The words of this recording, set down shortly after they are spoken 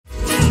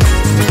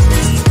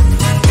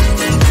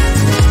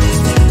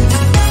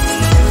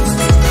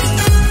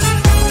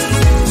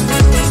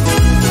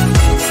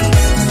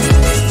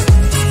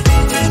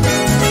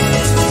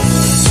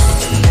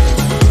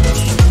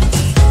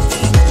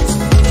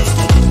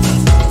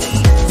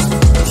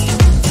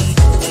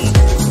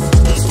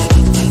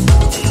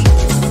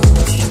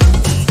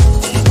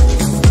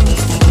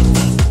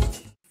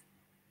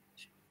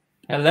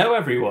Hello,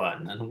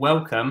 everyone, and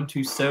welcome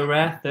to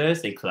Sorare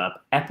Thursday Club,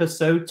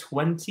 episode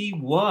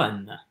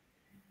 21.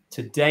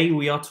 Today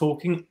we are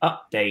talking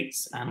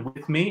updates, and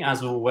with me,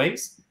 as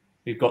always,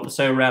 we've got the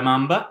Sorare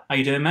Mamba. How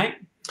you doing, mate?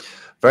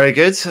 Very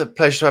good. A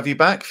pleasure to have you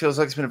back. Feels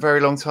like it's been a very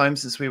long time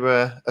since we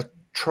were a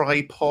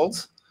tripod.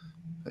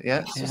 But yeah,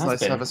 it's just nice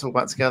to have us all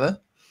back together.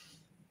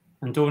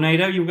 And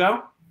Dornado, you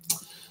go?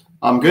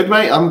 I'm good,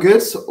 mate. I'm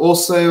good.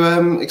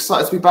 Also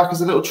excited to be back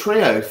as a little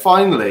trio.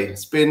 Finally,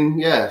 it's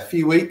been a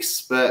few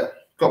weeks, but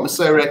got my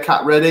Sorare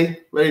Cat ready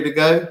to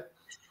go.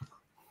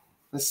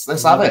 Let's have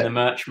it. I'm loving the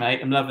merch, mate.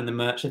 I'm loving the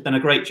merch. They've done a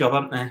great job,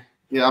 haven't they?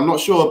 Yeah, I'm not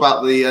sure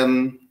about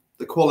the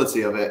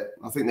quality of it.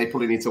 I think they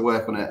probably need to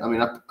work on it. I mean,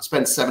 I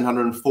spent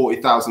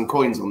 740,000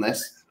 coins on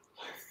this.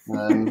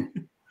 But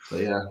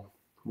yeah,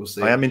 we'll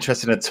see. I am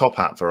interested in a top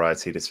hat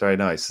variety. That's very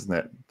nice, isn't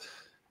it?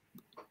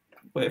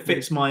 Well, it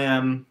fits my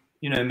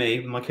you know me,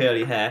 with my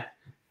curly hair.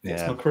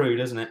 It's my crew,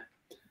 doesn't it?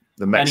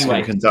 The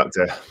Mexican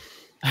conductor.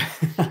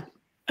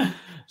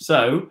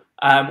 So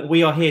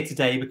we are here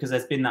today because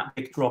there's been that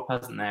big drop,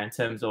 hasn't there, in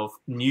terms of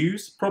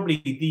news?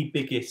 Probably the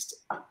biggest.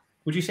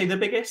 Would you say the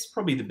biggest?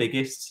 Probably the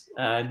biggest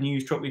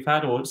news drop we've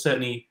had, or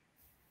certainly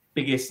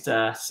biggest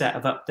set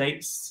of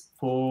updates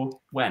for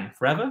when?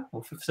 Forever?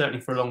 Or certainly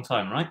for a long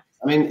time, right?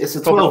 I mean, it's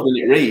a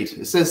 12-minute read.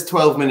 It says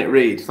 12-minute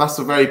read. That's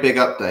a very big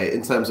update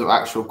in terms of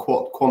actual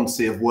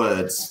quantity of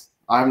words.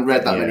 I haven't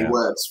read that many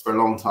words for a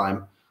long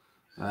time.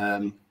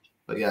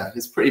 But yeah,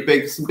 it's pretty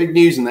big. Some big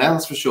news in there,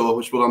 that's for sure,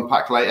 which we'll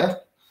unpack later.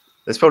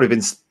 There's probably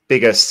been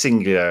bigger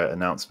singular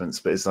announcements,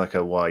 but it's like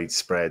a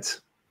widespread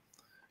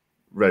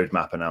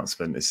roadmap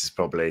announcement. This is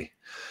probably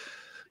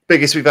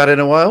biggest we've had in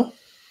a while.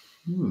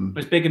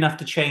 It's big enough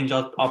to change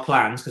our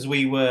plans because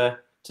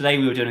today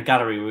we were doing a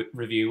gallery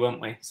review, weren't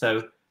we?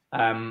 So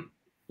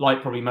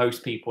like probably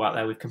most people out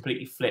there, we've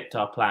completely flipped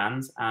our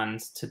plans,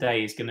 and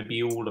today is going to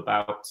be all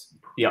about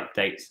the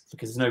updates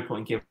because there's no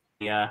point in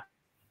giving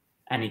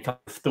any kind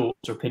of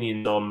thoughts or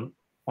opinions on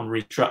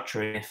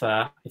restructuring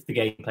if the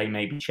gameplay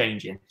may be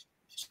changing.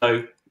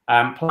 So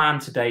plan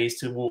today is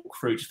to walk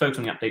through, just focus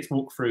on the updates,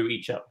 walk through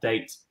each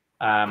update,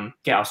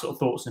 get our sort of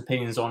thoughts and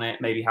opinions on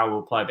it, maybe how we'll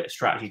apply a bit of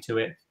strategy to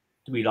it.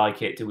 Do we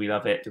like it? Do we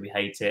love it? Do we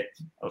hate it?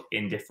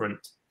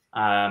 Indifferent?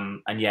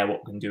 And yeah,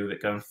 what we can do with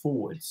it going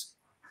forwards.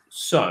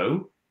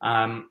 So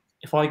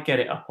if I get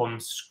it up on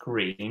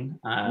screen.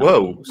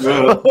 Whoa.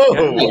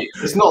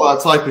 It's not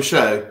that type of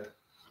show.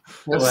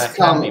 Well, it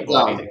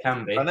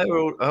can be. I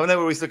know we're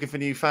always looking for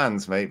new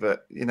fans, mate,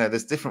 but you know,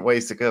 there's different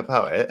ways to go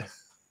about it.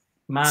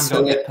 Man,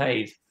 don't get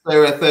paid.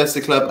 They're a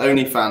Thirsty Club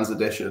OnlyFans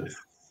edition.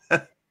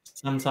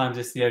 Sometimes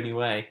it's the only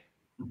way.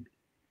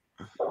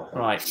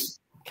 Right.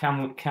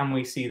 Can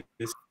we see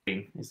the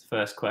screen is the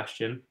first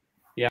question.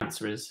 The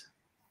answer is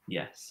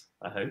yes,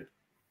 I hope.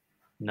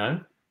 No?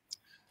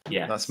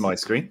 Yeah. That's my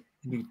screen.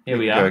 Here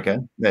we are. Go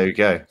again. There we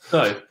go.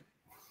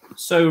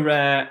 So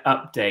rare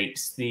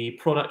updates. The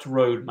product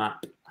roadmap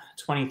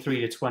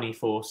 23 to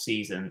 24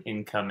 season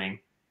incoming.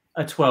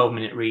 A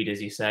 12-minute read, as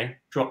you say.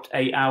 Dropped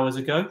 8 hours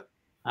ago.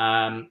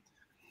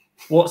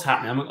 What's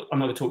happening? I'm not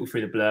going to talk you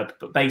through the blurb,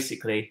 but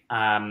basically,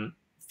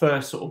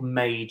 first sort of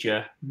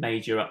major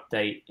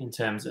update in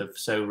terms of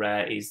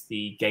Sorare is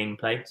the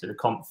gameplay, so the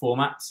comp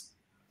formats.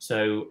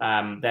 So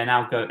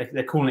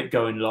they're calling it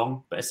going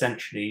long, but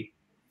essentially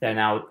they're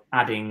now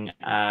adding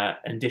an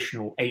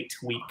additional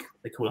 8-week.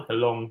 They call it a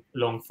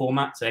long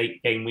format, so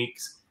 8 game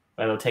weeks,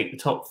 where they'll take the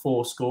top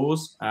 4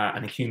 scores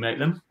and accumulate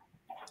them,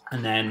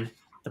 and then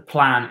the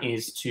plan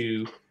is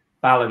to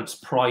balance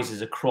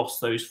prizes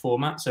across those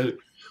formats. So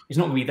it's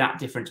not going to be that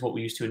different to what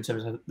we're used to in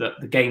terms of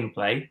the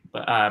gameplay,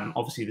 but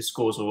obviously the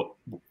scores will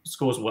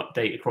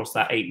update across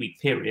that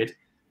 8-week period.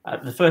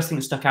 The first thing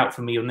that stuck out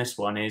for me on this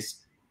one is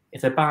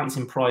if they're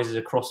balancing prizes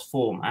across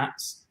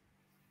formats,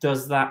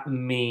 does that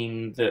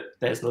mean that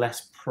there's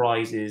less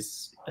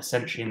prizes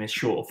essentially in this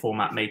shorter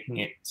format, making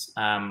it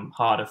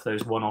harder for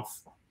those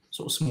one-off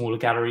sort of smaller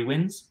gallery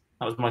wins?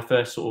 That was my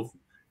first sort of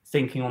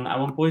thinking on that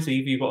one, boys. Have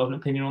you got an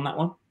opinion on that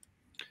one?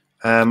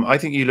 I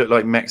think you look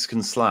like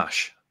Mexican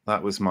Slash.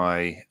 That was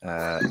my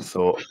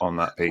thought on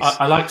that piece.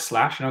 I like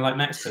Slash and I like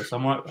Mexico, so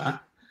I'm right with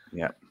that.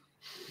 Yeah.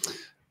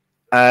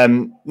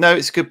 No,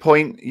 it's a good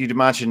point. You'd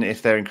imagine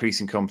if they're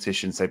increasing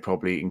competitions, they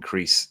probably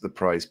increase the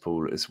prize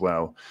pool as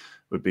well,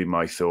 would be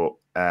my thought.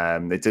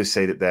 They do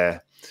say that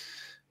there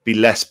be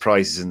less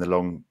prizes in the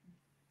long-term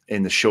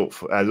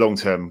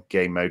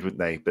game mode, wouldn't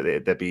they? But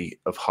they'd be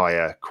of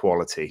higher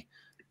quality.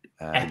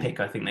 Epic,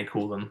 I think they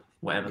call them,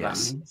 whatever that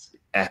means.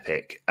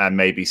 Epic, and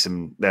maybe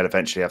they'll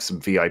eventually have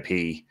some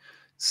VIP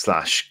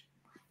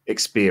 /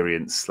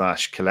 experience /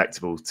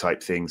 collectible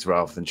type things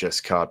rather than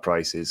just card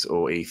prices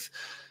or ETH.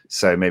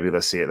 So maybe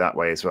they'll see it that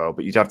way as well.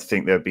 But you'd have to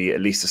think there'd be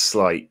at least a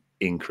slight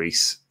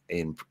increase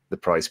in the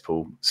prize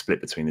pool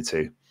split between the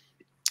two.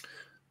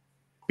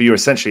 But you're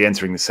essentially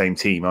entering the same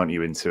team, aren't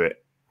you, into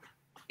it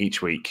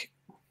each week?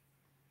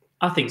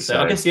 I think so.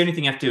 I guess the only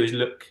thing you have to do is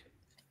look.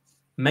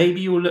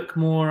 Maybe you'll look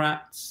more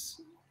at,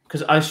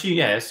 because I assume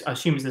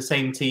it's the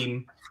same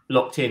team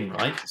locked in,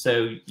 right?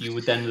 So you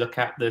would then look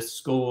at the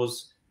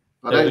scores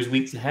those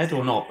weeks ahead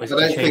or not? I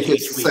don't think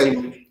it's the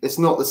same. It's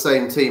not the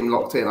same team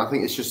locked in. I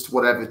think it's just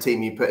whatever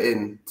team you put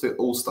in to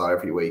All-Star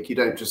every week. You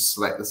don't just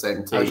select the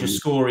same team. Oh, just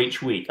score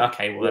each week.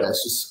 Okay, well, yeah,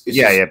 it's just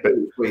but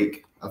each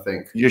week. I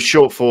think your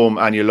short form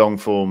and your long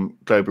form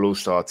global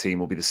All-Star team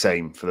will be the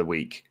same for the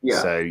week.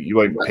 Yeah. So you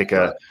won't pick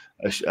a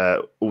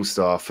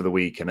All-Star for the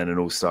week and then an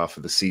All-Star for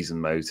the season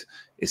mode.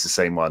 It's the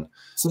same one.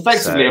 It's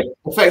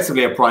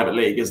effectively a private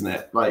league, isn't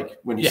it? Like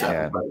when you set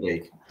up a private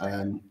league.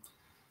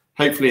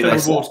 Hopefully they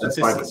reward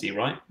consistency,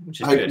 right?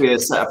 Which is hopefully they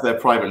set up their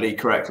private league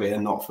correctly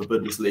and not for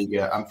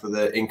Bundesliga and for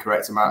the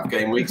incorrect amount of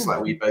game weeks like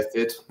we both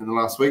did in the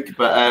last week.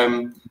 But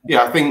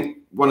yeah, I think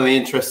one of the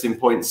interesting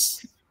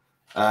points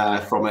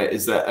from it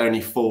is that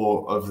only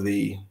 4 of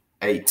the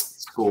 8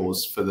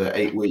 scores for the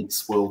 8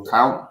 weeks will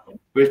count,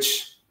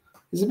 which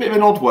is a bit of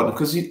an odd one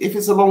because if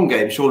it's a long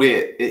game, surely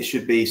it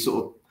should be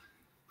sort of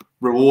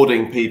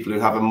rewarding people who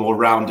have a more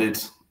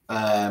rounded,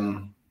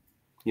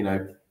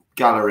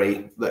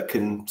 gallery that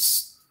can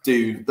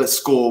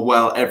score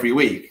well every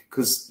week.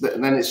 Because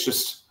then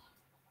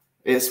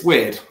it's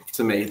weird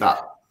to me that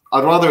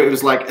I'd rather it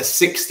was like a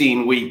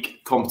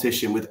 16-week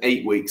competition with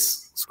 8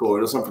 weeks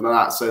scoring or something like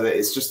that, so that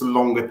it's just a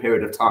longer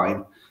period of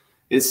time.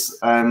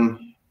 It's a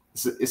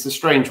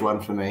strange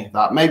one for me.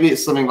 That maybe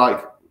it's something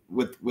like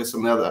with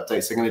some of the other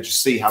updates, they're going to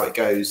just see how it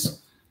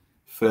goes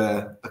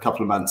for a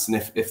couple of months, and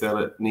if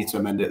they'll need to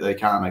amend it, they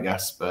can, I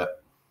guess.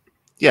 But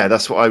yeah,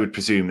 that's what I would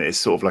presume. That it's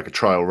sort of like a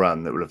trial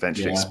run that will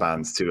eventually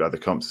expand to other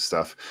comps and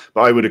stuff.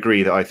 But I would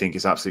agree that I think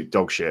it's absolute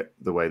dog shit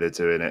the way they're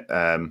doing it.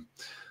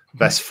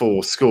 Best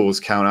 4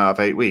 scores count out of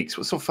 8 weeks.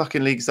 What sort of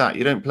fucking league is that?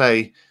 You don't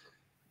play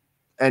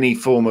any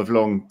form of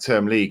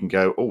long-term league and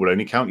go, oh, we'll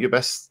only count your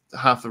best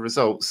half the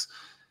results.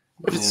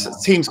 If it's a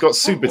team's got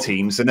super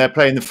teams and they're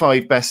playing the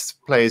 5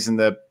 best players in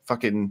the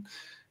fucking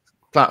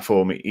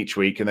platform each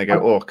week, and they go,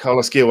 oh,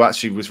 Carlos Gil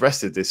actually was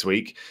rested this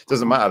week.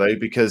 Doesn't matter though,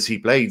 because he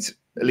played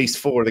at least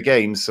 4 of the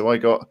games, so I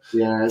got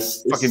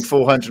fucking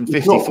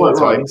 454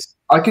 times.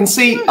 I can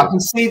see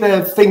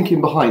their thinking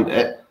behind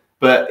it,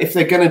 but if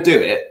they're going to do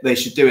it, they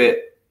should do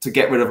it to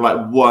get rid of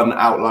like 1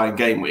 outlying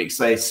game week,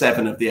 say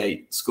 7 of the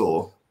 8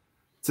 score.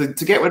 To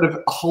get rid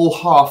of a whole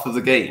half of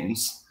the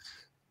games.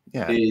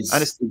 Yeah, and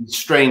it's a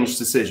strange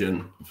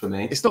decision for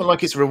me. It's not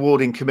like it's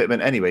rewarding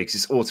commitment anyway, because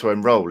it's auto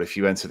enroll if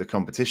you enter the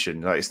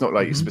competition. Like, it's not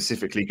like you're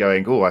specifically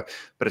going, oh, I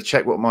better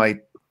check what my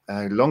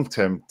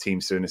long-term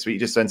team's doing this week. You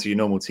just enter your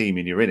normal team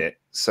and you're in it.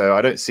 So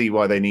I don't see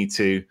why they need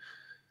to,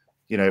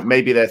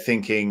 maybe they're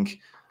thinking,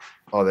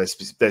 oh,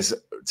 there's a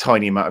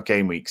tiny amount of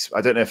game weeks. I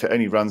don't know if it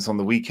only runs on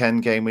the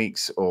weekend game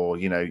weeks, or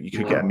you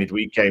could get a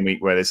midweek game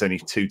week where there's only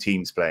 2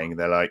 teams playing, and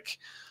they're like,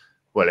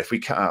 well, if we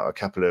cut out a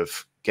couple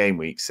of game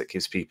weeks, that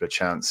gives people a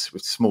chance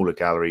with smaller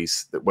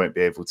galleries that won't be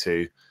able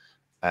to,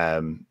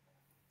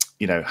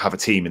 have a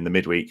team in the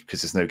midweek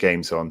because there's no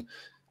games on.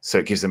 So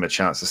it gives them a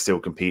chance to still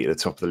compete at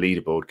the top of the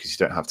leaderboard because you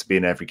don't have to be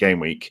in every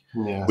game week,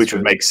 which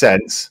would make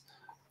sense.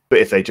 But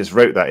if they just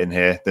wrote that in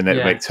here, then it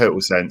would make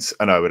total sense,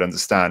 and I would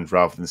understand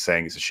rather than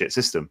saying it's a shit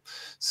system.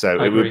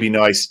 So it would be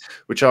nice,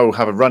 which I will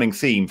have a running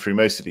theme through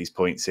most of these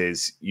points,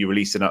 is you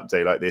release an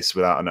update like this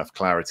without enough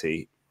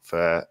clarity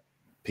for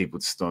people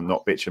to still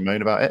not bitch and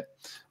moan about it.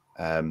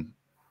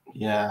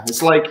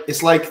 It's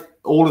like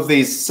all of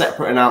these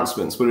separate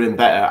announcements would have been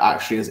better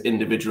actually as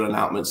individual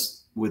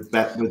announcements with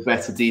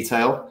better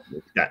detail.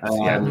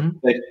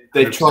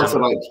 They tried to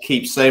like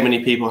keep so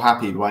many people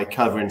happy by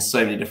covering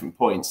so many different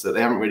points that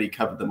they haven't really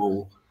covered them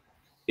all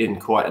in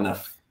quite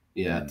enough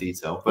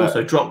detail. But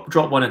also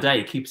drop one a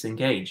day keeps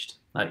engaged.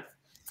 Like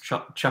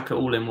chuck it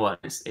all in one.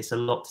 It's a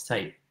lot to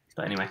take.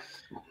 But anyway,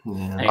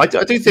 I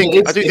do think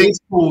it is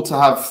cool to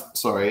have.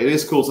 Sorry, it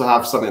is cool to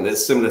have something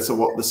that's similar to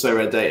what the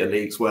Sorare data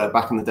leagues were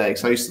back in the day.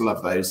 Because I used to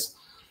love those.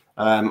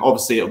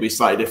 Obviously, it'll be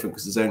slightly different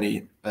because there's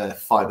only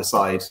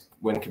 5-a-side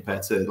when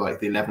compared to like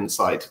the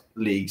 11-side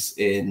leagues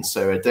in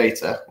Sorare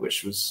data,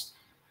 which was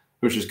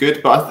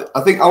good. But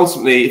I think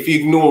ultimately, if you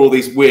ignore all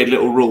these weird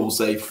little rules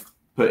they've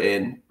put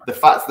in, the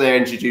fact they're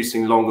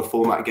introducing longer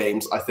format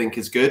games, I think,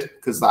 is good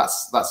because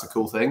that's a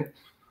cool thing.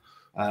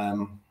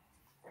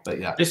 But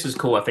yeah, this is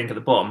cool. I think at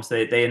the bottom,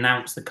 so they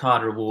announced the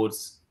card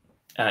rewards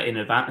in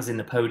advance, as in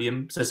the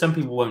podium. So some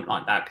people won't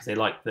like that because they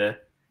like the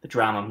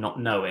drama of not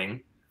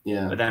knowing.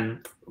 Yeah. But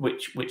then,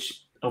 which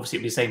obviously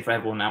it'd be the same for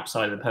everyone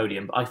outside of the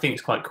podium. But I think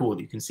it's quite cool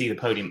that you can see the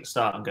podium at the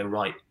start and go,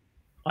 right,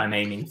 I'm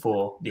aiming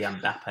for the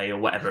Mbappe or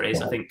whatever it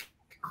is. I think,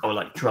 or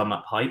like drum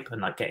up hype and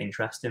like get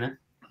interest in it.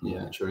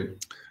 Yeah, true.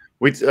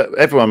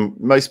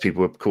 Most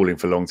people are calling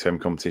for long-term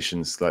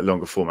competitions, like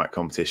longer format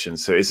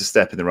competitions. So it's a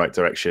step in the right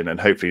direction, and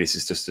hopefully this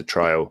is just a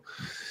trial,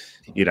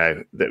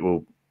 that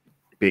will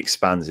be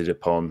expanded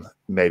upon.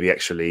 Maybe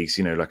extra leagues,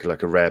 like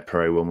a rare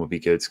pro one would be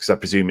good, because I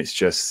presume it's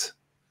just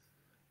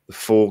the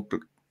 4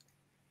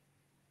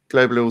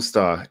 global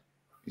all-star.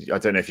 I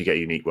don't know if you get a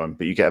unique one,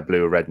 but you get a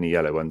blue, a red, and a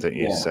yellow one, don't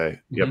you? Yeah. So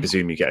I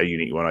presume you get a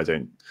unique one. I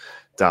don't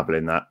dabble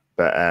in that,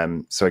 but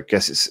so I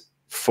guess it's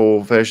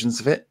 4 versions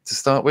of it to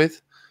start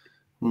with.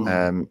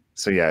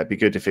 So yeah, it'd be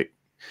good if it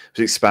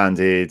was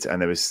expanded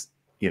and there was,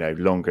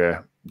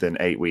 longer than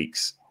 8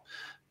 weeks.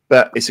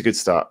 But it's a good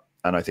start,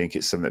 and I think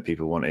it's something that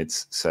people wanted.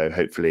 So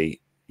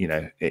hopefully, you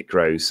know, it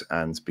grows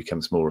and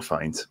becomes more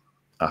refined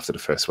after the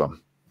first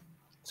one.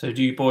 So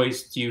do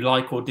you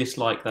like or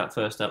dislike that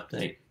first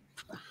update?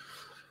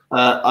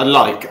 I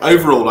like.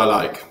 Overall, I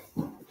like.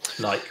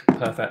 Like,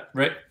 perfect.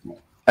 Rick?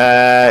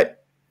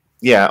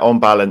 Yeah, on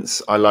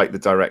balance, I like the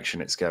direction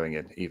it's going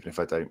in, even if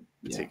I don't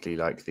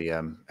particularly like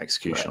the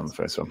execution on the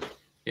first one.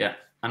 Yeah,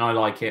 and I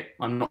like it.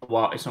 I'm not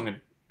wild. It's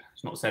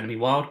not sending me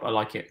wild, but I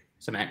like it.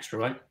 Some extra,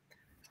 right?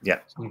 Yeah,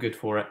 so I'm good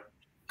for it.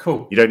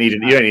 Cool. You don't need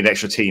an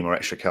extra team or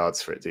extra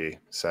cards for it, do you?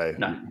 So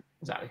no,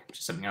 exactly.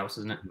 Just something else,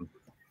 isn't it?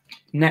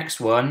 Next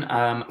one,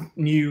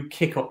 new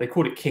kickoff. They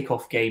called it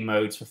kickoff game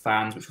modes for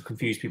fans, which will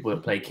confuse people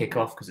that play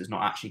kickoff because it's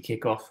not actually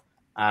kickoff.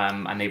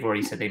 And they've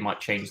already said they might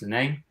change the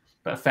name,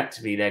 but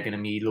effectively they're going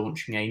to be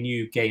launching a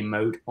new game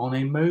mode on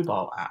a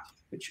mobile app,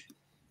 which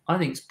I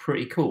think is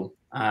pretty cool.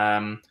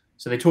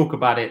 So they talk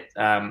about it.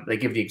 They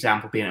give the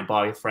example being at a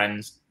bar with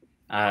friends,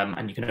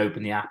 and you can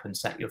open the app and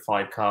set your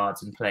 5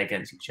 cards and play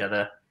against each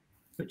other,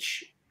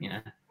 which, you know,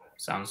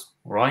 sounds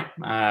all right.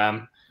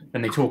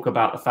 Then they talk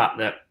about the fact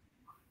that,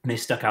 and they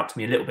stuck out to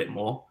me a little bit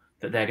more,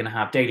 that they're going to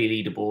have daily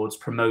leaderboards,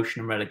 promotion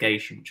and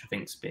relegation, which I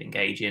think is a bit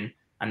engaging,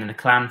 and then a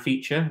clan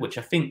feature, which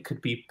I think could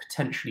be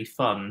potentially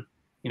fun.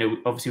 You know,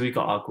 obviously we've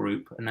got our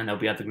group, and then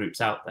there'll be other groups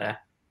out there,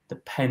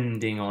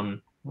 depending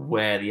on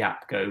where the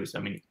app goes. I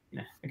mean, you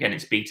know, again,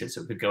 it's beta,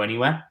 so it could go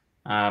anywhere.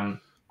 And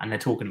they're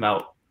talking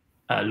about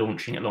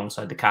launching it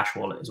alongside the cash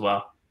wallet as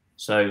well.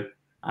 So,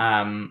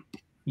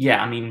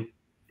 yeah, I mean,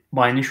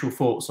 my initial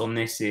thoughts on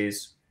this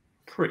is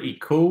pretty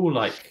cool.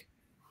 Like,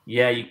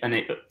 yeah,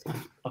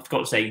 I've got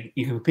to say,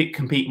 you can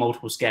compete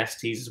multiple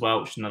scarcities as well,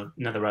 which is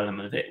another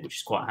element of it, which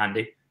is quite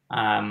handy.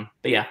 But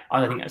yeah,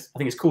 I think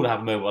it's cool to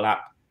have a mobile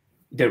app.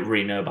 You don't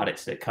really know about it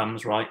till it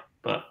comes, right?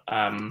 But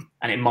and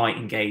it might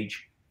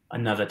engage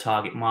another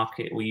target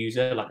market or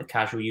user, like the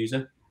casual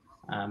user.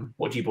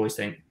 What do you boys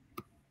think?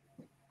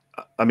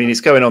 I mean, it's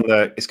going on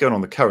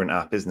the current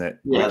app, isn't it?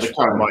 Yeah, the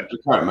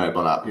current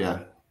mobile app. Yeah,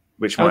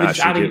 which might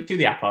actually adding it to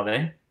the app, are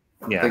they?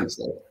 Yeah, I think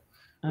so.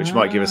 Which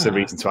might give us a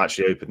reason to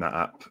actually open that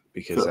app,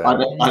 because I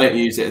don't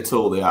use it at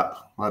all. The app,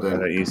 I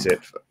don't use it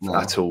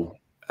at all.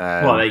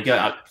 Well, there you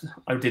go.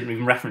 I didn't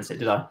even reference it,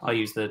 did I? I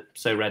used the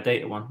Sorare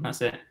data one.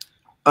 That's it.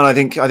 And I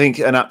think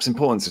an app's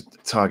important to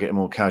target a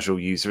more casual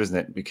user, isn't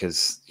it?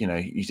 Because, you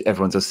know,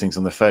 everyone does things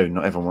on the phone.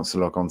 Not everyone wants to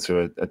log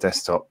onto a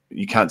desktop.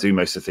 You can't do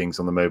most of the things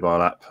on the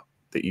mobile app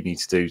that you need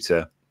to do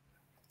to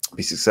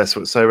be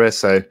successful at Sorare.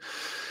 So,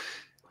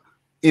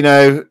 you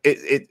know,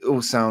 it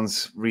all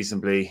sounds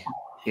reasonably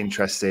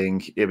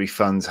interesting. It'd be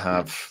fun to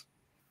have,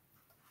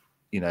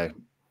 you know,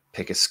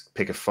 pick a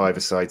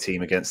 5-a-side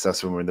team against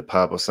us when we're in the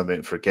pub or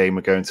something for a game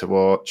we're going to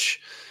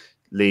watch.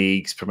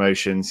 Leagues,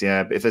 promotions,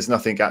 yeah. But if there's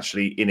nothing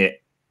actually in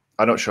it,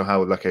 I'm not sure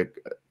how like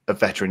a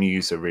veteran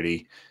user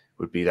really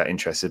would be that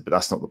interested. But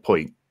that's not the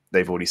point.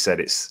 They've already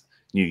said it's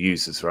new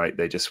users, right?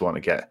 They just want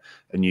to get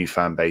a new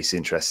fan base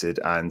interested,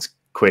 and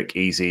quick,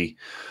 easy,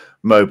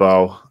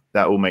 mobile.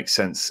 That all makes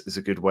sense as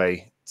a good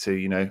way to,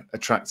 you know,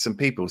 attract some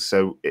people.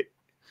 So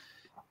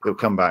it'll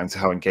come back into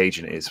how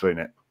engaging it is, won't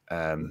it?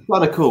 Kind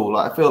of cool.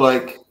 Like, I feel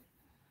like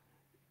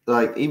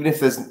even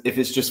if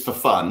it's just for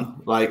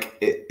fun, like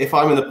if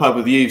I'm in the pub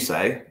with you,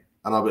 say,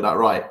 and I'll be like,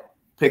 right,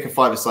 pick a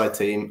 5-a-side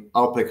team.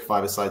 I'll pick a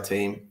 5-a-side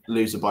team.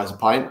 Loser buys a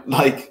pint.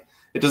 Like,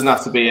 it doesn't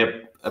have to be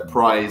a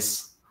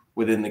prize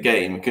within the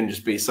game. It can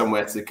just be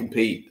somewhere to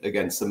compete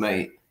against a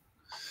mate.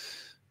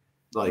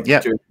 Like,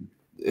 yeah,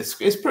 it's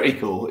pretty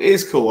cool. It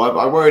is cool.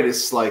 I worried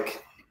it's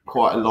like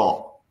quite a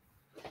lot.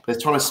 They're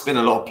trying to spin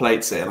a lot of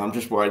plates here, and I'm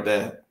just worried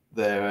they're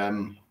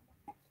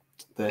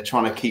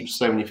trying to keep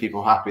so many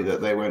people happy that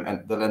they'll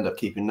end up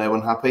keeping no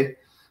one happy.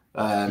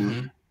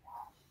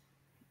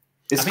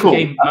 It's cool.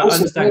 I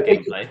understand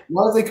gameplay.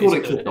 Why do they call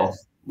it kickoff?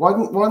 Why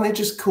don't they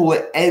just call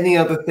it any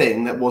other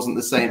thing that wasn't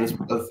the same as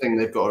the thing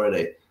they've got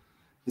already?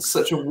 It's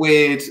such a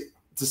weird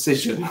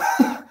decision.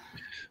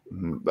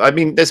 I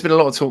mean, there's been a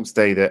lot of talk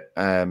today that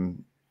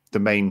the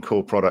main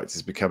core product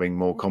is becoming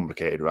more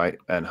complicated, right,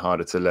 and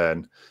harder to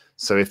learn.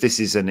 So if this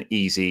is an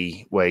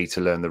easy way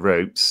to learn the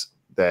ropes,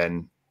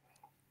 then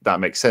that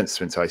makes sense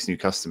to entice new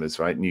customers,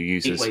 right? New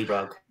users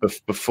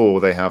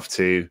before they have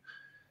to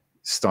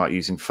start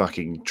using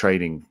fucking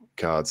trading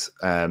cards.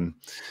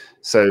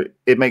 So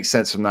it makes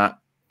sense from that.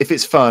 If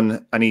it's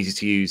fun and easy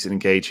to use and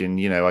engaging,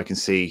 you know, I can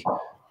see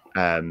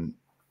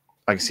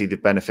the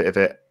benefit of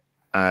it.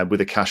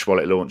 With a cash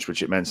wallet launch,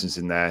 which it mentions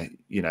in there,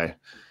 you know,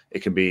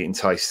 it can be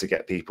enticed to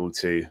get people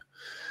to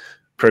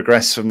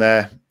progress from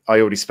there. I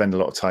already spend a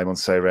lot of time on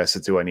Sorare, so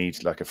do I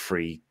need like a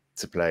free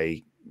to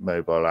play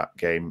mobile app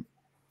game?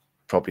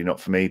 Probably not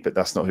for me, but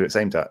that's not who it's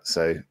aimed at.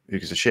 So who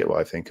gives a shit what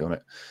I think on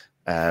it?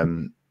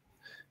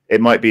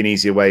 It might be an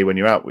easier way when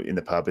you're out in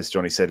the pub, as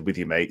Johnny said, with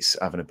your mates,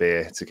 having a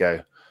beer, to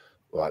go,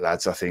 right,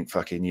 lads, I think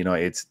fucking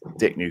United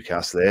dick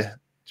Newcastle here.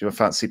 Do you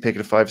fancy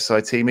picking a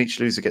 5-a-side team? Each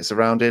loser gets a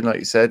round in, like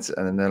you said,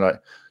 and then they're like,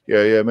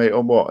 yeah, mate,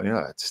 on what? And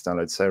you're like, just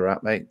download Sorare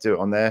app, mate, do it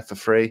on there for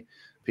free,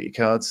 put your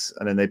cards,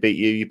 and then they beat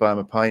you, you buy them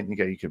a pint, and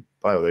you can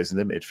buy all those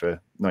unlimited for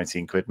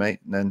 19 quid, mate,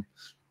 and then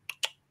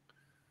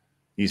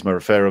use my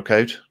referral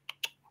code.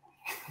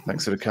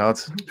 Thanks for the card.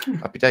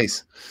 Happy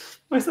days.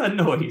 What's that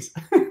noise?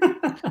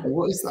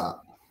 What is that?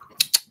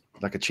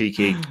 Like a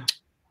cheeky,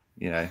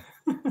 you know.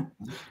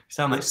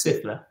 Sound like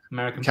Stifler,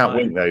 American Can't Pie.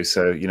 wink though,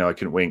 so you know I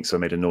couldn't wink, so I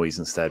made a noise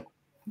instead.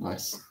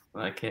 Nice.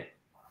 Like it.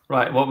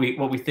 Right, what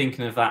we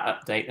thinking of that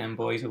update then,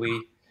 boys? Are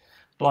we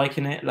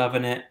liking it,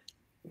 loving it?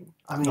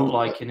 I mean, not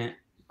liking it.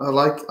 I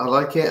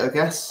like it, I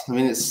guess. I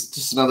mean, it's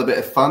just another bit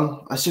of fun.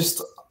 I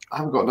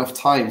haven't got enough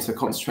time to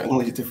concentrate on all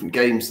these different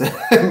games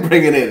and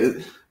bringing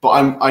it.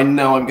 But I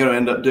know I'm going to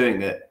end up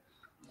doing it.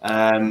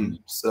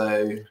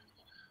 So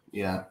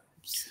yeah,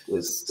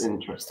 it's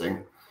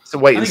interesting. It's a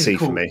wait and see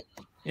for me.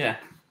 Yeah,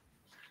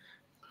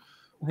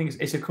 I think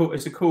it's a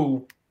cool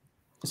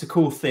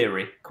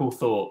theory, cool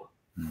thought.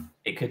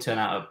 It could turn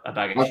out a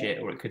bag of shit,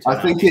 or it could turn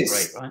out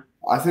great, right?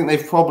 I think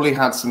they've probably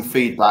had some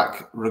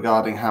feedback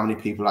regarding how many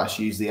people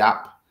actually use the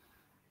app,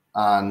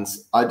 and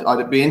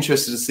I'd be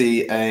interested to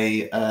see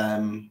a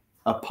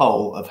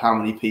poll of how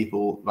many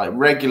people, like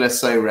regular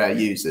Sorare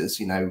users,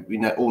 you know,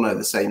 all know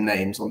the same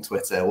names on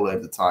Twitter all over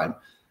the time.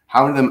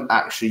 How many of them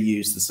actually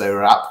use the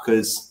Sorare app?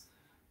 Because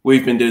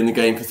we've been doing the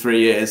game for 3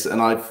 years,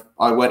 and I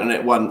went on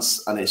it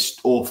once, and it's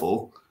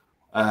awful.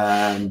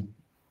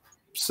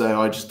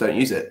 So I just don't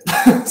use it.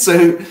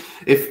 So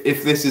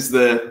if this is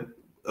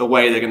a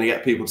way they're going to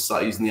get people to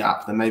start using the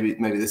app, then maybe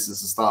this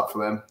is a start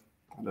for them.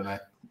 I don't know.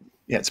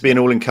 Yeah, to be an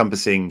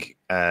all-encompassing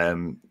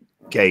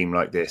game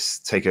like this,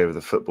 take over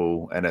the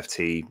football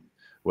NFT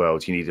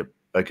world, you need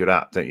a good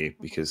app, don't you?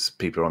 Because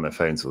people are on their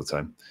phones all the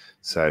time.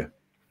 So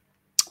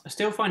I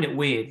still find it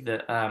weird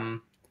that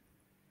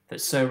that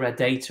Sorare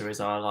data is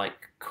our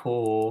like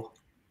core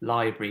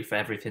library for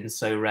everything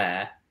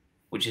Sorare,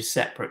 which is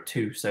separate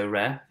to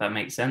Sorare. If that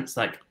makes sense.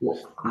 Like,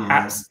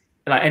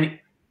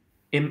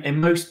 in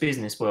most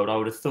business world, I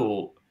would have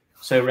thought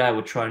Sorare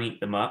would try and eat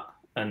them up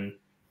and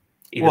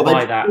either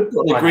buy that. They've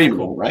got an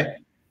agreement, right?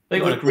 They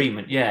got an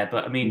agreement, yeah.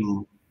 But I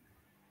mean,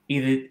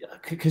 either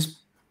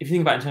because if you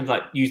think about it in terms of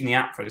like using the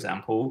app, for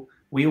example,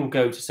 we all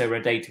go to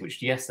Sorare data,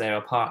 which yes, they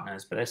are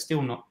partners, but they're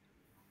still not.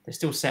 They're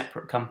still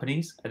separate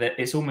companies.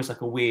 It's almost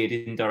like a weird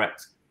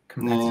indirect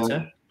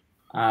competitor.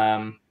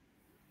 I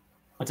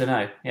don't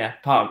know. Yeah,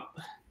 I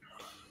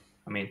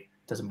mean, it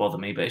doesn't bother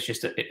me, but it's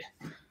just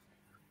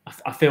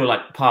I feel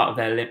like part of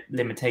their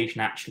limitation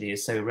actually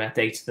is Sorare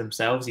data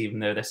themselves, even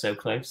though they're so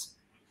close.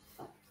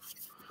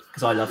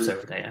 Because I love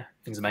Sorare data.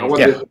 I think it's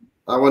amazing.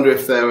 I wonder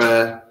if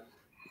they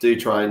do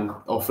try and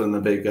offer them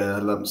a big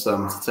lump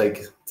sum to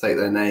take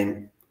their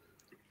name.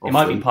 It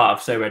might be part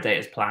of Sorare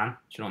data's plan.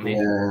 Do you know what I mean?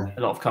 Yeah.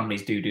 A lot of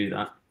companies do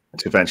that.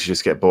 To eventually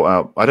just get bought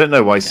out. I don't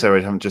know why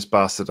Sorare haven't just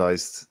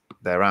bastardized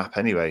their app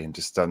anyway and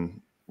just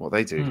done what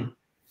they do.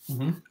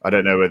 I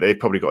don't know. They've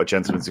probably got a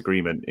gentleman's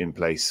agreement in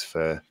place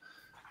for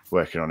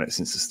working on it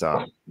since the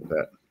start.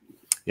 But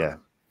yeah.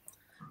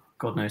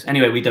 God knows.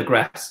 Anyway, we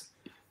digress.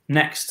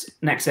 Next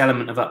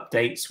element of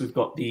updates, we've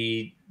got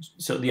the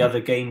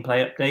other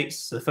gameplay updates.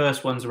 So the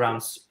first one's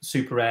around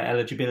super rare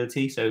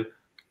eligibility. So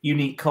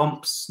unique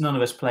comps. None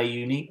of us play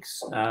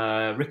uniques.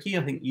 Ricky,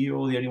 I think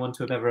you're the only one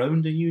to have ever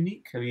owned a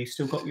unique. Have you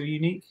still got your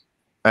unique?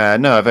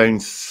 No, I've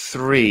owned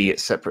 3 at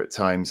separate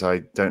times. I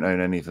don't own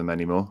any of them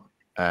anymore.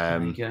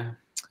 There you go.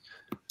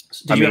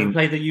 So did you ever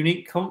play the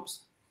unique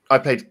comps? I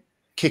played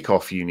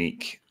kickoff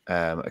unique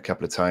a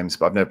couple of times,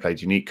 but I've never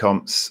played unique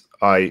comps.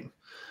 I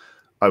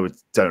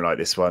don't like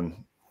this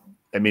one.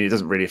 I mean, it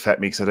doesn't really affect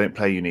me because I don't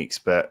play uniques,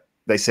 but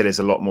they say there's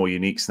a lot more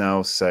uniques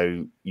now,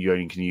 so you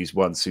only can use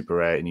 1 super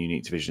rare in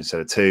unique division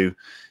instead of 2.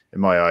 In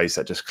my eyes,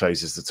 that just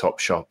closes the top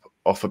shop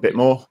off a bit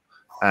more,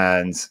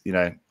 and you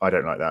know, I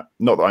don't like that.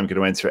 Not that I'm going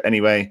to enter it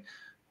anyway,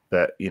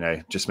 but you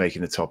know, just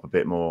making the top a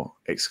bit more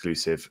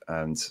exclusive,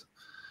 and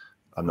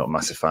I'm not a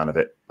massive fan of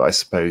it. But I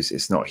suppose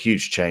it's not a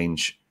huge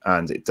change,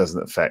 and it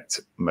doesn't affect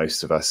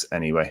most of us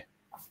anyway.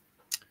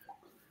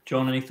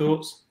 John, any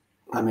thoughts?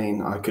 I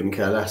mean, I couldn't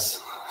care less.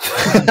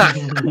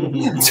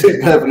 To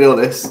be perfectly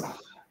honest.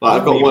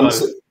 Like,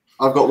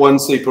 I've got one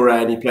super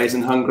rare and he plays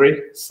in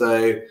Hungary.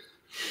 So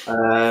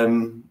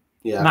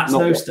yeah. Matt's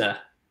Noster.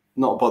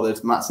 Not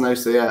bothered. Matt's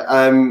Noster,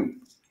 yeah.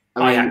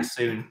 Ajax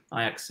soon.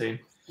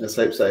 Let's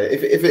hope so.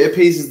 If it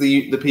appeases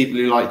the people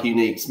who like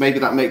uniques, maybe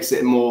that makes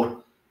it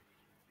more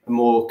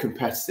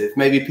competitive.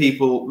 Maybe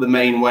the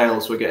main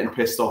whales were getting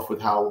pissed off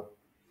with how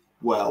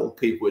well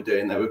people were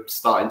doing. They were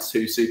starting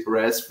 2 super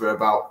rares for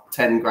about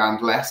 10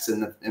 grand less in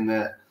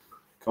the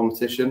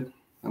competition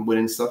and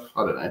winning stuff.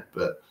 I don't know,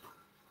 but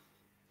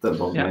don't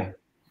bother me.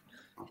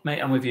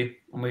 Mate, I'm with you.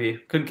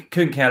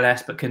 Couldn't care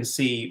less, but can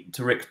see,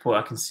 to Rick's point,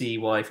 I can see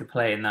why if you're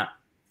playing that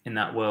in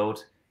that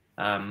world,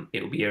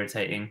 it will be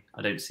irritating.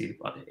 I don't see.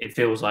 It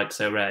feels like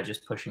so rare,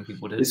 just pushing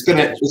people to. It's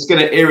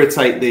gonna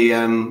irritate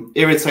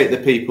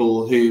the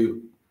people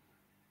who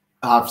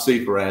have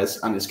super rares,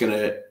 and it's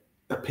gonna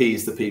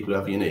appease the people who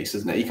have uniques,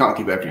 isn't it? You can't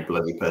keep every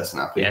bloody person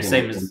happy. Yeah,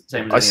 same as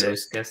any of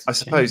those guests. I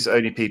suppose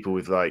only people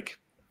with like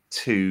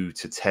 2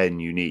 to 10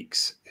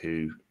 uniques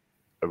who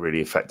are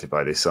really affected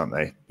by this, aren't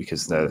they?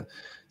 Because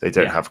they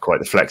don't have quite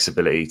the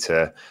flexibility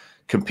to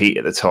compete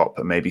at the top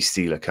and maybe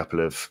steal a couple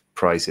of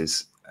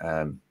prizes.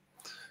 But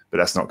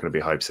that's not going to be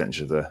a high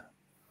percentage of the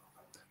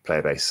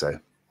player base. So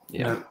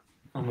yeah, no,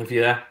 I'm with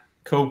you there.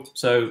 Cool.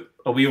 So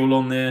are we all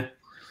on the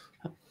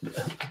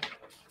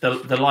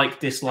like,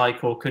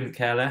 dislike, or couldn't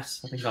care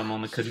less? I think I'm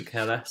on the couldn't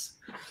care less.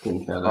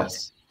 Couldn't care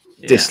less.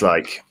 Yeah.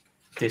 Dislike.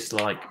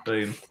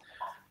 Boom.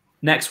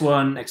 Next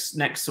one,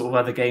 next sort of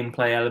other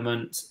gameplay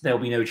element. There'll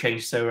be no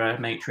change to Sorare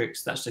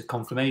Matrix. That's a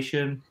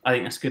confirmation. I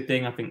think that's a good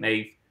thing. I think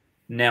they've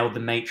nailed the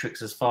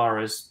Matrix as far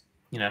as,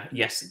 you know,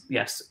 yes,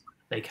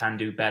 they can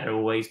do better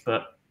always,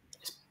 but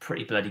it's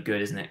pretty bloody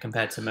good, isn't it?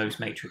 Compared to most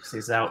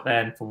Matrixes out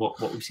there, and for what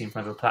we've seen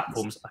from other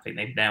platforms, I think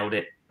they've nailed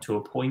it to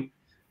a point.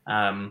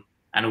 And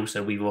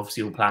also, we've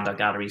obviously all planned our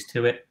galleries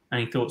to it.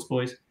 Any thoughts,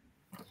 boys?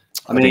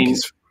 I mean,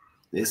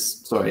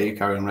 sorry, you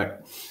carry on,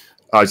 Rick.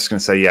 I was just going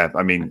to say, yeah,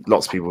 I mean,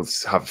 lots of people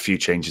have a few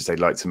changes they'd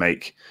like to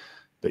make,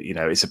 but, you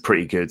know, it's a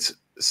pretty good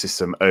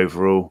system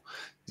overall.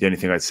 The only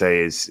thing I'd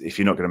say is if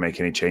you're not going to make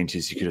any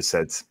changes, you could have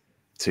said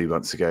 2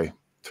 months ago,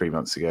 3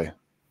 months ago,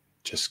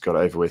 just got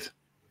it over with.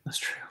 That's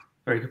true.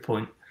 Very good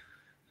point.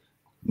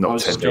 Not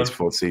 10 days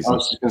before the season. I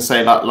was just going to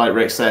say, like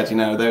Rick said, you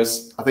know,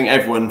 I think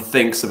everyone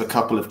thinks of a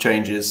couple of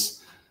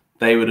changes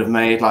they would have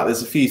made. Like,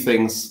 there's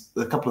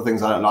a couple of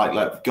things I don't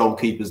like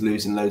goalkeepers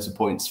losing loads of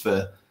points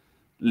for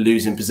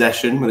losing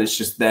possession when it's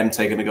just them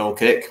taking a goal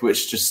kick,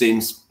 which just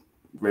seems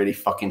really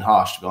fucking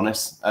harsh, to be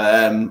honest.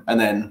 And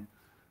then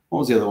what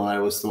was the other one I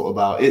always thought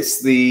about?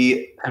 It's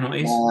the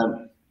penalties.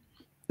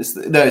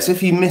 It's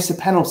if you miss a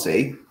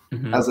penalty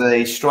as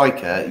a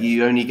striker,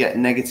 you only get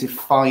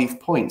 -5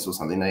 points or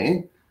something, don't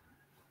you?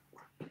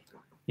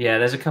 Yeah,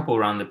 there's a couple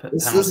around the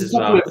penalties as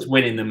well. It's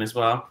winning them as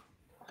well.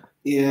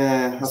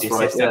 Yeah, that's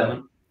right.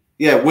 Yeah.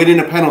 Yeah, winning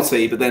a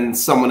penalty, but then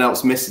someone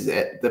else misses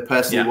it. The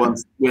person who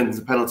wins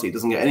the penalty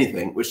doesn't get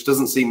anything, which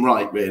doesn't seem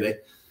right, really.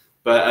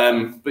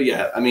 But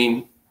yeah, I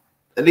mean,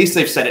 at least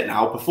they've said it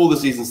now. Before the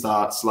season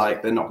starts,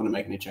 like, they're not going to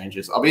make any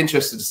changes. I'll be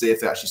interested to see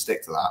if they actually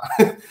stick to that.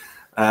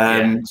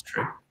 Yeah, that's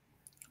true.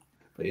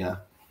 But yeah.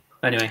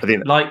 Anyway,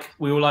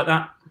 we all like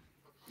that?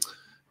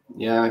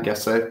 Yeah, I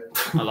guess so.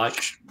 I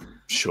like.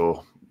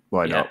 Sure.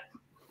 Why not?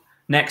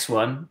 Next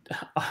one,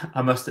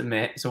 I must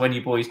admit. So when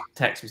you boys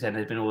text me saying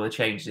there's been all the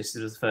changes, this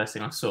was the first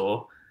thing I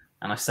saw,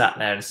 and I sat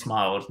there and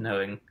smiled,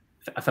 knowing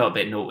I felt a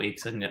bit naughty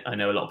because I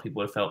know a lot of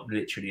people have felt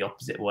literally the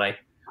opposite way.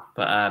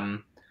 But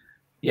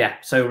yeah,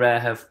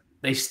 Sorare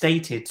they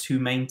stated to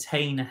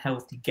maintain a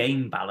healthy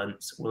game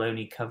balance will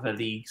only cover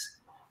leagues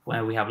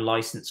where we have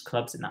licensed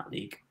clubs in that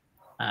league,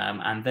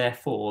 and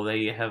therefore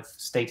they have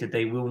stated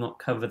they will not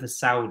cover the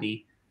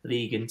Saudi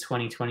league in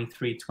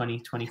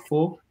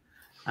 2023-2024.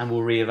 And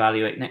we'll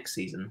reevaluate next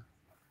season.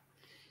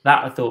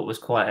 That I thought was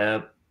quite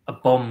a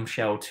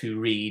bombshell to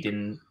read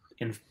in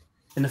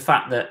the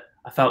fact that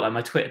I felt like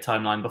my Twitter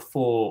timeline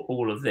before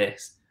all of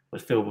this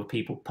was filled with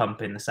people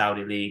pumping the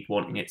Saudi League,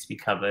 wanting it to be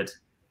covered.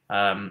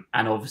 And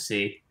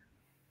obviously,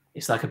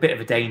 it's like a bit of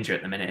a danger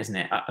at the minute, isn't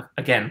it? I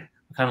kind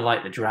of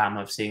like the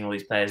drama of seeing all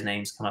these players'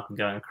 names come up and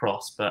going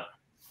across, but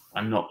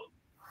I'm not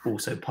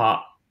also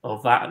part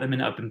of that at the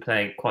minute. I've been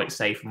playing quite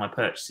safe with my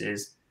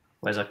purchases,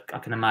 whereas I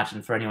can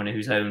imagine for anyone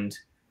who's owned,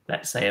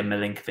 let's say, a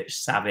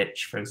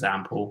Milinkovic-Savic, for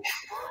example,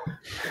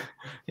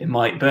 it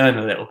might burn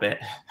a little bit.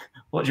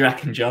 What do you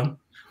reckon, John?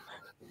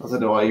 I don't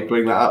know why you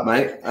bring that up,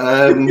 mate.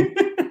 I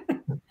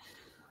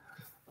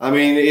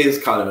mean, it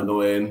is kind of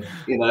annoying.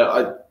 You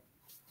know,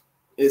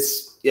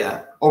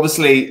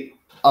 obviously,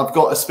 I've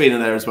got a spinner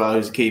there as well,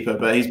 who's a keeper,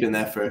 but he's been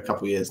there for a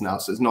couple of years now,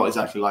 so it's not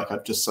exactly like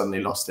I've just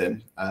suddenly lost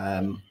him.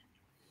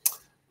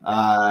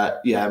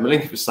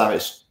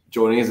 Milinkovic-Savic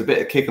joining is a bit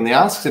of a kick on the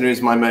ass, considering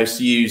he's my most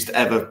used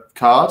ever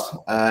card,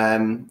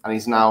 and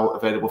he's now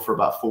available for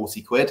about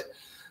 40 quid.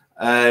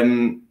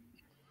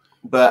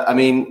 But I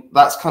mean,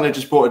 that's kind of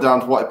just brought it down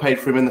to what I paid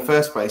for him in the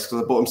first place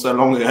because I bought him so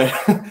long ago.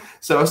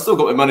 So I've still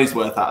got my money's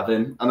worth out of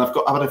him, and I've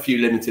had a few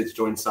limited to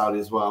join Saudi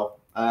as well.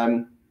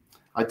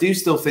 I do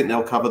still think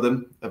they'll cover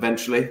them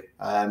eventually.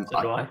 So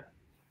do I.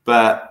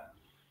 But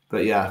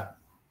yeah.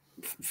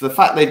 For the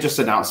fact they just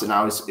announced it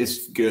now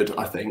is good,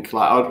 I think.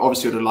 Like, I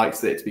obviously would have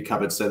liked it to be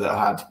covered so that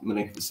I had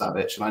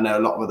Milinkovic-Savic, and I know a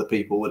lot of other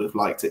people would have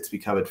liked it to be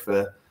covered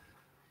for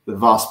the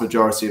vast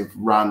majority of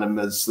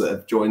randomers that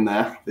have joined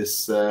there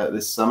this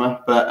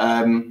summer. But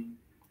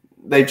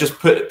they've just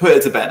put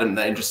it to bed, haven't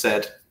they, and just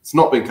said it's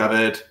not been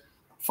covered.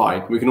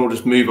 Fine, we can all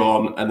just move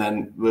on, and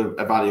then we'll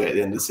evaluate at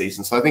the end of the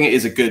season. So I think it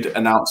is a good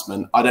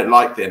announcement. I don't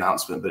like the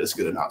announcement, but it's a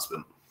good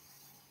announcement.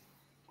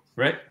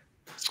 Right?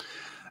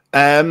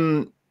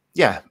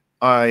 Yeah.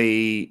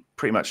 I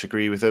pretty much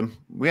agree with them.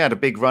 We had a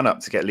big run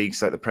up to get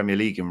leagues like the Premier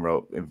League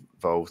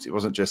involved. It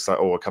wasn't just like,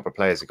 a couple of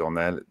players have gone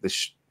there.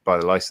 By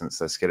the license,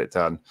 let's get it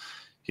done.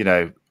 You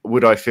know,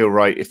 would I feel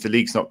right if the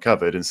league's not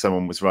covered and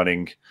someone was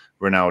running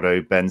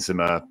Ronaldo,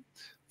 Benzema,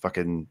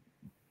 fucking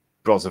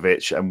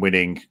Brozovic and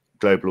winning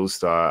Global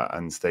All-Star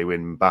and they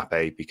win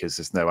Mbappe because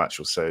there's no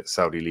actual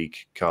Saudi League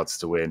cards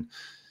to win?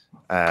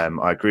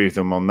 I agree with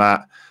them on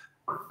that.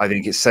 I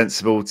think it's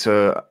sensible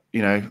to,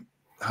 you know,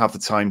 have the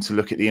time to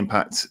look at the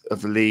impact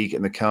of the league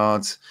and the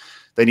cards.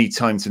 they need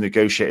time to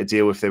negotiate a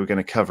deal if they were going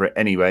to cover it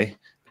anyway.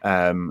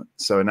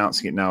 So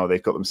announcing it now,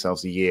 they've got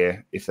themselves a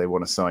year if they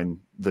want to sign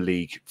the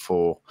league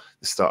for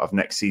the start of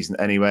next season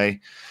anyway.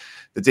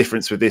 The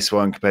difference with this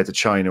one compared to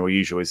China or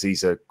usual is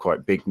these are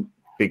quite big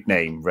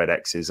name Red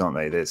X's, aren't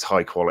they? There's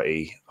high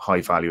quality,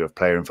 high value of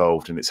player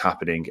involved, and it's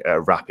happening at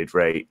a rapid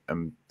rate.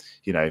 And,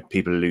 you know,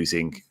 people are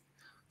losing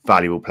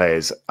valuable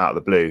players out of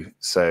the blue.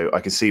 So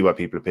I can see why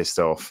people are pissed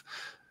off.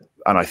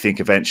 And I think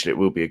eventually it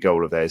will be a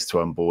goal of theirs to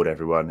onboard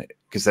everyone,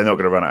 because they're not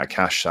going to run out of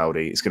cash,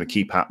 Saudi. It's going to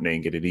keep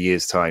happening. And in a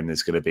year's time,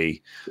 there's going to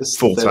be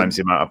 4 times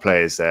the amount of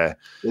players there.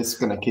 It's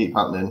going to keep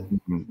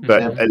happening.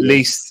 But at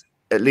least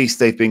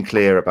they've been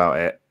clear about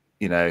it.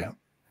 You know,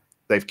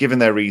 they've given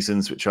their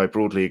reasons, which I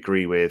broadly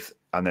agree with.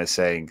 And they're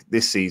saying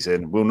this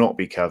season will not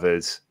be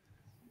covered.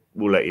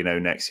 We'll let you know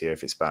next year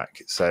if it's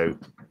back. So,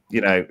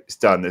 you know, it's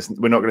done.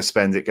 We're not going to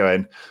spend it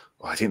going,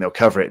 oh, I think they'll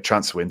cover it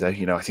transfer window.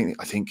 You know, I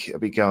think it'll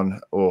be gone.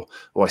 Or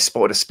I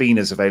spotted a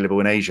Spinas available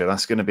in Asia.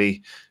 That's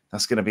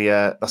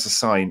a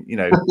sign. You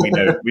know,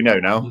 we know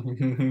now.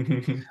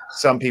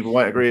 Some people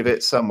won't agree with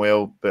it. Some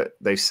will, but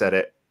they've said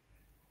it.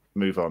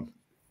 Move on.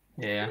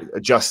 Yeah,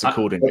 adjust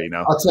accordingly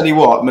now. I'll tell you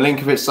what,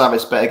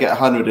 Milinkovic-Savic better get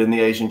 100 in the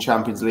Asian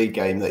Champions League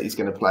game that he's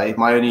going to play.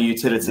 My only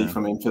utility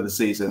from him for the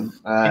season.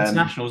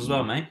 Internationals as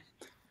well, mate.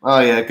 Oh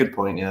yeah, good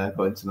point. Yeah, I've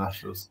got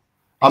internationals.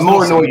 I'm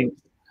more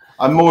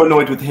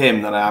annoyed with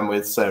him than I am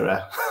with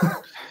Sorare.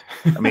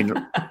 I mean,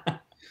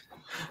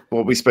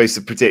 what we're supposed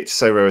to predict,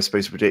 Sorare was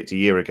supposed to predict a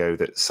year ago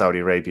that Saudi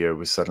Arabia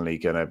was suddenly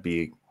going to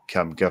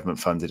become government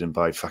funded and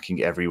buy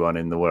fucking everyone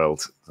in the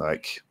world.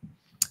 Like,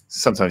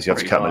 sometimes you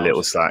have to cut them a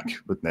little slack,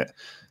 wouldn't it?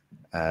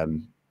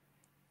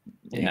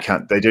 You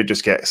can't. They don't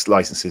just get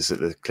licenses at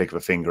the click of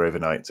a finger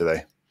overnight, do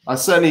they? I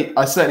certainly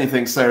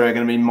think Sorare are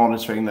going to be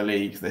monitoring the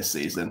league this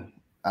season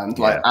and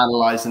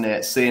analysing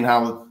it, seeing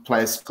how the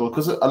players score.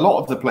 Because a lot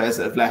of the players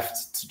that have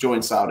left to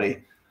join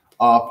Saudi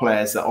are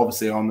players that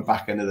obviously are on the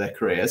back end of their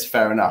careers.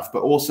 Fair enough,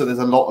 but also there's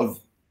a lot of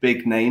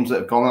big names that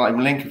have gone there. Like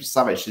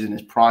Milinkovic-Savic is in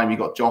his prime. You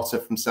got Jota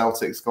from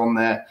Celtic's gone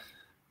there.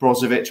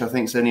 Brozovic, I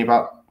think, is only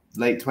about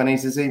late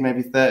 20s, is he?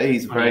 Maybe 30.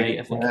 He's very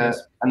good.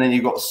 And then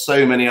you've got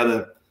so many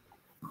other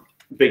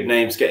big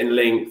names getting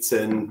linked,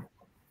 and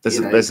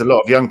there's a lot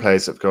of young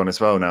players that have gone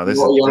as well now.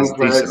 There's a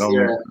decent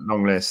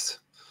long list.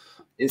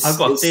 I've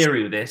got a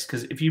theory with this,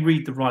 because if you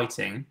read the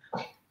writing,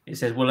 it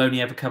says we'll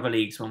only ever cover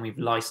leagues when we've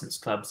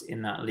licensed clubs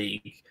in that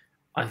league.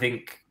 I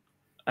think,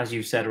 as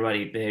you said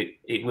already,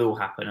 it will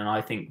happen, and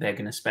I think they're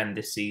going to spend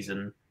this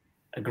season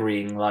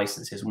agreeing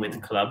licenses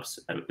with clubs.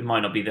 It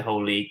might not be the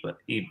whole league, but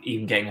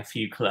even getting a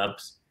few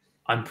clubs.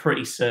 I'm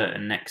pretty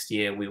certain next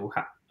year we will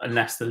have,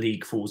 unless the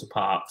league falls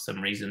apart for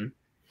some reason,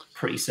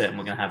 pretty certain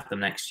we're going to have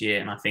them next year.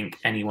 And I think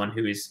anyone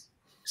who is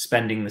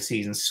spending the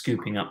season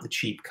scooping up the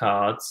cheap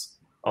cards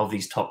of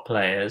these top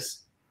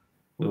players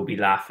will be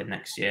laughing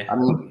next year. I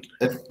mean,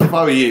 if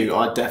I were you,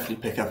 I'd definitely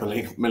pick up a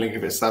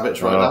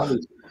Milinkovic-Savic right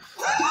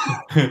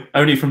now.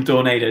 Only from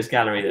Tornado's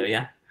gallery, though,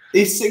 yeah?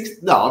 He's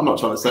 6. No, I'm not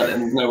trying to sell him.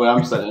 There's no way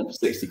I'm selling him for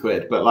 60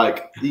 quid. But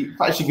like, you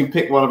actually can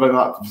pick one of them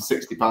up for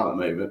 £60 at the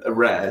moment. A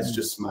rare is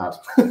just mad.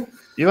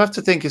 You have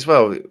to think as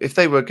well, if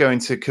they were going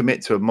to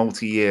commit to a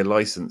multi-year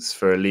license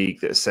for a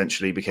league that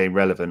essentially became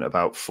relevant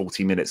about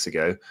 40 minutes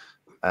ago,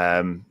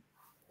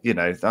 you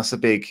know, that's a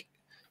big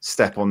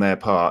step on their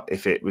part.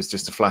 If it was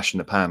just a flash in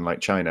the pan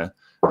like China,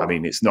 I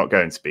mean, it's not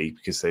going to be,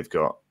 because they've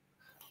got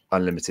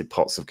unlimited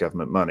pots of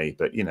government money.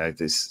 But, you know,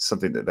 there's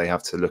something that they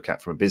have to look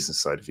at from a business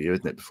side of view,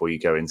 isn't it, before you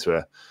go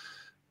into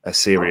a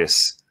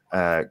serious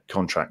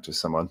contract with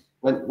someone.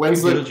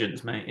 When's the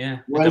diligence, mate? Yeah.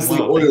 When's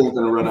the oil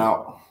going to run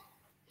out?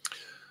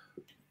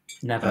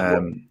 Never.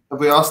 Have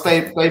we asked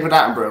David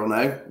Attenborough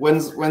now?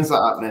 When's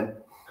that happening?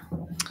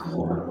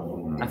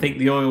 I think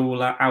the oil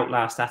will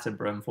outlast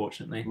Attenborough,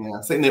 unfortunately. Yeah,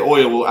 I think the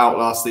oil will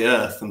outlast the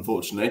earth,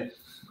 unfortunately.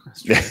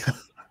 That's true.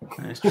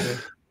 That's true.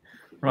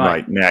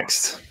 Right,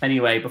 next.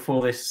 Anyway,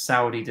 before this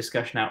Saudi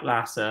discussion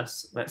outlasts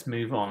us, let's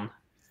move on.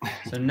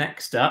 So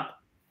next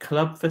up,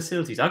 club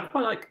facilities. I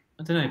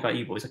don't know about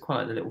you boys, I quite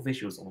like the little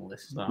visuals on all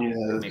this as well. Yeah,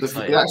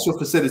 the actual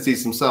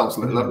facilities themselves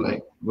look lovely.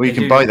 Well, you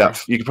can buy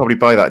that. You could probably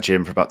buy that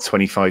gym for about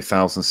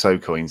 25,000 SO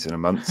coins in a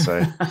month.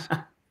 So,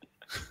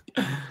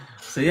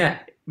 so yeah,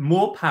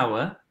 more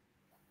power.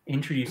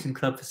 Introducing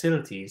club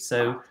facilities.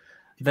 So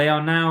they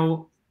are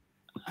now,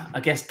 I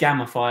guess,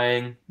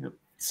 gamifying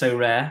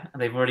Sorare.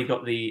 They've already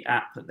got the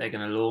app that they're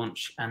going to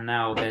launch, and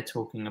now they're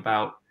talking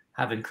about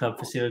having club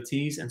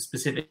facilities, and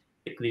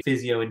specifically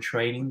physio and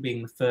training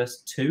being the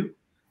first two.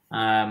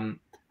 And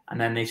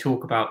then they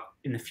talk about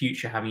in the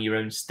future having your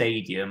own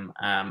stadium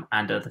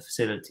and other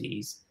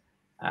facilities,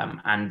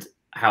 and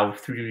how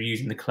through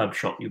using the club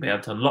shop you'll be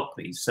able to unlock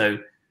these. So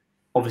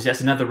obviously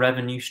that's another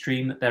revenue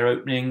stream that they're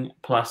opening,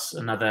 plus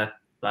another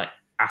like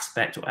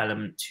aspect or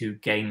element to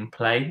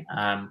gameplay,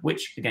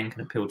 which again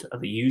can appeal to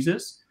other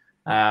users.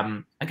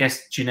 I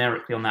guess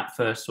generically on that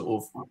first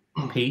sort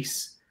of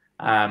piece,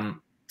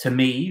 to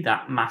me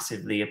that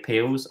massively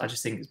appeals. I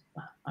just think,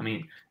 I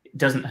mean, it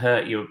doesn't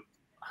hurt your.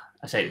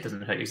 I say it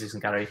doesn't hurt your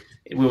existing gallery.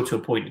 It will to a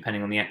point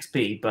depending on the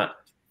XP, but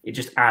it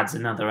just adds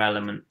another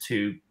element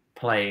to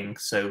playing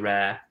So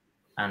Rare,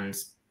 and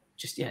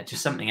just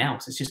something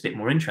else. It's just a bit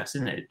more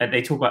interesting, isn't it?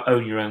 They talk about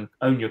own your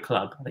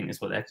club. I think is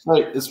what they're.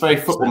 It's very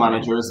Football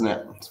Manager, isn't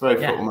it? It's very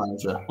Football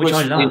Manager, which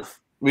I love.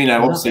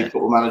 Obviously,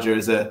 Football Manager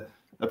is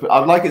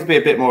I'd like it to be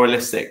a bit more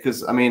realistic,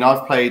 because I mean,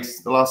 I've played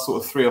the last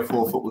sort of 3 or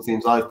 4 football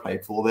teams I've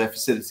played for. Their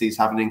facilities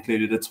haven't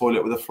included a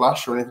toilet with a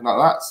flush or anything like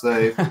that.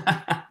 So,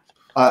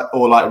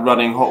 or like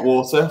running hot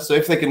water. So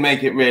if they can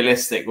make it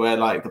realistic, where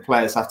like the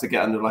players have to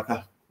get under like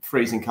a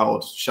freezing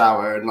cold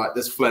shower, and like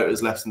there's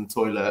floaters left in the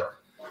toilet,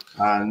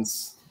 and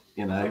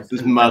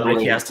there's mud.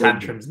 Ricky has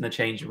tantrums in the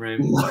changing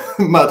room.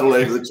 Mud all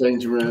over the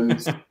changing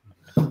rooms.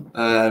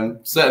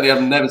 Certainly,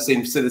 I've never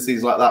seen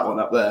facilities like that one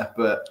up there,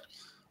 but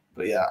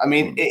yeah, I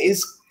mean, it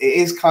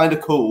is kind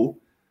of cool,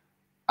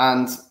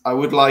 and I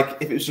would like,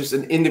 if it was just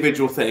an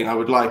individual thing, I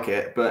would like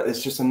it, but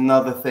it's just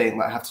another thing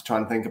that I have to try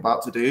and think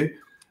about to do.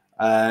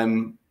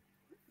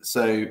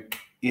 So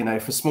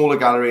for smaller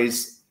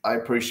galleries, I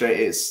appreciate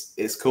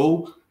it's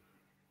cool.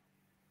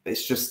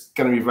 It's just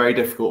going to be very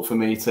difficult for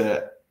me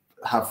to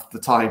have the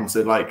time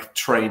to like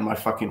train my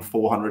fucking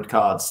 400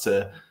 cards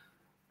to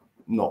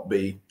not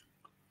be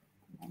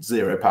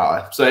 0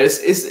 power. So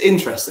it's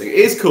interesting. It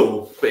is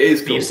cool, but it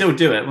is cool. But you'll still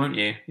do it, won't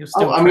you? You'll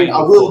still. I mean,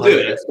 I will do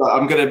it, but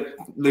I'm going to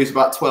lose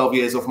about 12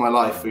 years off my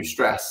life through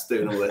stress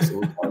doing all this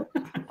all the time.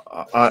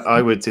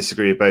 I would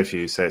disagree with both of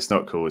you. Say it's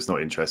not cool. It's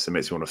not interesting. It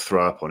makes me want to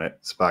throw up on it.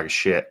 It's a bag of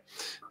shit.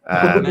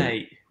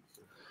 Mate,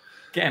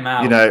 get him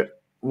out.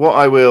 What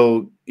I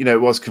will. It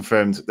was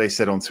confirmed. They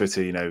said on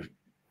Twitter.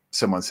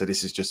 Someone said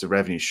this is just a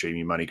revenue stream,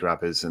 you money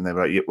grabbers, and they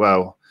were like,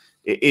 well,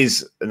 it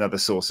is another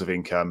source of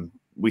income.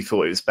 We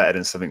thought it was better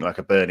than something like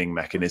a burning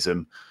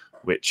mechanism,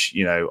 which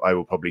I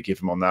will probably give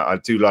them on that. I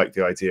do like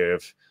the idea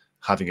of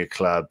having a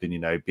club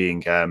and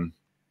being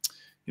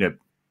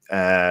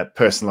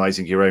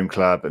personalizing your own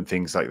club and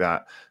things like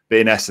that. But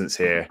in essence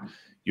here,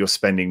 you're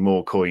spending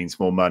more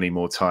coins, more money,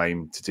 more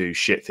time to do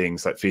shit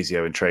things like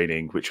physio and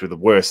training, which were the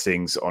worst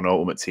things on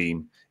Ultimate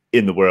Team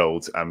in the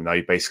world. Now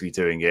you're basically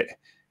doing it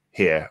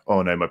here.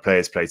 Oh no, my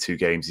player's played 2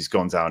 games. He's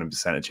gone down in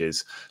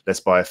percentages. Let's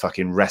buy a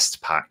fucking rest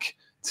pack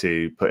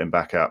to put him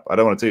back up. I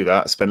don't want to do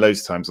that. I spend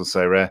loads of times on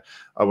So Rare.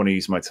 I want to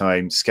use my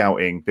time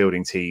scouting,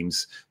 building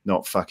teams,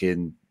 not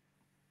fucking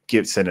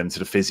send them to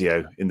the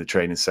physio in the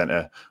training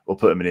center or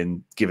put them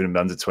in, giving them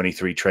under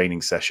 23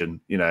 training session.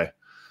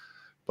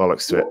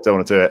 Bollocks to it. Don't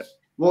want to do it.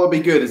 What would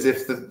be good is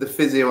if the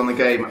physio on the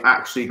game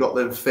actually got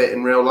them fit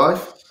in real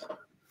life.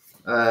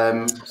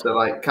 So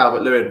like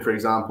Calvert-Lewin, for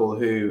example,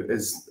 who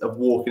is a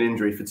walking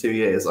injury for 2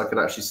 years, I could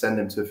actually send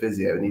him to a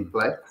physio and he'd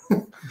play.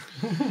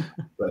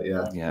 But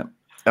yeah.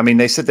 I mean,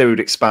 they said they would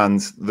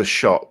expand the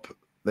shop.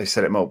 They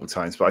said it multiple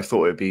times, but I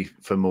thought it would be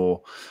for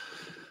more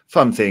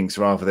fun things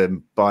rather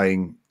than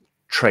buying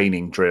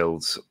training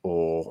drills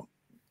or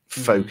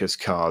focus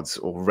cards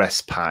or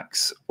rest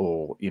packs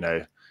or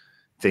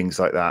things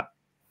like that.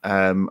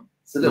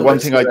 It's a little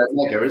bit Sorare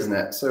Mega, isn't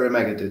it? Sorare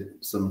Mega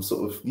did some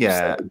sort of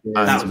that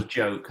was a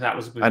joke. That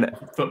was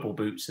football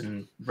boots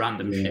and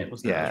random shit,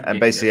 wasn't it? Yeah, and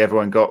basically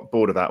everyone got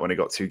bored of that when it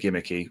got too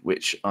gimmicky,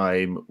 which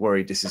I'm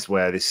worried this is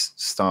where this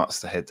starts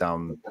to head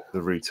down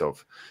the route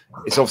of.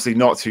 It's obviously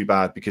not too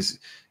bad, because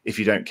if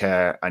you don't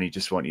care and you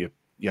just want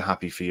you're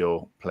happy for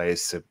your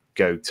players to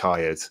go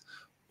tired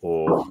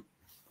or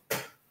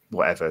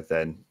whatever,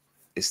 then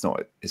it's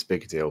not as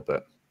big a deal.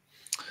 But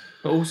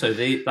also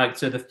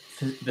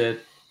the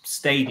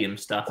stadium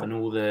stuff and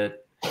all the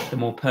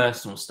more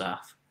personal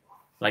stuff,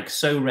 like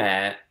So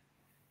Rare,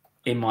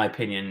 in my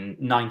opinion,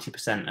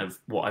 90% of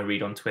what I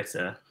read on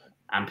Twitter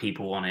and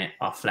people on it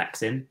are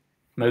flexing.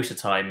 Most of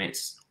the time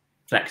it's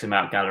flexing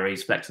about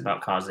galleries, flexing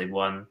about cards they've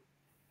won,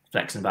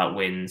 flexing about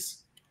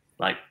wins.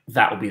 Like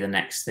that will be the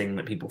next thing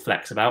that people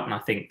flex about, and I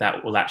think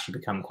that will actually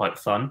become quite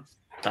fun.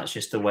 That's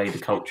just the way the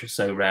culture of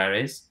So Rare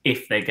is,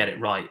 if they get it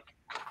right.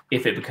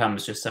 If it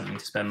becomes just something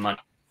to spend money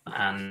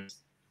and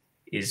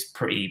is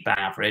pretty bad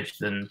average,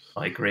 then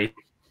I agree.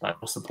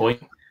 Like, what's the point?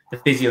 The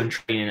physio and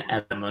training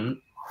element,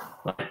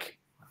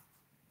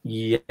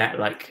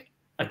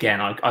 again,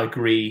 I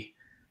agree.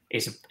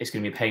 It's going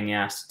to be a pain in the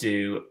ass to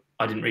do.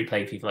 I didn't really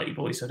play FIFA like you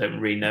boys, so I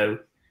don't really know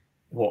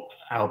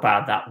how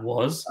bad that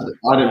was.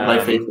 I didn't play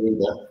FIFA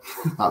either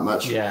that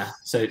much. Yeah,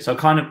 so I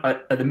kind of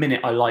at the minute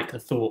I like the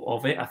thought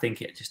of it. I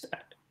think it just,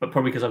 but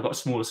probably because I've got a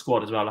smaller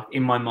squad as well. Like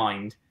in my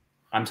mind,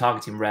 I'm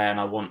targeting Rare and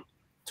I want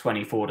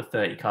 24 to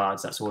 30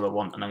 cards. That's all I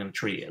want, and I'm going to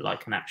treat it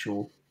like an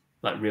actual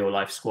real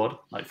life squad,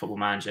 like Football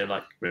Manager,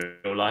 like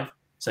real life.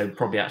 So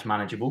probably that's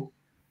manageable,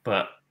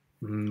 but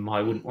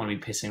I wouldn't want to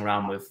be pissing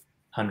around with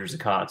hundreds of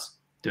cards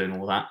doing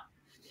all that.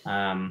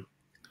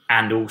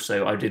 And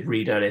also, I did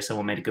read earlier,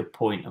 someone made a good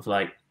point of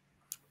one of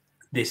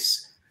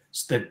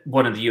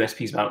the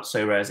USPs about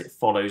So Rare is it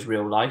follows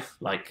real life,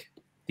 like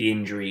the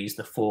injuries,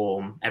 the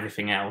form,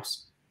 everything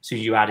else. So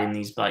you add in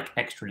these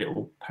extra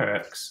little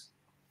perks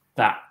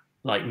that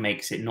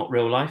makes it not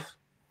real life.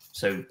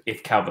 So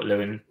if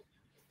Calvert-Lewin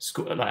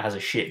has a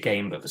shit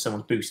game, but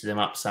someone's boosted him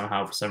up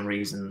somehow for some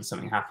reason,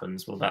 something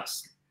happens. Well,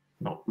 that's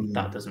not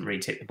that doesn't really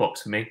tick the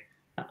box for me.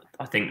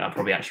 I think that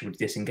probably actually would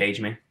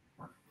disengage me.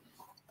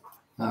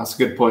 That's a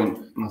good point.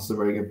 That's a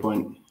very good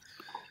point.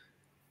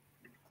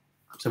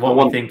 So what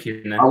are we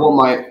thinking then? I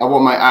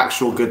want my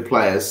actual good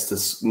players to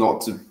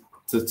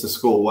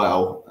score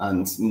well,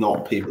 and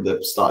not people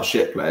that start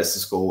shit players to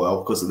score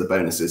well because of the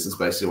bonuses. Is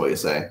basically what you're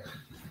saying.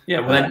 Yeah,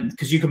 well then,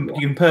 because you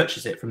can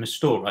purchase it from the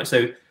store, right?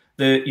 So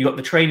you got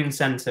the training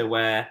center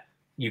where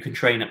you can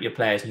train up your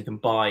players and you can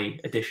buy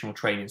additional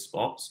training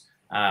spots,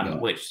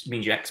 which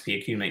means your XP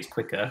accumulates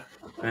quicker.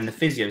 And then the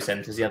physio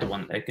center is the other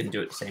one that they can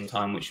do at the same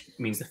time, which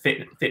means the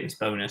fitness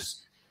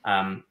bonus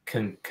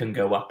can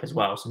go up as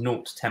well. So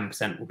 0 to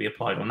 10% will be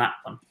applied on that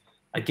one.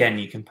 Again,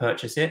 you can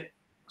purchase it.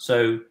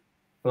 So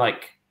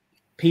like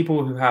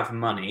people who have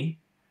money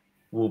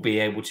will be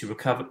able to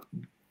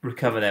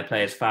recover their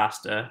players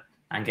faster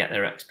and get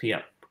their XP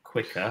up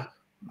quicker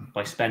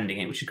by spending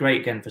it, which is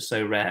great again for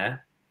Sorare.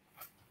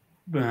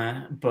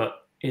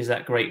 But is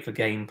that great for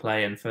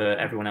gameplay and for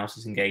everyone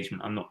else's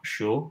engagement? I'm not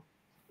sure.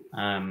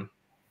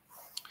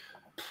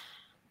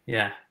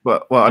 Yeah.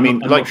 Well, I mean,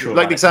 like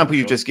the example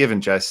you've just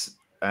given, Jess,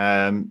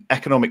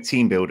 economic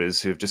team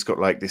builders who have just got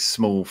like this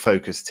small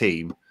focused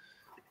team,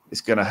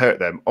 it's going to hurt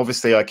them.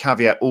 Obviously, I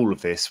caveat all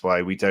of this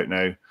why we don't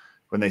know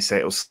when they say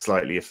it will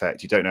slightly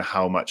affect. You don't know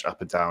how much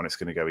up and down it's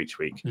going to go each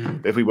week.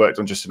 But if we worked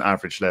on just an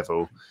average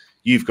level,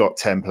 you've got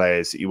 10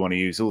 players that you want to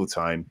use all the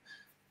time.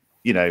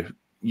 You know,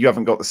 you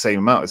haven't got the same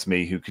amount as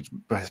me who could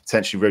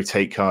potentially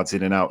rotate cards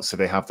in and out so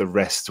they have the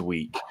rest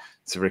week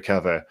to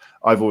recover.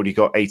 I've already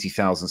got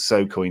 80,000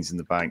 SO coins in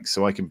the bank,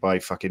 so I can buy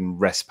fucking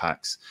rest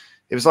packs.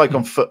 It was like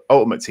on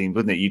Ultimate Team,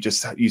 wouldn't it? You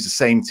just use the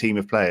same team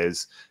of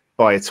players,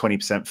 buy a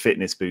 20%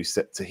 fitness boost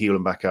to heal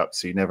them back up,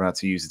 so you never had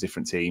to use a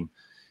different team.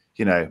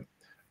 You know,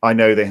 I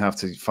know they have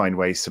to find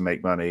ways to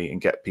make money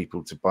and get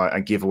people to buy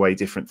and give away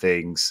different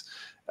things,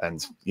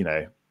 and you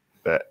know,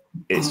 but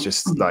it's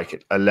just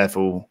like a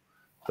level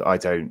that I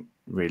don't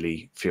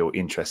really feel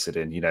interested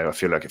in. You know, I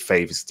feel like it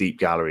favors deep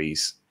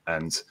galleries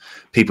and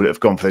people that have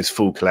gone for those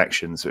full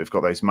collections, that have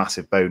got those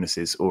massive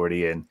bonuses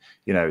already in.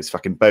 You know, it's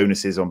fucking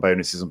bonuses on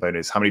bonuses on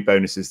bonus. How many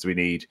bonuses do we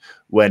need?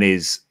 When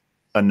is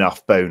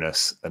enough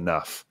bonus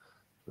enough?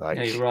 Like,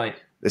 yeah, you're right.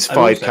 There's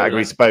 5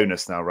 categories of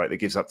bonus now, right? That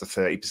gives up to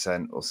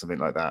 30% or something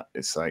like that.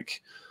 It's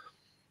like,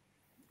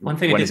 one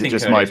thing when is it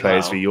just my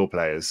players for your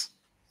players?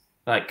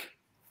 Like,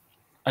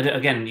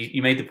 again,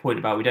 you made the point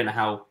about we don't know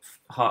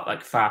how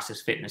fast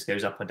this fitness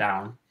goes up or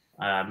down,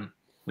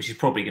 which is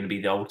probably going to be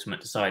the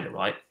ultimate decider,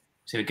 right?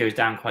 So if it goes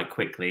down quite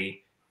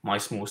quickly, my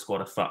small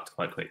squad are fucked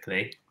quite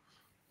quickly.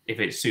 If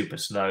it's super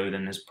slow,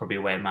 then there's probably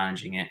a way of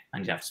managing it,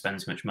 and you have to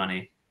spend so much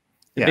money.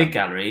 The big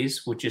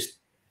galleries would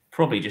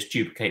probably just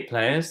duplicate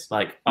players.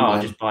 Like,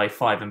 I'll just buy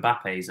 5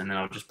 Mbappes, and then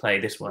I'll just play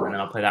this one, and then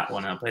I'll play that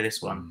one, and I'll play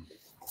this one,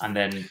 and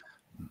then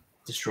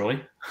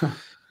destroy.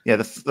 Yeah,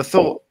 the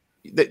thought,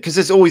 because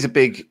there's always a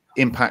big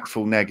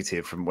impactful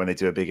negative from when they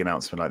do a big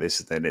announcement like this.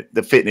 Then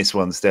the fitness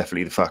one's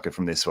definitely the fucker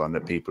from this one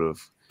that people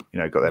have, you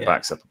know, got their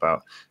backs up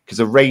about, because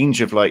a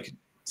range of like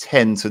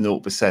 10 to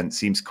 0%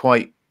 seems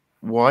quite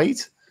wide.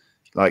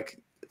 Like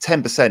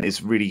 10%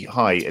 is really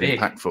high and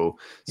impactful.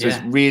 So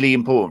it's really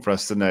important for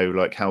us to know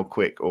like how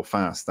quick or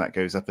fast that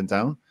goes up and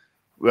down.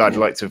 Well, I'd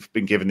like to have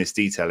been given this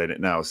detail in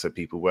it now, so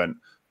people weren't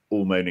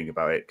all moaning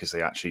about it because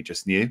they actually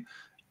just knew.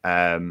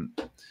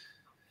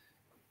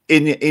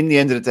 In the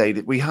end of the day,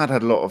 that we had a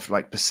lot of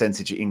like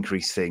percentage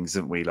increase things,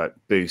 didn't we? Like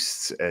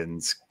boosts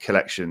and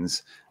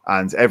collections,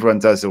 and everyone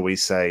does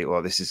always say,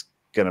 well, this is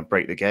going to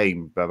break the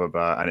game, blah, blah,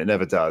 blah. And it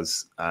never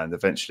does. And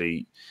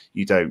eventually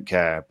you don't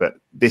care. But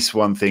this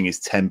one thing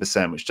is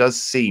 10%, which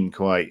does seem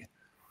quite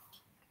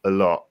a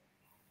lot.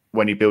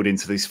 When you build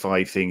into these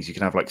 5 things, you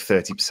can have like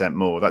 30%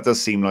 more. That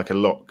does seem like a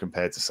lot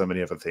compared to so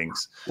many other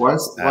things. Why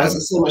is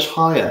it so much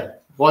higher?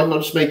 Why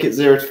not just make it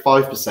 0 to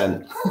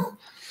 5%?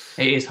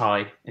 It is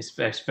high.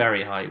 It's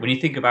very high. When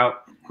you think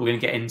about, we're going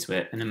to get into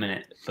it in a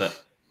minute, but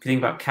if you think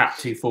about cap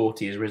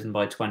 240 has risen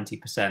by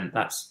 20%,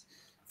 that's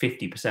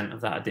 50%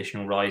 of that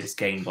additional rise is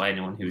gained by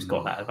anyone who's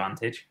got that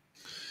advantage.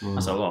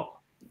 That's a lot.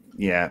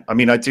 Yeah. I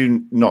mean, I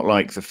do not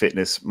like the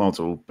fitness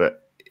model,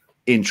 but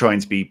in trying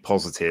to be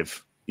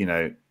positive, you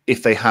know,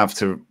 if they have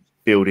to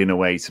build in a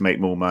way to make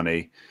more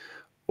money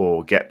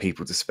or get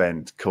people to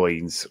spend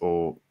coins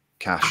or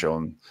cash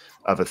on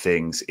other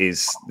things,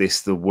 is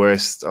this the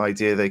worst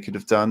idea they could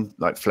have done?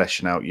 Like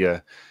fleshing out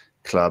your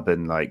club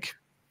and like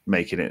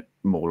making it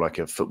more like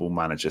a football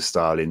manager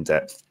style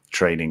in-depth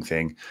training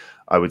thing.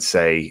 I would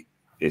say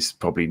it's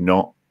probably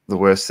not the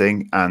worst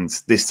thing. And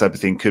this type of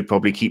thing could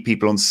probably keep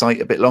people on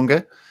site a bit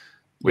longer,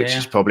 which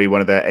is probably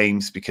one of their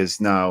aims, because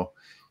now,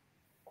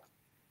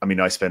 I mean,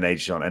 I spend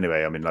ages on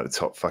anyway. I mean, like the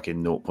top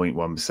fucking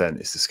 0.1%.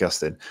 It's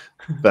disgusting.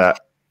 But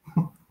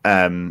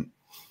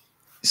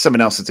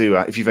something else to do.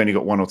 If you've only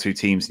got 1 or 2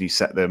 teams and you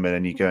set them and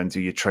then you go and do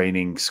your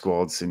training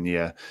squads and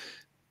your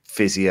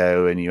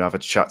physio and you have a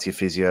chat to your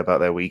physio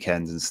about their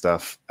weekends and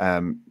stuff,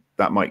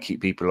 that might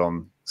keep people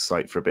on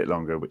site for a bit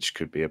longer, which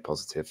could be a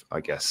positive, I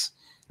guess.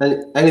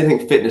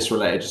 Anything fitness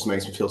related just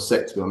makes me feel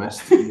sick, to be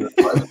honest.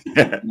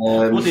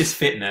 What is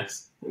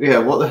fitness? Yeah,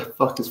 what the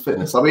fuck is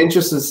fitness? I'll be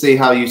interested to see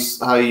how you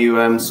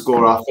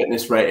score our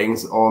fitness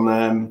ratings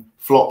on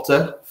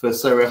Flopter for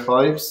Sorare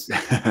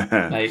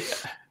 5s. Like,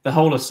 the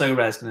whole of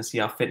Sorare is going to see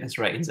our fitness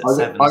ratings at I'm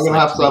 7. going to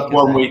have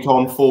 1 week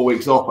on, 4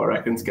 weeks off, I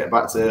reckon, to get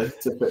back to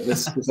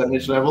fitness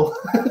percentage level.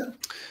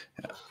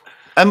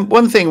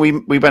 One thing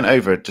we went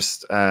over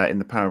just in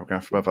the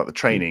paragraph about the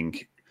training,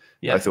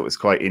 yeah. I thought was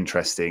quite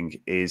interesting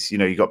is, you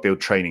know, you got to build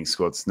training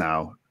squads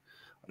now.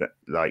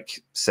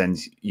 Like, send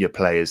your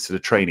players to the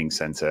training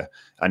center,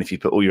 and if you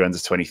put all your under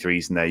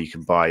 23s in there, you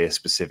can buy a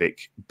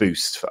specific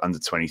boost for under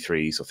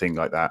 23s or thing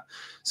like that.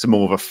 So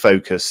more of a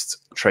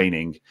focused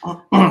training.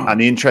 And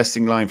the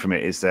interesting line from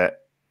it is that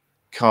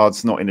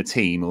cards not in a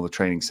team or the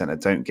training center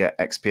don't get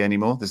XP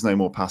anymore. There's no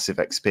more passive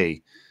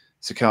XP.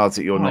 So cards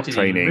that you're not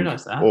training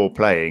or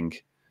playing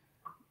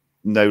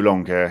no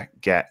longer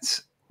get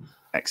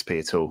XP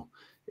at all.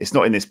 It's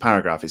not in this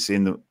paragraph. It's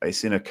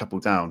in a couple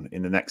down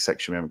in the next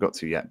section we haven't got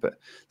to yet. But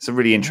it's a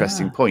really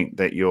interesting point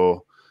that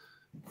your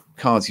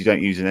cards you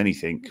don't use in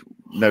anything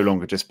no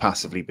longer just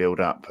passively build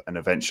up, and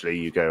eventually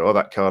you go, oh,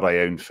 that card I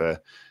owned for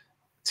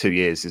 2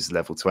 years is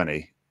level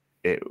 20.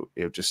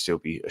 It'll just still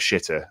be a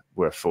shitter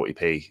worth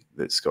 40p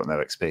that's got no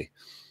XP.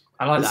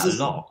 I like that a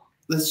lot.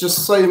 There's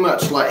just so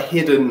much like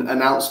hidden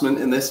announcement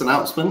in this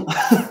announcement.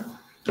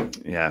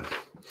 Yeah.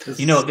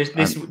 You know,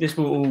 this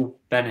will all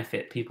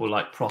benefit people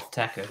like Prof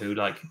Techer, who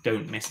like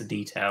don't miss a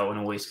detail and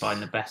always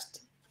find the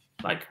best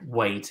like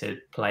way to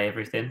play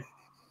everything.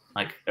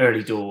 Like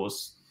early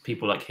doors,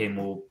 people like him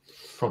will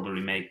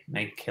probably make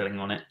a killing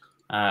on it.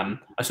 I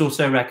saw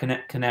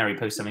Sorare Canary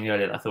post something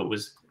earlier that I thought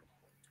was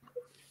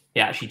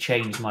actually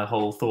changed my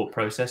whole thought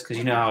process, because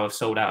you know how I've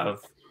sold out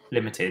of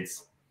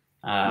limiteds.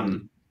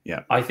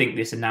 Yeah, I think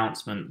this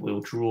announcement will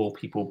draw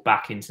people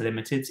back into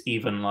limiteds,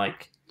 even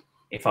like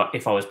if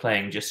I was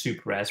playing just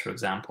super rares, for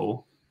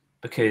example,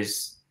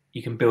 because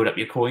you can build up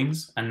your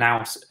coins. And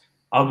now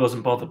I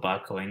wasn't bothered by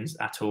coins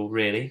at all,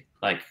 really.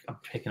 Like, I'm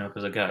picking up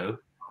as I go,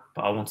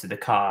 but I wanted the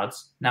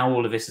cards. Now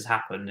all of this has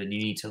happened, and you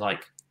need to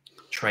like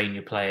train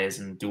your players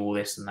and do all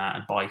this and that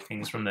and buy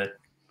things from the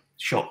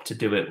shop to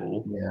do it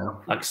all. Yeah.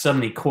 Like,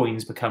 suddenly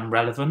coins become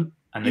relevant,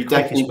 and the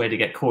quickest way to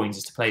get coins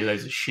is to play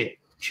loads of cheap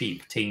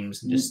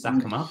teams and just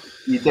stack them up.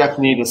 You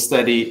definitely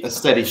need a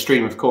steady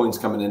stream of coins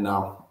coming in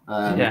now.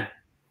 Yeah.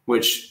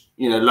 Which,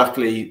 you know,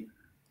 luckily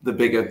the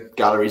bigger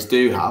galleries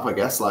do have, I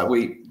guess. Like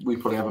we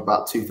probably have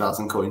about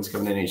 2,000 coins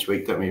coming in each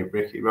week, don't we,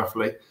 Ricky,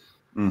 roughly?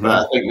 Mm-hmm. But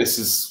I think this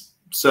is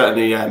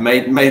certainly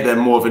made them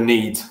more of a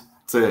need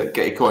to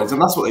get your coins.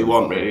 And that's what they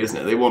want, really, isn't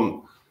it? They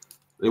want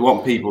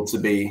people to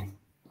be...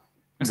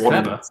 It's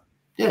clever.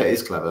 Yeah, it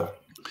is clever.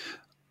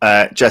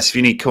 Jess, if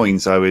you need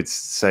coins, I would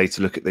say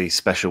to look at the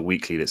special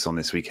weekly that's on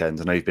this weekend.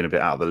 I know you've been a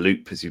bit out of the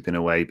loop as you've been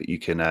away, but you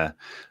can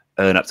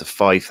earn up to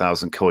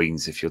 5,000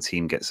 coins if your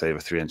team gets over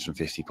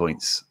 350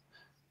 points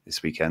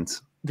this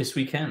weekend. This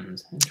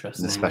weekend?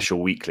 Interesting.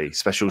 The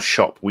special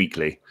shop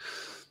weekly.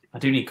 I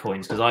do need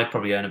coins because I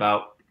probably earn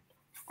about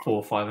 400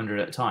 or 500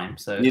 at a time.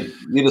 So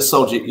you've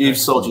sold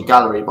your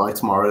gallery by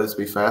tomorrow, to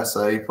be fair.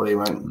 So you probably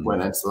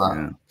went into that.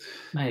 Yeah.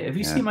 Mate, have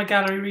you seen my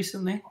gallery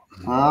recently?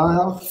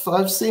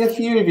 I've seen a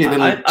few of you.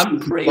 I'm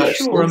pretty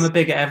sure I'm a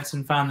bigger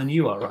Everton fan than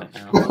you are right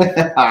now, which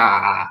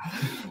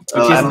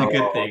isn't a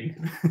good thing.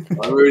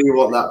 I really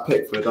want that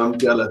Pickford. I'm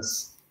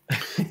jealous.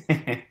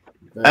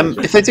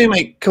 If they do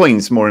make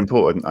coins more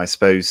important, I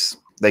suppose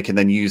they can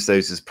then use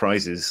those as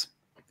prizes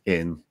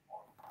in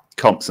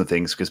comps and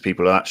things, because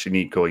people actually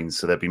need coins,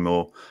 so they'd be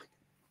more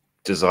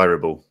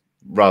desirable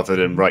rather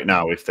than right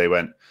now. If they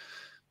went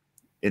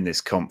in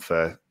this comp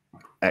for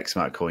X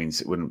amount of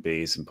coins, it wouldn't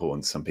be as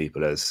important to some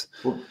people as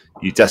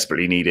you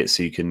desperately need it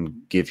so you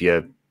can give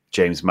your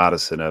James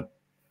Maddison a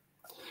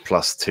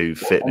 +2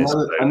 fitness.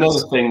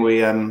 Another thing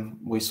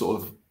we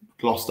sort of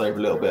glossed over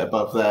a little bit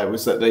above there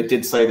was that they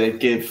did say they'd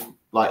give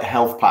like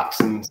health packs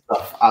and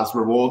stuff as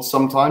rewards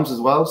sometimes as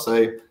well.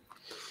 So,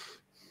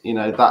 you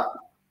know,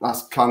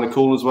 that's kind of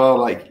cool as well.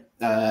 Like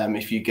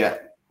if you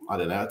get, I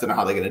don't know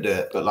how they're going to do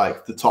it, but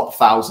like the top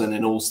 1,000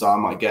 in All-Star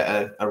might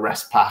get a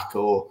rest pack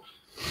or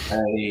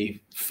a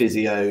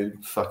physio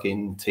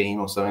fucking team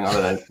or something. I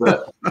don't know,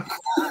 but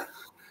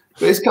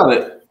it's kind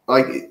of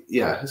like,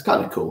 yeah, it's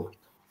kind of cool.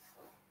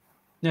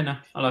 No,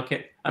 I like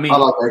it. I mean,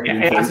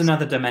 it has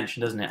another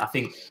dimension, doesn't it? I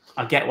think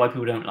I get why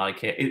people don't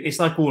like it. It's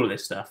like all of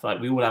this stuff. Like,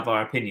 we all have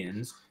our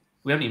opinions.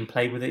 We haven't even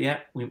played with it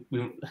yet.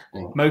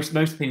 Most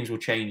opinions will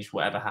change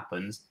whatever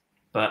happens.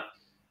 But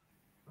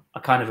I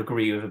kind of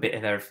agree with a bit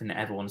of everything that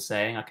everyone's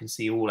saying. I can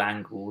see all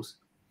angles,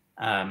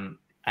 and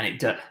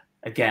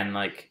again,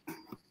 like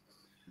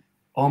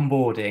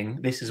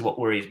onboarding. This is what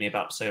worries me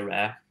about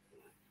Sorare.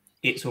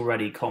 It's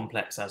already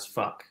complex as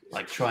fuck.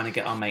 Like, trying to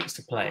get our mates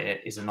to play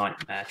it is a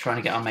nightmare. Trying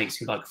to get our mates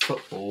who like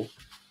football.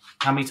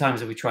 How many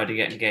times have we tried to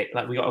get engaged?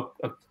 Like, we got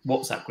a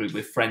WhatsApp group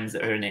with friends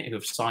that are in it who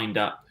have signed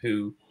up,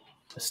 who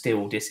are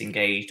still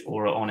disengaged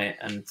or are on it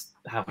and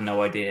have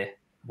no idea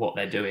what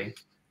they're doing.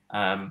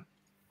 I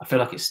feel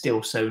like it's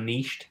still so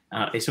niched.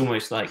 It's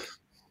almost like,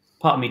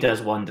 part of me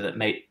does wonder that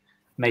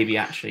maybe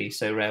actually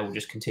Sorare will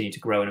just continue to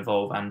grow and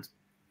evolve, and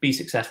be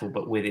successful,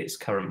 but with its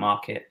current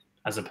market,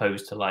 as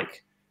opposed to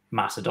like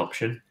mass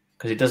adoption,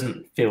 because it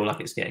doesn't feel like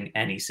it's getting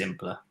any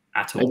simpler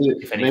at all. Maybe,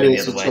 if anything, maybe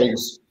the other way.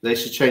 they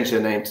should change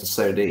their name to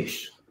So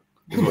Niche.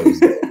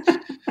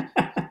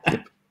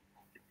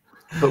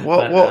 But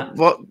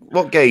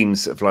what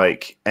games of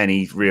like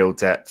any real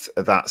depth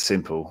are that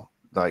simple?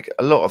 Like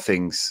a lot of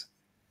things,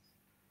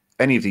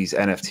 any of these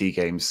NFT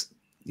games,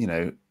 you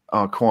know,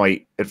 are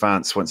quite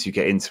advanced once you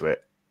get into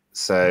it.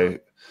 So,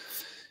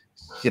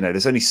 you know,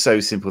 there's only so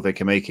simple they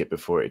can make it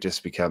before it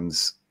just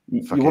becomes.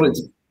 You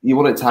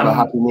want it to have a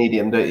happy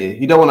medium, don't you?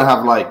 You don't want to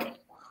have like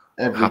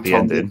every happy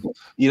ending.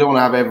 You don't want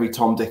to have every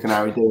Tom, Dick, and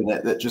Harry doing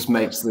it. That just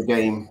makes the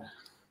game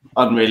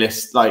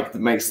unrealistic. Like, that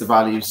makes the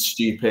values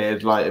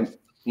stupid. Like,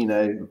 you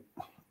know,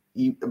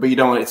 but you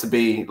don't want it to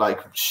be like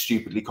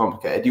stupidly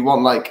complicated. You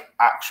want like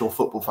actual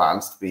football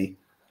fans to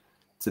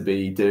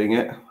be doing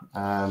it. Do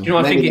you know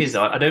what I think it is?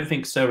 I don't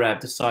think Sorare have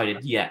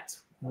decided yet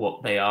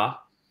what they are.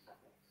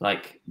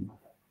 Like,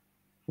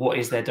 what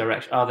is their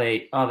direction? Are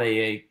they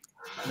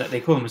they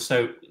call them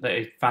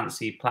a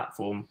fantasy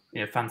platform,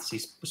 you know, fantasy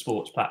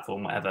sports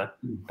platform, whatever.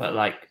 But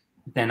like,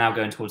 they're now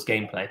going towards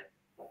gameplay.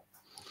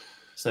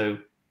 So,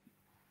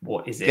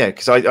 what is it? Yeah,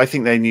 because I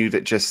think they knew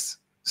that just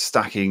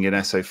stacking an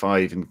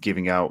SO5 and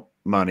giving out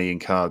money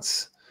and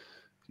cards,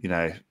 you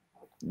know,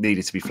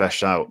 needed to be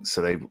fleshed out.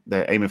 So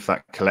they're aiming for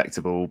that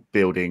collectible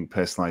building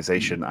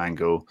personalization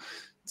angle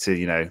to,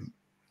 you know.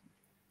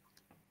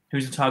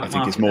 Who's the target I think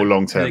market? it's more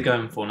long term. Who are they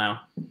going for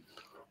now?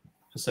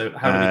 So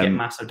how do we get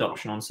mass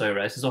adoption on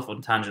Sorare? This is off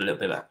on tangent a little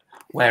bit, but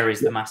where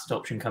is the mass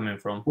adoption coming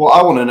from? What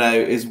I want to know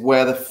is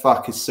where the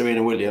fuck is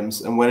Serena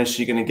Williams, and when is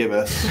she going to give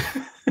us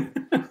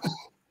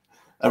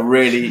a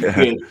really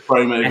good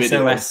promo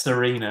video? SOS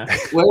Serena.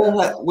 Where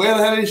the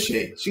hell is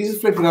she? She's a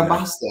flipping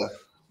ambassador.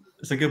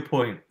 That's a good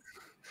point.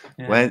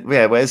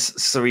 Yeah. Where's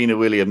Serena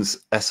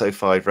Williams'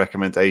 SO5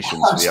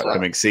 recommendations for the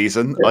upcoming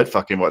season? I'd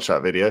fucking watch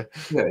that video.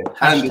 Yeah.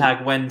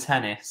 Hashtag when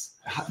tennis.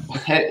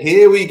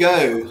 Here we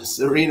go,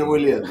 Serena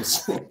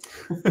Williams.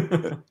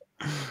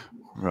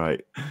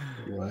 Right.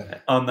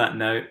 On that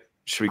note,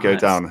 should we go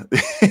down?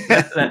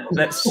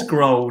 let's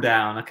scroll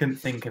down. I couldn't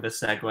think of a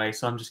segue,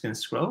 so I'm just going to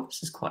scroll.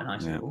 This is quite a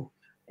nice little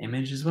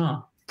image as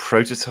well.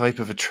 Prototype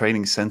of a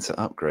training center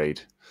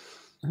upgrade.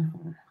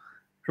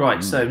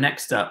 Right. So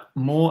next up,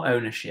 more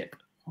ownership.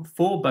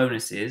 4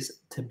 bonuses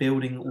to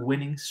building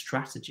winning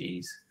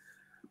strategies.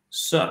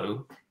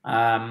 So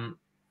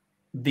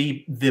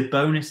the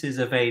bonuses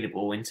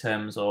available in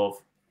terms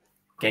of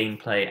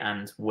gameplay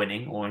and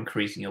winning or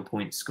increasing your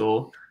point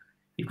score.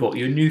 You've got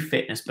your new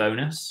fitness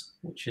bonus,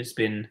 which has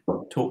been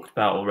talked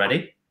about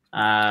already.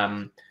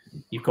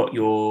 You've got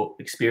your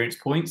experience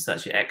points,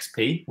 that's your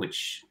XP,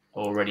 which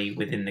are already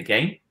within the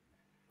game.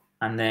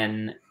 And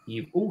then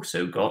you've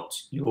also got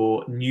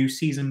your new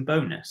season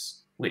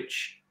bonus,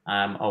 which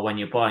are when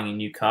you're buying your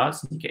new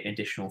cards, you get an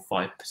additional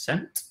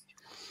 5%.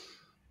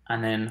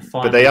 And then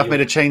finally, but they have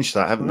made a change to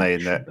that, haven't they?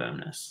 In that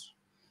bonus.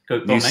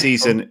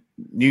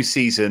 New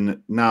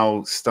season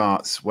now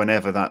starts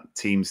whenever that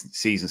team's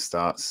season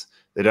starts.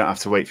 They don't have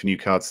to wait for new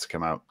cards to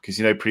come out, because,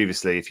 you know,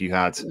 previously if you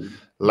had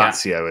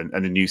Lazio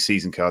and the new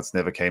season cards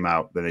never came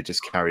out, then they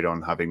just carried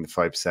on having the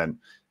 5%.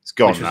 It's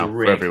gone now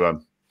for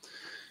everyone.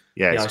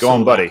 Yeah, it's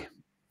gone, buddy. That.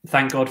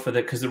 Thank God for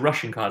because the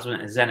Russian cards,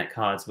 weren't it? The Zenit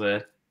cards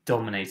were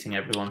dominating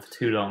everyone for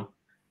too long.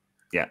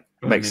 Yeah,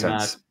 makes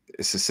sense.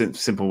 It's a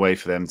simple way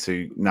for them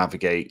to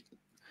navigate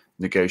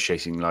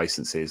negotiating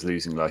licenses,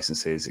 losing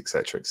licenses,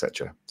 etc.,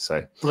 etc.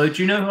 So, although,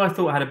 do you know who I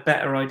thought had a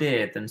better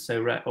idea than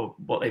or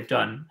what they've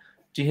done?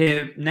 Do you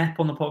hear Nep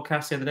on the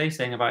podcast the other day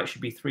saying about it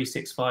should be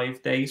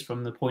 365 days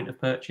from the point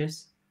of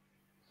purchase?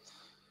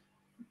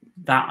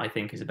 That, I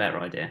think, is a better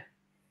idea.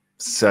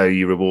 So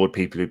you reward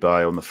people who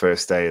buy on the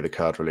first day of the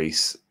card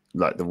release,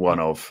 like the one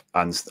of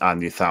and the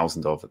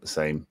 1,000 of at the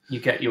same. You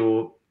get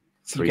your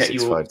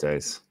 365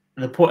 days.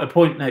 The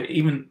point. No,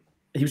 even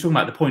he was talking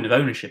about the point of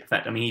ownership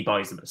effect. I mean, he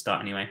buys them at the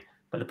start anyway.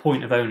 But the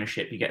point of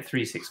ownership, you get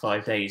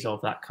 365 days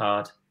of that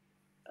card,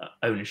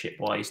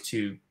 ownership-wise,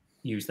 to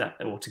use that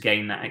or to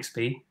gain that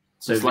XP.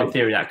 So in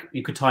theory, that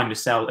you could time to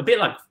sell a bit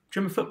like, do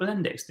you remember Football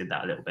Index did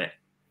that a little bit?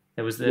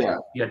 There was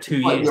you had 2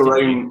 years.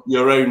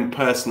 Your own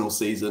personal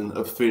season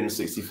of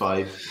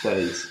 365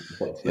 days.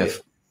 Yeah.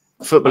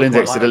 Football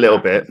Index did a little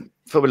bit.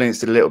 Football Index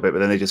did a little bit, but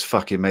then they just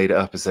fucking made it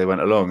up as they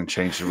went along and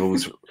changed the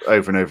rules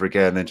over and over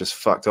again, and then just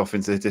fucked off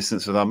into the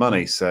distance with our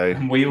money. So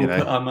and we all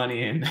put our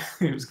money in.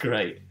 It was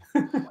great.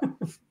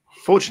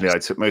 Fortunately, I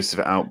took most of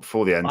it out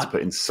before the end to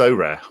put in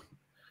Sorare.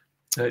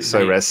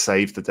 Sorare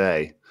saved the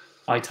day.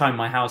 I timed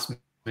my house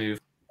move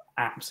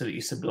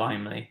absolutely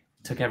sublimely.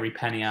 Took every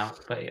penny out,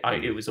 but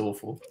it was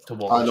awful to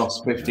watch. I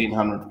lost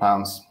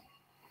 £1,500.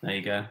 There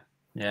you go.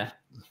 Yeah,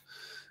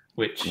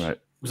 which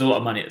was a lot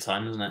of money at the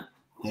time, wasn't it?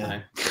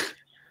 Yeah. So,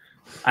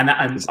 and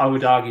I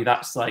would argue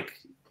that's like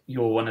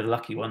you're one of the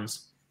lucky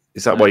ones.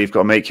 Is that why you've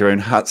got to make your own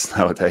hats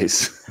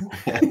nowadays?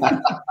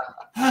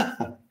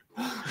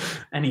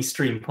 Any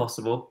stream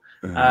possible.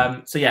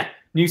 So yeah,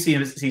 new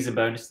season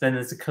bonus. Then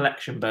there's a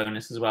collection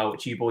bonus as well,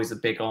 which you boys are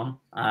big on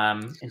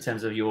in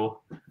terms of your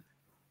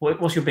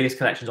What's your biggest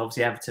collections?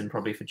 Obviously Everton,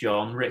 probably for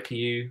John. Rick, are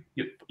you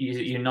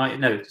United?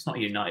 No, it's not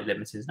United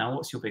Limited now.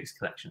 What's your biggest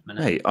collection at the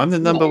minute? Hey, I'm the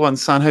 #1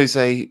 San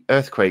Jose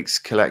Earthquakes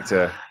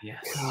collector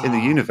in the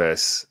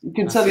universe. You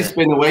can tell he's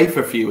been away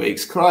for a few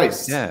weeks.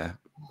 Christ. Yeah.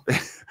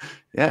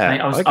 Yeah. Mate,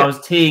 I was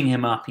teeing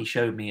him up. He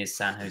showed me his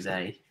San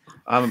Jose.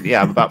 I'm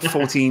about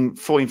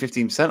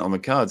 15% on the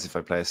cards if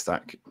I play a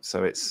stack.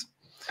 So it's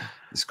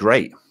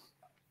great.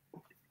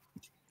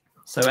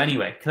 So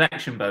anyway,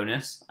 collection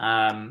bonus.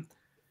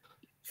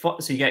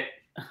 So you get,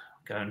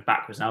 going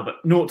backwards now, but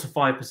 0 to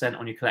 5%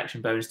 on your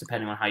collection bonus,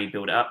 depending on how you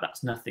build it up.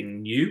 That's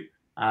nothing new.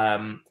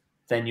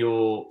 Then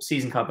your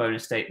season card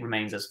bonus state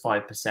remains as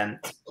 5%.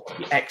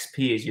 Your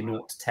XP is your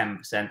 0 to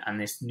 10%, and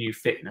this new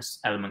fitness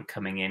element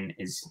coming in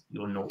is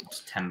your 0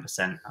 to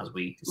 10%, as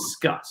we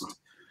discussed.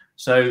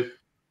 So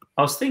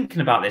I was thinking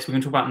about this. We're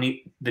going to talk about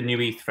the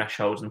new ETH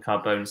thresholds and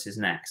card bonuses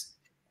next.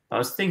 But I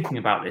was thinking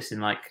about this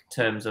in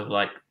terms of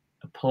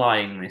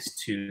applying this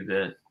to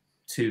the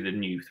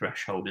new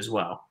threshold as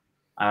well.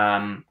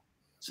 So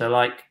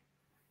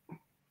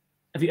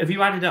have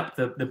you added up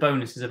the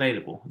bonuses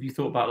available? Have you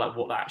thought about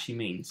what that actually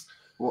means?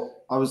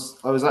 Well, I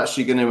was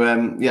actually going to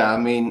I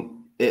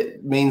mean,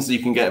 it means that you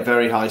can get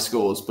very high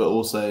scores, but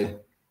also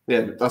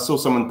I saw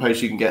someone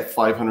post you can get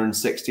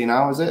 560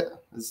 now, is it?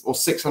 Or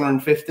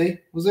 650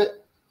 was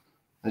it?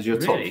 As your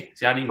top. Really?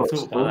 See, I hadn't even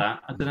thought about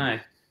that. I don't know.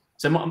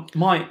 So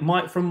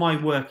my from my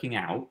working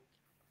out,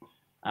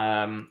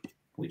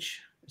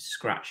 which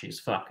scratchy as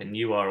fuck, and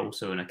you are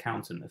also an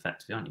accountant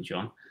effectively, aren't you,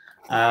 John?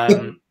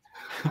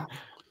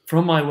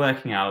 From my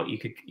working out,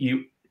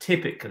 you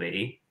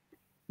typically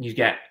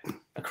get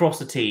across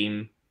the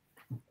team,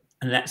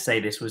 and let's say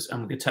this was,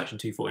 I'm going to touch on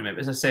 240 maybe,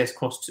 but let's say it's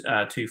across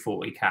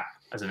 240 cap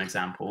as an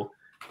example,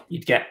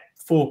 you'd get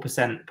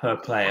 4% per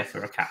player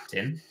for a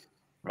captain,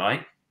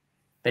 right?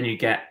 Then you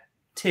get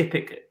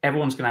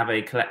everyone's going to have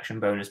a collection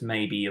bonus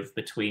maybe of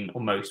between, or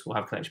most will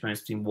have collection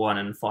bonus between 1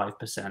 and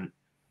 5%.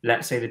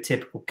 Let's say the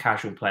typical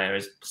casual player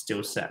is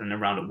still settling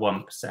around at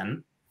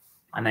 1%.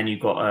 And then you've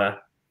got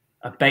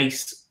a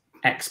base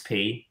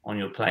XP on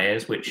your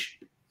players, which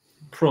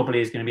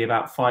probably is going to be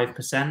about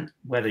 5%,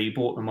 whether you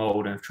bought them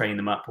old and have trained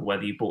them up or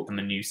whether you bought them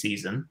a new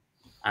season.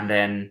 And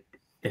then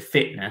the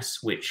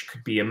fitness, which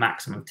could be a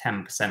maximum of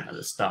 10% at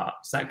the start.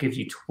 So that gives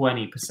you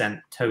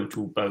 20%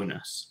 total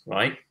bonus,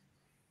 right?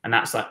 And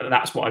that's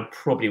what I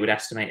probably would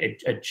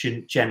estimate a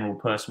general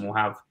person will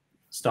have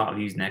start of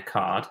using their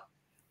card.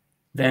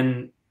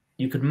 Then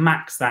you could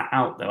max that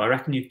out, though. I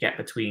reckon you could get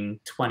between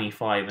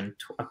 25 and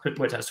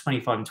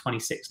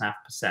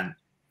 26.5%.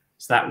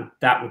 So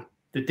that would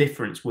the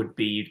difference would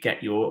be you'd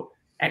get your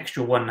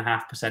extra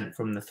 1.5%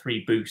 from the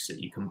 3 boosts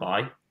that you can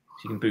buy, so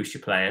you can boost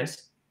your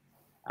players,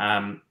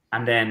 and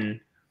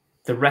then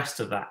the rest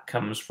of that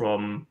comes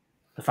from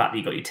the fact that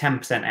you got your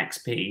 10%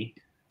 XP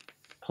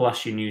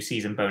plus your new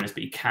season bonus,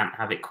 but you can't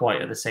have it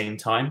quite at the same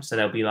time. So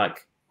there'll be a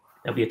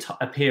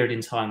period in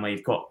time where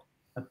you've got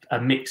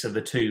a mix of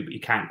the two, but you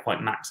can't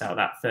quite max out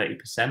that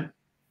 30%.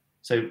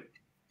 So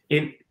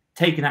in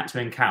taking that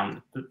to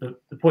account, the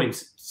point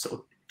sort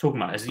of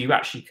talking about is you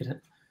actually could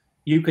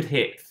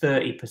hit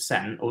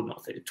 30% or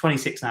not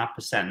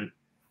 26.5%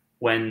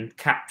 when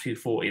cap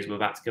 240 as we're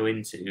about to go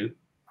into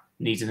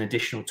needs an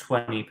additional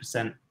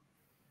 20%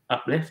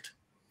 uplift.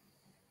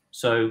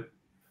 So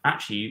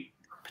actually,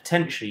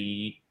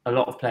 potentially, a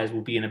lot of players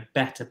will be in a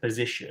better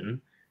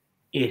position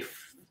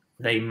if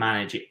they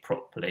manage it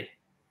properly.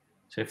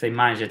 So if they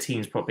manage their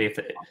teams properly,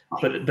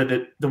 but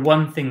the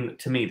one thing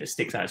to me that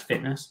sticks out is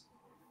fitness.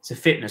 So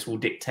fitness will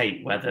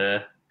dictate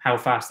how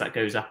fast that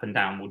goes up and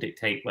down will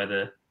dictate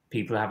whether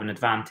people have an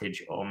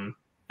advantage on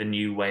the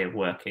new way of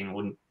working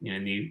or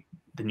the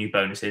new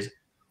bonuses,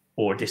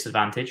 or a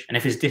disadvantage. And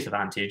if it's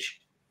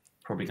disadvantage,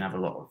 probably gonna have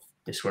a lot of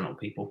disgruntled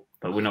people.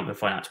 But we're not going to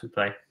find out till we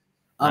play.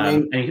 I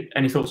mean,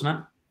 any thoughts on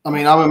that? I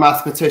mean, I'm a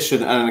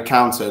mathematician and an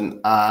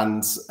accountant,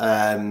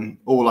 and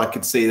all I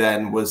could see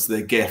then was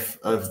the GIF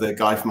of the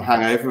guy from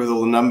Hangover with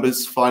all the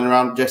numbers flying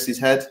around Jesse's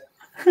head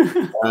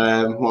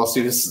whilst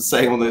he was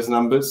saying all those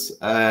numbers.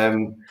 I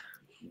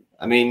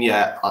mean,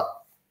 yeah,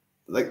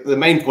 the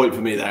main point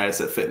for me there is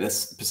that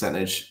fitness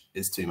percentage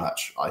is too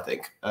much, I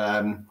think.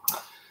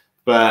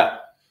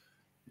 But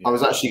I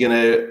was actually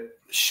going to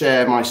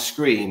share my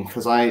screen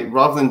because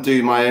rather than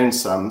do my own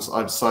sums,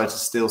 I decided to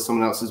steal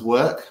someone else's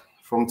work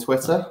from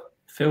Twitter.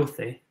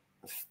 Filthy.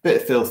 A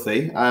bit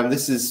filthy.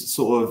 This is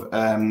sort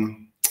of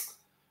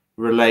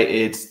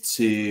related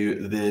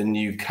to the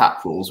new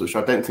cap rules, which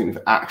I don't think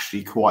we've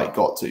actually quite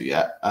got to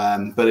yet.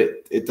 But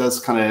it does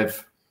kind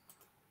of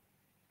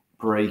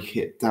break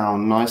it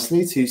down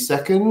nicely. 2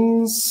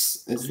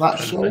 seconds. Is that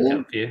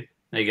showing? There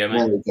you go, mate.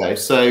 There we go.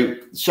 So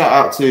shout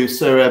out to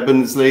Sorare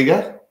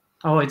Bundesliga.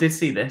 Oh, I did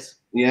see this.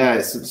 Yeah,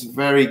 it's a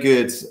very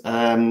good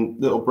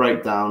little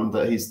breakdown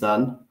that he's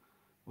done.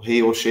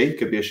 He or she,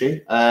 could be a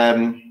she.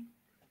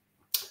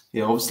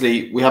 Yeah,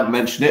 obviously we haven't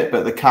mentioned it,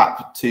 but the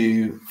cap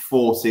to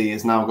 40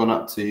 has now gone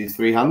up to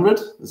 300.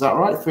 Is that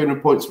right?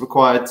 300 points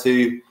required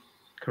to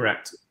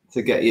correct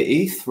to get your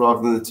ETH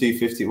rather than the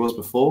 250 it was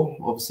before.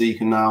 Obviously, you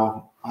can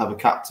now have a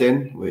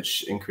captain,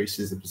 which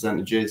increases the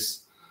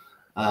percentages.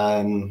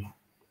 And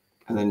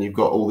then you've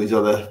got all these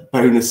other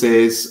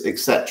bonuses,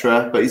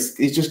 etc. But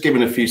he's just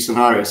given a few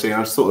scenarios. So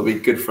I just thought it'd be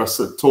good for us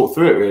to talk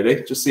through it,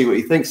 really, just see what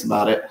he thinks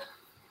about it.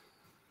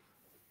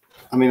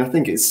 I mean, I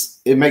think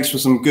it makes for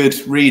some good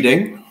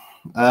reading.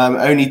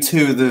 Only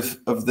 2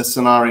 of the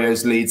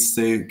scenarios leads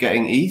to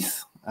getting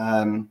ETH.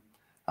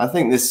 I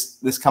think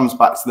this comes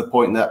back to the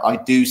point that I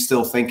do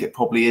still think it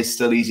probably is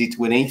still easy to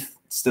win ETH.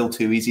 It's still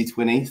too easy to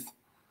win ETH.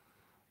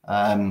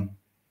 I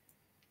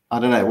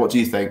don't know. What do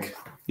you think?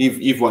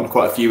 You've won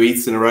quite a few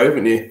ETHs in a row,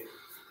 haven't you?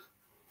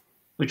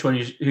 Which one?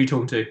 Who are you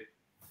talking to?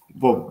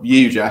 Well,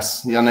 you,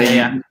 Jess. Yeah, I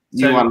know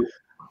you won.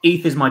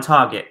 ETH is my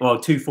target. Well,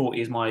 240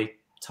 is my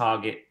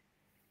target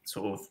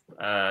sort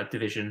of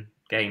division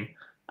game.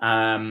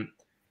 My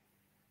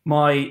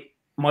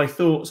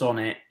thoughts on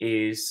it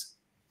is,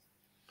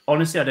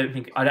 honestly,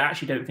 I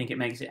actually don't think it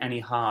makes it any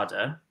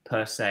harder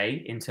per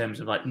se in terms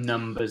of like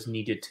numbers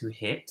needed to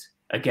hit.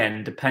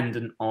 Again,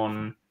 dependent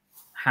on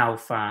how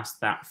fast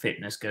that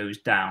fitness goes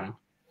down.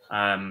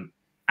 And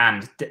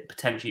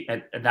potentially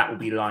that will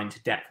be aligned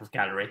to depth of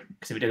gallery,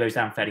 because if it goes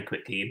down fairly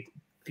quickly,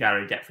 if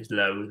gallery depth is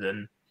low,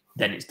 then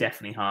it's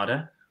definitely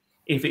harder.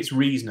 If it's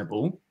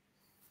reasonable,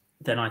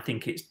 then I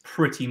think it'll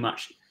pretty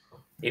much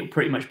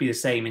be the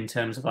same in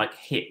terms of like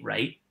hit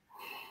rate,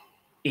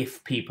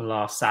 if people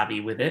are savvy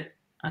with it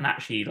and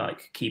actually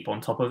like keep on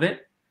top of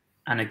it.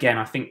 And again,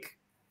 I think,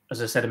 as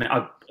I said,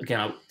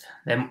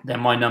 they're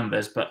my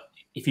numbers, but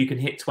if you can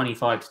hit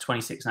 25 to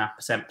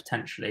 26.5%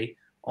 potentially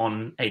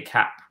on a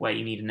cap where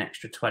you need an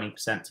extra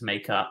 20% to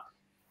make up,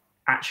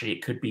 actually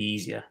it could be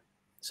easier.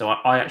 So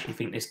I actually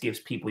think this gives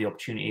people the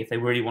opportunity, if they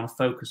really want to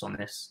focus on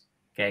this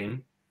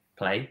game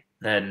play,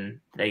 then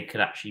they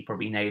could actually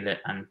probably nail it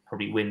and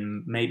probably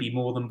win maybe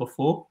more than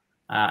before.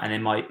 And there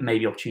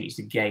maybe opportunities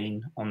to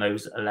gain on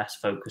those that are less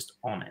focused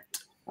on it.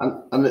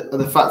 And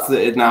the fact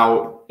that it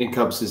now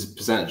encompasses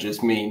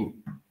percentages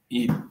mean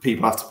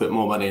people have to put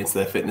more money into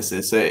their fitness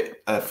and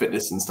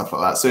stuff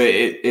like that. So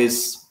it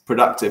is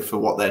productive for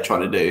what they're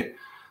trying to do.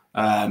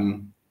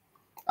 And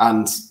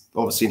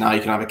obviously now you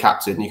can have a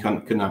captain. You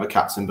couldn't have a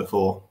captain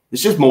before.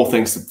 It's just more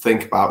things to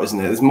think about, isn't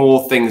it? There's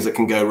more things that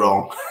can go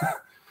wrong.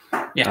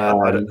 Yeah,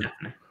 definitely.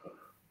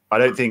 I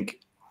don't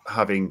think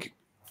having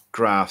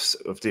graphs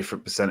of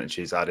different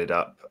percentages added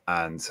up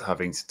and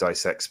having to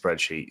dissect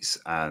spreadsheets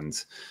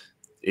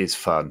is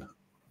fun.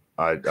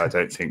 I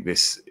don't think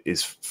this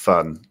is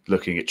fun,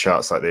 looking at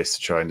charts like this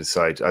to try and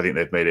decide. I think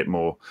they've made it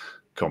more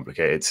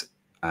complicated.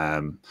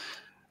 And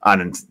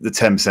the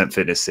 10%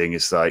 fitness thing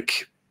is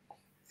like,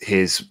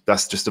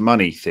 that's just a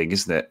money thing,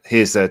 isn't it?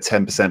 Here's a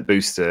 10%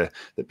 booster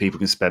that people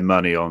can spend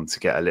money on to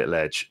get a little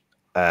edge.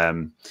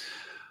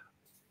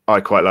 I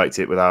quite liked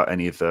it without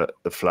any of the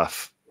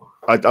fluff.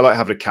 I like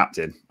having a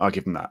captain. I'll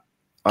give them that.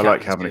 I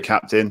like having a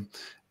captain,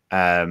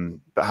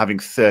 but having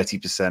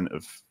 30%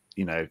 of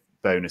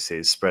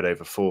bonuses spread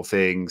over 4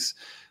 things,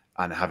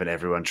 and having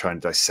everyone try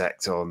and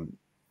dissect on,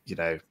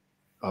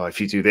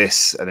 if you do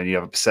this and then you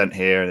have a percent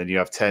here and then you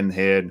have 10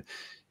 here, and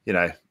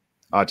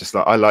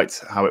I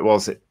liked how it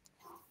was. It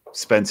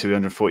spend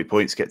 240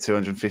 points, get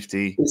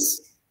 250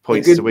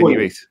 points to win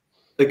your ETH.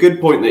 A good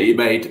point that you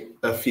made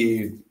a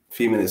few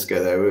minutes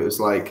ago, though, it was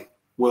like,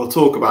 we'll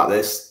talk about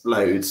this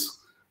loads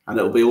and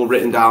it'll be all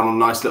written down on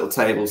nice little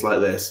tables like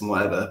this and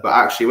whatever. But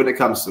actually, when it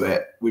comes to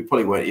it, we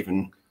probably won't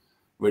even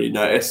really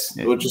notice.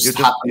 It will just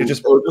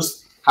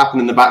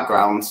happen in the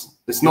background.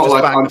 It's not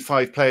like I'm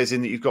 5 players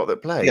in that you've got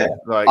that play. Yeah,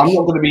 like, I'm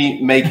not going to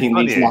be making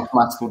these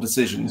mathematical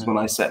decisions when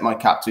I set my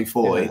cap to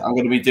 40. Yeah. I'm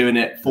going to be doing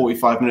it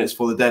 45 minutes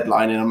before the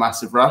deadline in a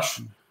massive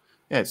rush.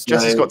 Yeah,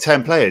 Jesse's got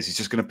 10 players. He's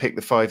just going to pick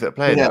the 5 that are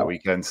playing that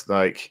weekend.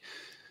 Like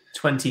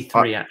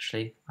 23,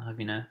 actually.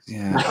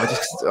 Yeah,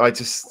 I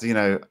just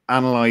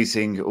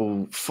analysing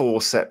all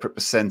 4 separate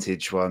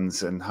percentage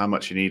ones and how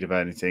much you need of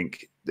anything.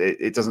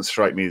 It doesn't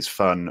strike me as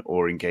fun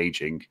or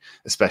engaging,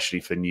 especially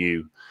for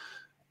new.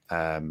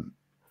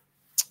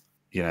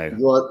 You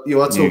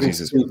are talking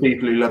to 2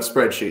 people who love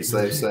spreadsheets,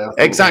 though. So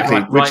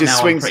exactly, which is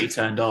swings pretty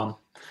turned on.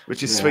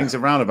 Which is swings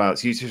and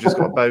roundabouts. You two just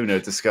got a boner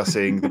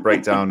discussing the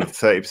breakdown of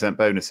 30%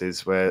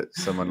 bonuses, where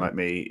someone like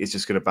me is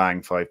just going to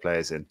bang 5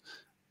 players in.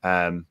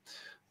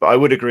 But I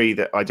would agree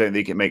that I don't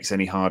think it makes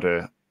any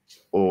harder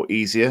or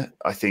easier.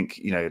 I think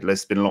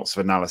there's been lots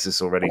of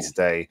analysis already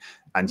today,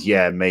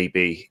 and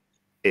maybe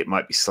it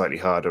might be slightly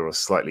harder or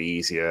slightly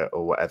easier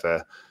or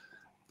whatever.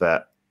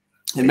 But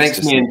it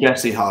makes me and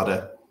Jesse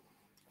harder.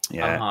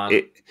 Yeah,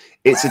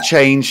 it's a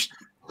change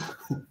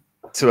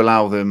to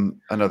allow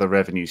them another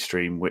revenue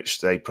stream,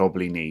 which they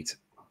probably need.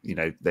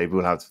 They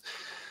will have.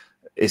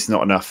 It's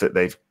not enough that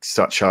they've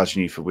start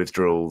charging you for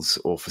withdrawals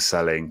or for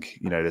selling.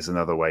 There's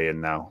another way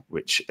in now,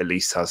 which at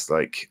least has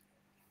like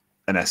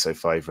an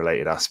SO5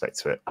 related aspect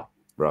to it,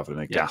 rather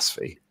than a gas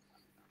fee.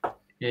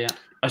 Yeah,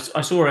 I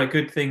saw a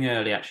good thing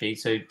early, actually.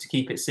 So to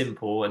keep it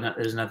simple, and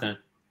there's another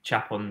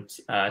chap on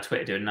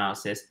Twitter doing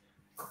analysis,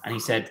 and he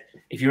said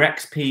if your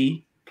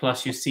XP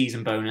plus your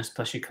season bonus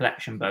plus your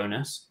collection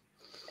bonus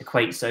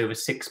equates to over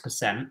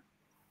 6%,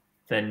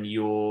 then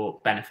you're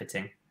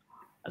benefiting,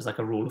 as like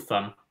a rule of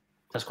thumb.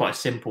 That's quite a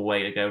simple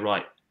way to go,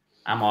 right,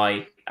 am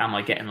I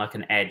getting like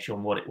an edge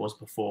on what it was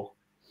before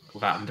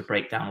without having to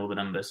break down all the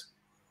numbers?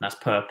 And that's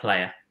per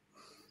player.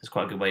 That's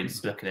quite a good way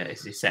to look at it.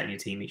 Is you're setting your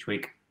team each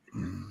week.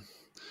 And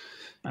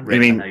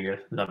Rich, I know you're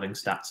loving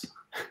stats.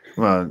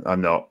 Well,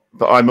 I'm not,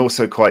 but I'm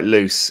also quite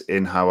loose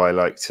in how I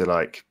like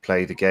to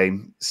play the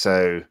game.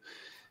 So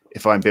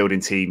if I'm building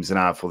teams an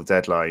hour before the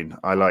deadline,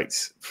 I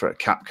liked for a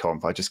cap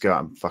comp, I just go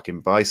out and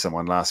fucking buy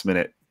someone last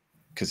minute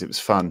because it was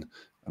fun.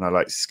 And I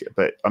like to,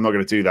 but I'm not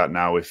going to do that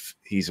now if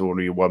he's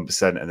already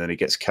 1% and then he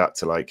gets cut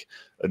to like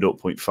a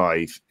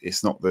 0.5.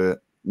 It's not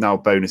now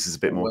bonus is a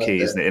bit more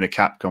key, isn't it? In a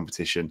cap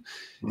competition,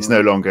 it's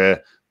no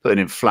longer putting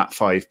in flat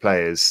 5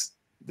 players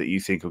that you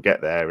think will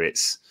get there.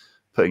 It's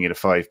putting in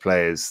 5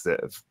 players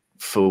that have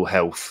full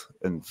health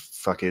and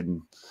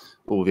fucking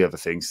all the other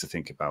things to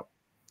think about.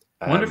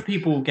 I wonder if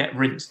people will get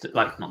rinsed,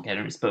 like not get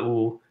rinsed, but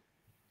will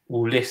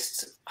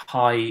list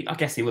high. I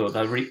guess they will.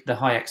 The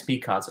high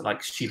XP cards at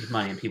like stupid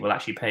money, and people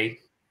actually pay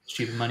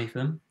stupid money for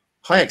them.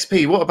 High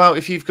XP. What about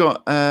if you've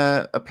got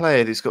a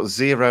player that's got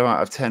 0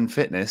 out of 10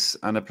 fitness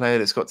and a player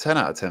that's got 10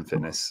 out of 10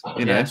 fitness?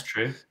 You know, that's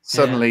true.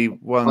 Suddenly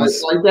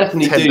one's I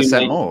definitely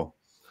 10% more.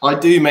 I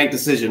do make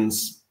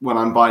decisions when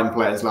I'm buying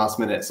players last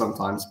minute.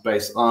 Sometimes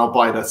I'll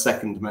buy the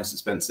second most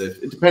expensive.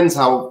 It depends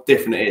how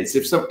different it is.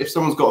 If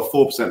someone's got a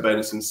 4%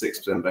 bonus and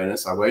 6%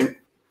 bonus, I won't.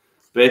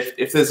 But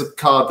if there's a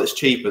card that's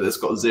cheaper that's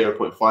got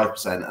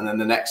 0.5% and then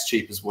the next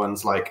cheapest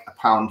one's like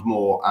 £1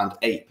 more and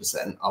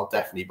 8%, I'll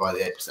definitely buy the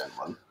 8%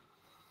 one.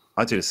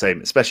 I do the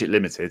same, especially at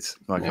limited.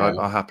 Like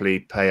I'll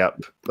happily pay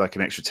up like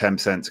an extra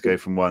 10% to go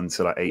from 1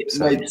 to like 8%. It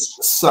makes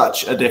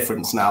such a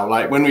difference now.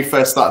 Like when we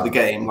first started the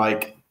game,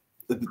 like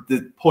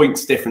the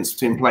points difference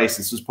between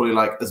places was probably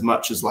like as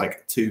much as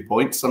like 2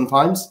 points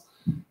sometimes.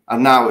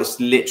 And now it's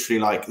literally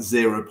like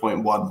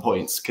 0.1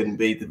 points can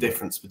be the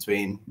difference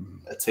between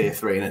a tier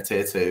 3 and a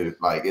tier 2.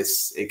 Like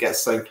it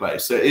gets so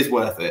close. So it is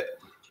worth it.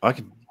 I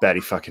can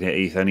barely fucking hit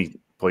ETH any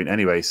point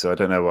anyway, so I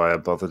don't know why I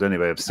bothered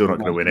anyway. I'm still not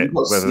going to win it,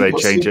 whether they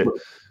change it.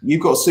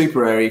 You've got super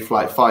rare ETH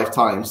like 5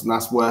 times, and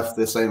that's worth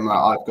the same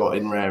amount I've got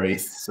in rare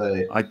ETH.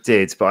 So I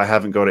did, but I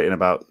haven't got it in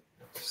about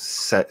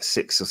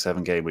 6 or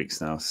 7 game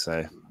weeks now.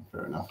 So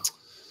fair enough.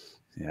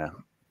 Yeah.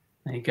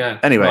 There you go.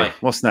 Anyway,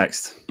 what's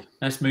next?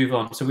 Let's move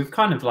on. So we've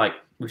kind of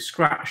we've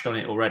scratched on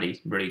it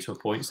already, really, to a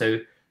point. So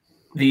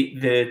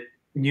the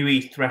new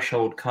ETH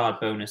threshold card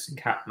bonus in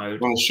cap mode.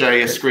 Want to share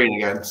your screen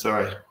again?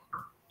 Sorry.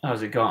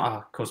 How's it gone? Oh,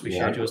 of course we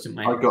shared yours, didn't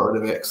we? I got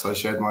rid of it because I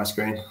shared my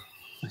screen.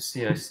 I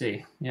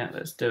see. Yeah,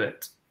 let's do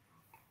it.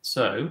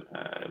 So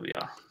we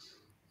are.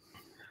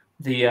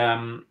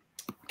 The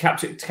cap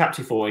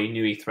 240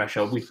 new ETH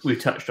threshold. We've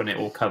touched on it,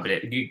 all covered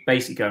it. You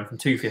basically going from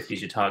 250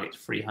 is your target to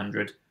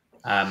 300.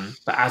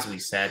 But as we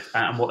said,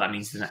 and what that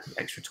means is an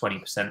extra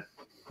 20%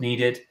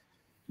 needed.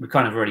 We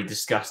kind of already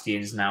discussed the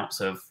ins and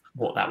outs of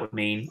what that would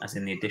mean, as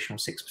in the additional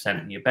 6%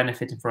 and you're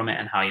benefiting from it,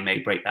 and how you may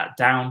break that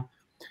down.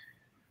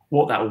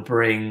 What that will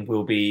bring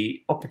will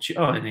be opportunity.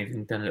 Oh, and they've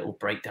even done a little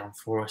breakdown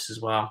for us as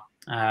well.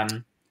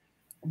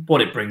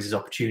 What it brings is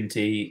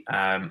opportunity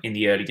in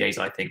the early days,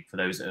 I think, for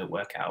those that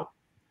work out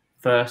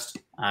first.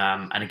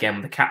 And again,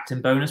 with the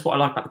captain bonus, what I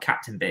like about the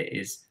captain bit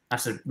is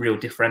that's a real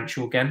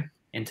differential again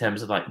in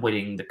terms of like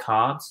winning the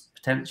cards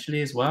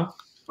potentially as well.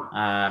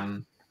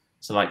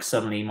 So like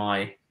suddenly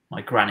my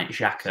Granite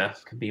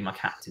Xhaka can be my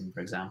captain, for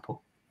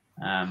example,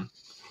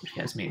 which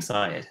gets me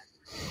excited.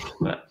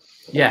 But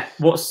yeah,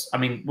 we're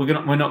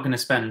not going to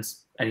spend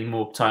any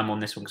more time on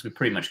this one because we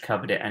pretty much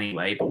covered it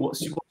anyway. But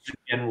what's your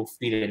general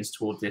feelings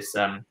toward this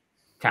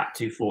cap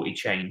 240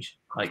 change?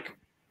 Like,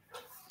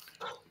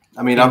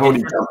 I mean, I've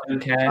already don't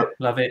care,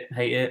 love it,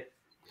 hate it.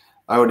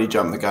 I already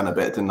jumped the gun a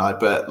bit, didn't I?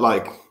 But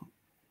like,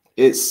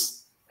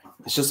 it's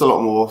just a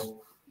lot more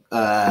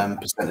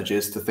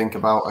percentages to think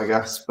about, I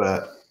guess.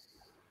 But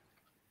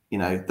you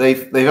know,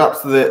 they've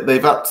upped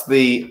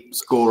the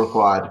score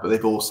required, but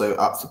they've also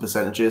upped the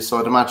percentages. So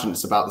I'd imagine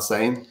it's about the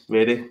same,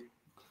 really.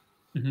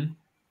 Mm-hmm.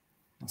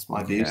 That's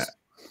my views.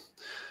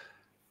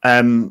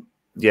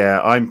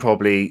 Yeah, I'm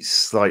probably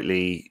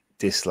slightly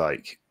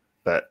dislike,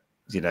 but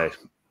you know,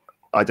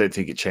 I don't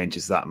think it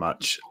changes that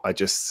much. I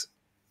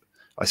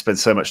spend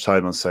so much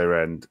time on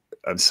Sorare and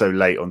I'm so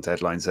late on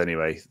deadlines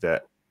anyway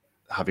that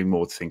having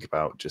more to think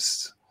about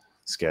just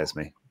scares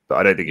me. But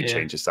I don't think it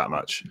changes that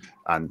much.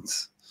 And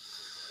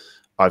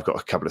I've got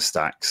a couple of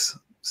stacks,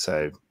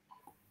 so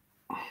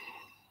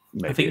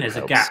maybe I think there's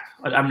a gap.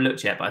 I haven't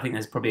looked yet, but I think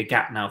there's probably a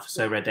gap now for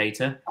Sorare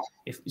data.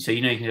 So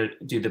you can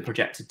do the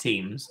projected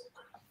teams.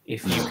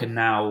 If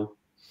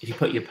you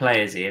put your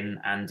players in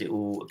and it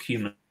will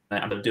accumulate,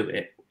 I'm going to do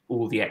it,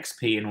 all the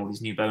XP and all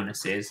these new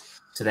bonuses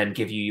to then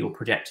give you your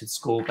projected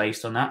score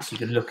based on that. So you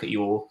can look at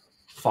your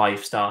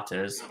 5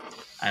 starters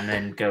and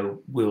then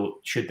go,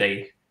 should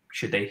they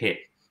hit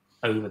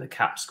over the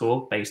cap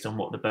score based on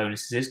what the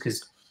bonuses is?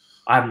 Because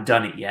I haven't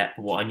done it yet,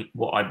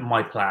 but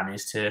my plan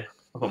is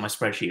I've got my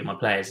spreadsheet of my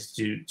players is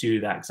to do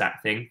that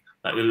exact thing.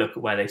 Like we look at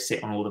where they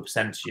sit on all the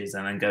percentages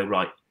and then go,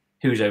 right,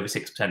 who's over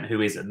 6%,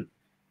 who isn't,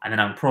 and then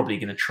I'm probably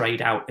going to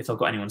trade out if I've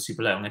got anyone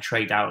super low. I'm going to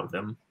trade out of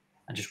them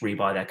and just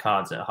rebuy their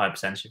cards at a high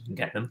percentage if I can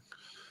get them.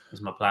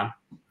 Is my plan.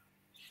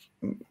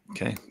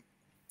 Okay.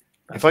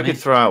 If I could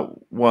throw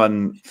out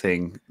one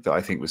thing that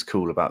I think was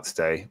cool about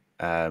today,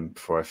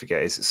 before I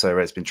forget, is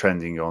Sorare's been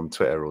trending on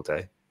Twitter all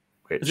day.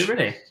 Which is it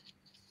really?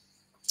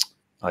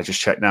 I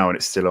just checked now, and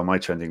it's still on my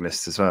trending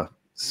list as well.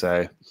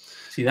 So,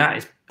 see,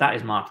 that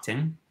is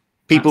marketing.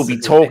 People be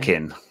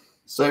talking.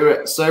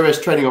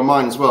 Sorare's trending on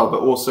mine as well, but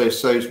also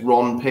so's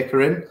Ron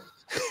Pickering.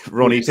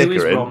 Ronnie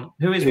Pickering.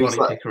 Who is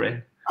Ronnie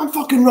Pickering? I'm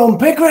fucking Ron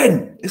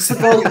Pickering. It's the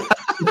guy.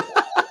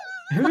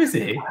 Who is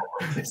he?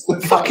 It's the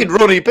fucking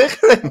Ronnie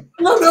Pickering.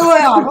 No, I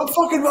am. I'm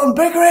fucking Ron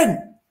Pickering.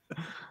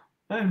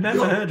 I've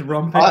never heard of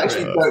Ron Pickering. I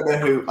actually don't know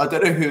who. I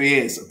don't know who he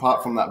is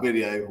apart from that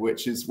video,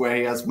 which is where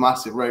he has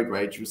massive road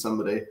rage with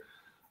somebody,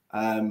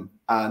 and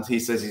he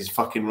says he's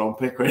fucking Ron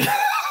Pickering.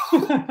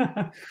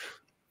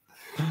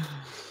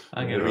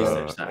 I'm going to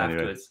research that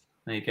afterwards.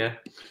 There you go.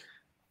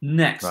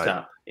 Next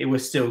up, it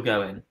was still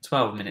going.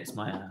 12 minutes,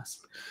 my ass.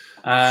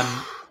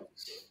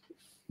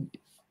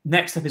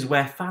 Next up is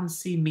where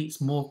fantasy meets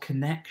more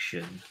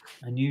connection,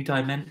 a new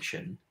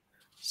dimension.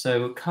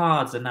 So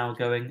cards are now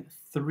going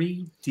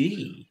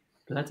 3D.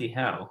 Bloody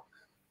hell.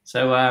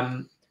 So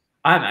I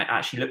haven't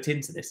actually looked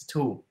into this at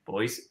all,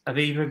 boys. Have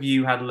either of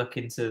you had a look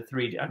into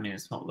 3D? I mean,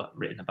 it's not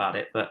written about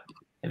it, but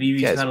have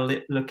you had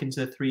a look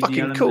into 3D?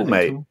 Fucking cool,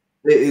 mate.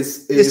 It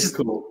is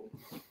cool.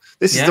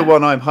 This is the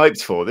one I'm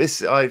hyped for.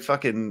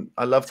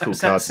 I love cool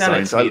card designs. Sell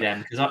it to me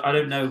then, because I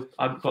don't know.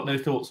 I've got no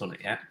thoughts on it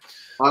yet.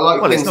 I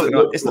like things that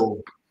look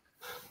cool.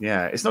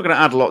 Yeah, it's not going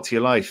to add a lot to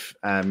your life.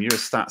 You're a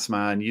stats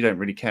man. You don't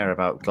really care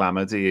about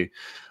glamour, do you?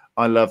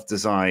 I love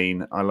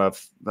design. I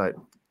love like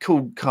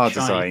cool card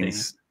designs.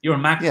 Things. You're a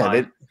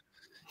magpie.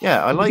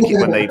 Yeah, I like it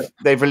when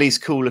they've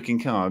released cool looking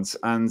cards,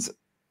 and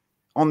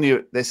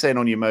they're saying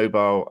on your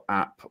mobile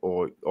app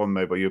or on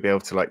mobile you'll be able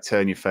to like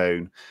turn your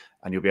phone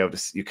and you'll be able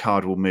to your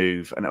card will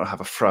move and it'll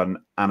have a front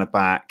and a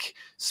back.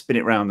 Spin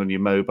it around on your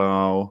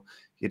mobile.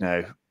 You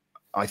know,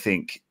 I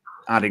think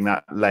adding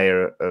that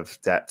layer of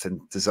depth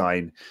and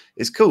design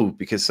is cool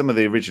because some of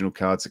the original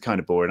cards are kind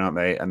of boring, aren't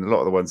they? And a lot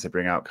of the ones they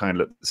bring out kind of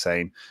look the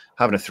same.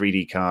 Having a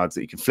 3D card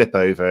that you can flip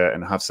over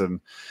and have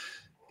some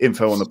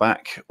info on the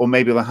back, or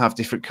maybe they'll have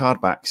different card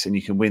backs and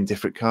you can win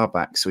different card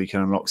backs, so you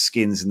can unlock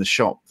skins in the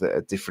shop that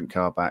are different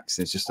card backs.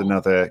 It's just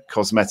another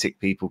cosmetic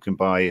people can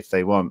buy if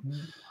they want.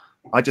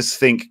 I just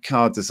think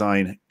card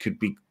design could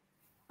be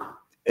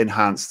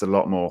enhanced a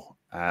lot more,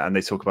 and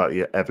they talk about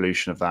the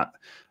evolution of that.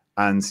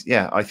 And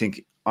yeah, I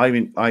think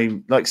I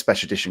like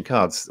special edition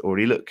cards that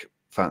already look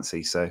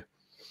fancy, so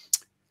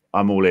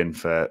I'm all in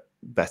for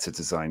better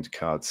designed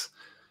cards.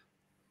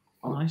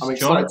 Nice. I'm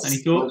John, excited,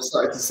 any thoughts?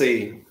 I'm excited to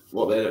see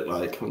what they look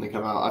like when they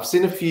come out. I've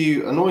seen a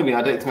few. Annoyingly,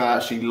 I don't think I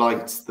actually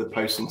liked the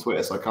posts on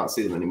Twitter, so I can't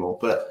see them anymore.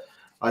 But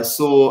I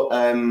saw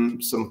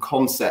some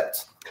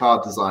concept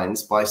card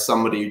designs by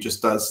somebody who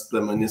just does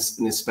them in his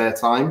spare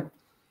time,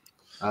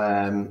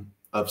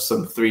 of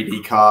some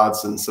 3D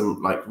cards and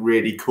some like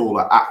really cool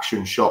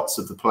action shots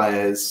of the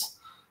players.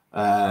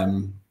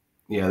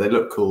 Yeah, they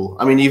look cool.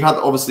 I mean, you've had,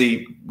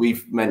 obviously,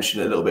 we've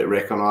mentioned it a little bit,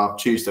 Rick, on our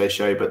Tuesday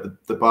show,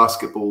 but the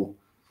basketball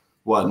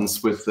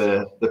ones with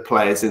the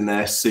players in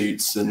their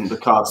suits and the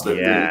cards look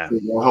really cool.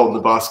 They're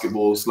holding the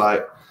basketballs.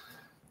 Like,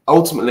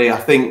 ultimately, I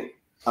think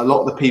a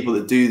lot of the people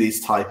that do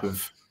these type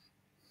of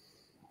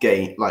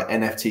game, like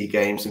NFT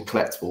games and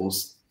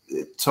collectibles,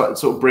 it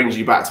sort of brings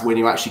you back to when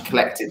you actually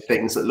collected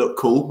things that look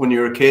cool when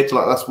you were a kid.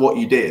 Like, that's what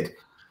you did.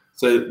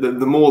 So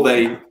the more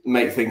they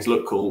make things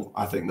look cool,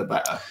 I think the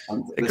better.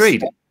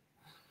 Agreed.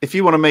 If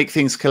you want to make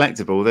things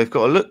collectible, they've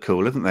got to look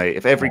cool, haven't they?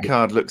 If every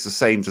card looks the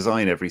same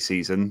design every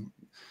season,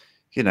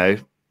 you know,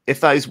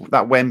 if that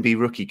Wemby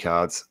rookie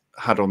card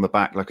had on the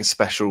back like a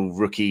special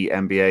rookie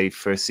NBA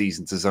first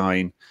season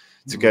design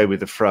to go with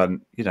the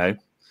front, you know,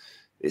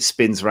 it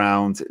spins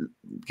around,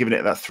 giving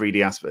it that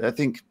 3D aspect. I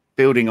think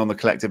building on the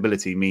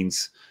collectability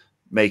means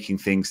making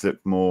things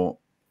look more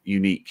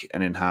unique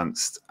and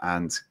enhanced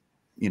and,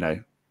 you know,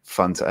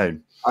 fun to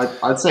own.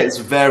 I'd say it's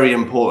very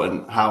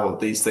important how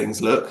these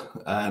things look,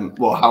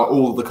 well, how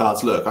all the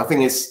cards look. I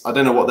think I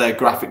don't know what their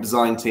graphic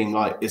design team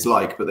is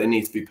like, but they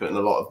need to be putting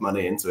a lot of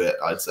money into it,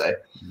 I'd say.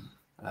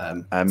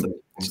 So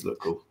things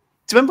look cool.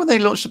 Do you remember when they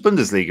launched the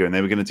Bundesliga and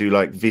they were going to do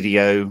like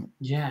video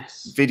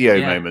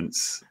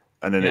moments,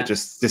 and then it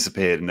just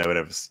disappeared and no one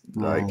ever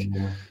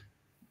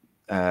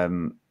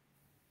I'm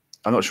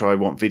not sure I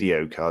want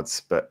video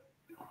cards, but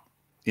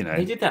you know,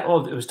 they did that.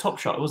 Well, it was Top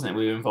Shot, wasn't it?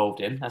 We were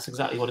involved in. That's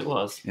exactly what it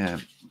was. Yeah.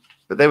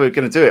 But they were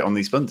going to do it on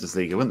these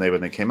Bundesliga, weren't they?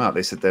 When they came out,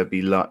 they said there'd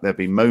be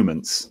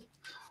moments.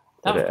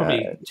 That was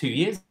probably 2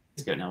 years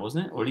ago now,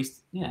 wasn't it? Or at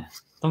least, yeah,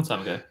 a long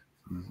time ago.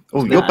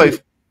 Oh, you're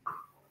both.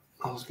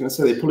 I was going to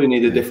say they probably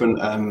need a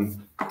different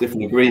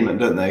agreement,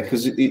 don't they?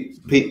 Because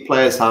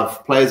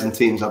players and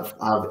teams have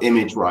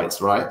image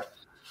rights, right?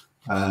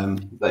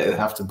 They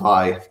have to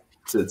buy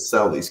to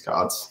sell these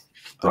cards.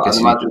 I'd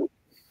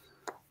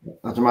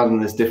imagine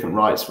there's different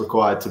rights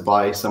required to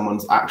buy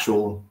someone's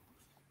actual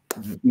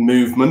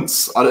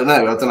movements. I don't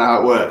know. I don't know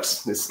how it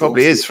works. It's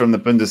probably is from the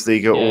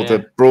Bundesliga or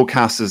the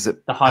broadcasters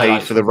that pay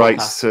for the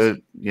rights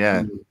to.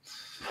 Yeah.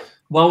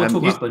 While we're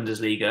talking about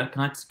Bundesliga,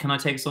 can I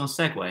take us on a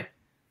segue?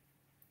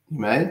 You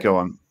may. Go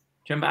on. Do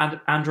you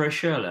remember Andre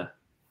Schürrle?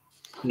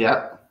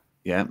 Yeah.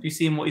 Yeah. Do you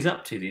see him what he's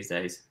up to these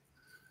days?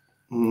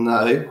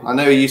 No. I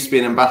know he used to be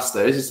an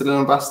ambassador. Is he still an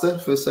ambassador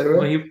for Sorare?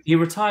 Well, he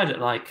retired at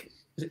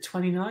was it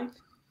 29?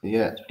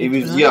 Yeah. He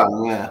was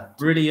young, yeah.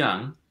 Really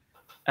young.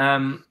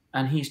 And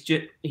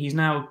he's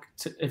now,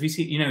 have you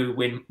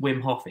seen,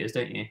 Wim Hof is,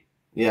 don't you?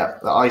 Yeah,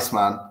 the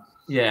Iceman.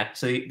 Yeah,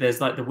 so there's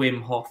the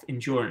Wim Hof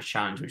Endurance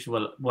Challenge, which is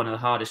one of the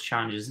hardest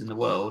challenges in the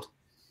world.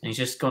 And he's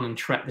just gone and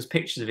trekked. There's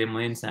pictures of him on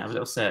the internet. Have a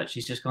little search.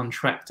 He's just gone and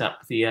trekked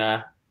up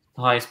the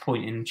highest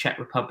point in Czech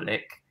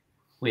Republic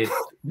with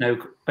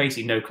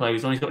basically no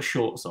clothes on. He's got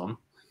shorts on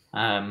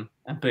and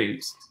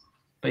boots.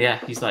 But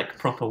yeah, he's like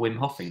proper Wim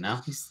Hofing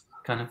now. He's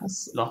kind of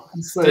lost. I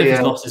don't know if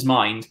he's lost his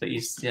mind, but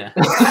he's that's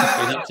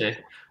what he's up to.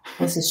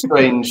 That's a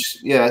strange.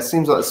 Yeah, it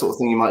seems like the sort of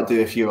thing you might do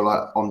if you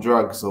were on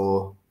drugs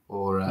or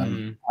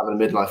having a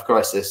midlife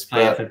crisis.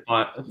 But for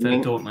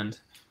Dortmund.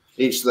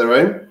 Each to their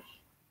own.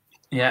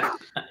 Yeah,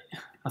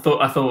 I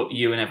thought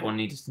you and everyone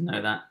needed to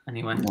know that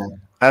anyway.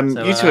 Yeah.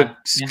 You two are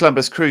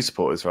Columbus Crew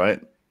supporters,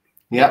 right?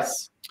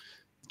 Yes.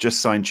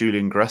 Just signed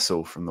Julian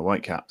Gressel from the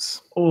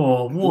Whitecaps.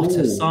 Oh, what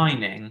a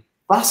signing!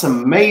 That's a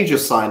major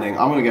signing.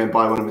 I'm going to go and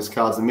buy one of his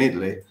cards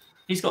immediately.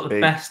 He's got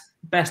the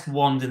best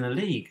wand in the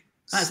league.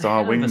 That's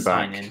star wing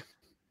back. Is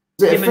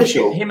it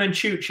official? Him and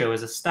Chucho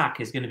as a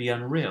stack is going to be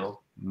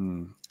unreal.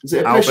 Is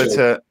it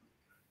official?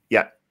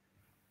 Yeah.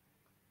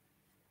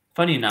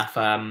 Funny enough,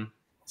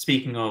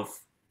 speaking of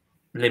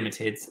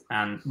limited,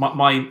 and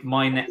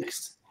my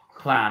next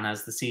plan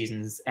as the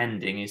season's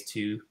ending is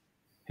to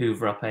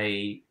hoover up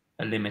a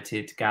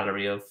limited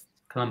gallery of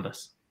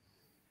Columbus.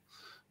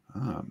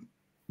 Yeah.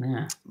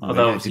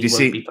 Although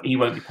he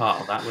won't be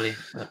part of that, will he?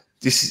 But...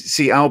 Did you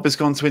see Alba's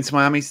gone to Inter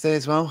Miami today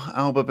as well?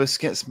 Alba,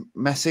 Busquets,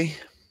 Messi.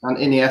 And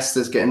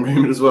Iniesta's getting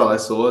rumoured as well, I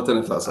saw. I don't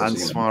know if that's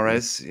actually... And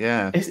Suarez,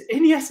 yeah. Is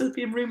Iniesta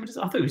being rumoured?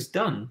 I thought he was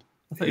done.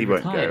 I thought he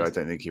won't go. I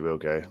don't think he will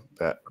go.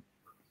 But,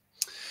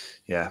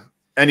 yeah.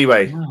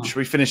 Anyway, should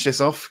we finish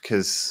this off?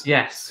 Because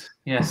yes.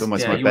 It's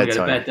almost my you bedtime. You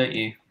want to go to bed, don't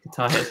you? You're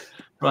tired.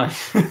 Right.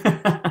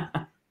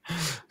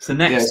 So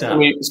next up...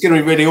 It's going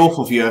to be really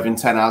awful for you having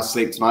 10 hours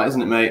sleep tonight,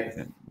 isn't it, mate?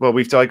 Well,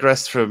 we've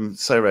digressed from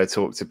Sorare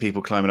talk to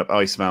people climbing up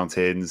ice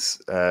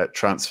mountains,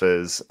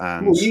 transfers,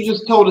 and... Well, you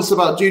just told us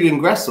about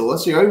Julian Gressel.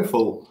 That's your own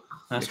fault.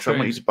 That's true. I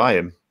want you to buy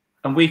him.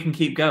 And we can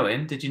keep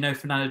going. Did you know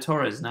Fernando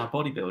Torres is now a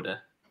bodybuilder?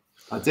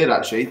 I did,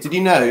 actually. Did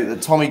you know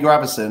that Tommy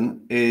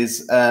Gravison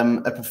is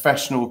a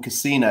professional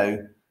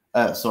professional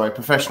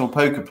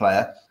poker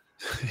player?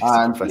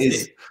 And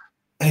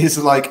he's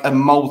like a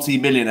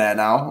multi-millionaire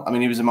now. I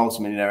mean, he was a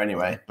multi-millionaire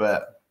anyway,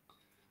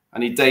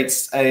 and he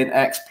dates an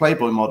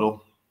ex-Playboy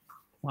model.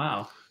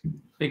 Wow.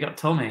 Big up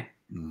Tommy.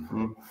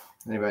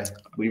 Anyway,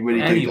 we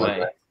really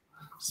do.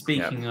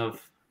 Speaking of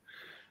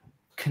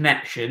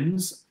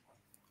connections,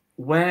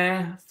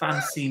 where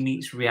fantasy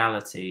meets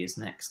reality is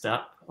next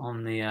up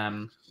on the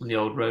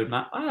old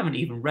roadmap. I haven't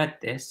even read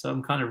this, so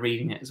I'm kind of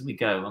reading it as we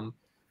go.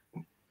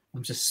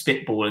 I'm just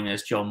spitballing,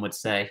 as John would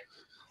say.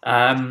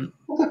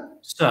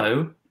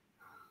 So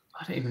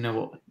I don't even know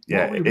what.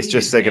 Yeah, it's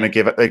just they're going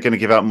to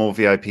give out more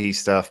VIP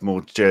stuff,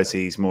 more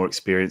jerseys, more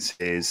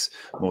experiences,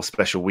 more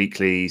special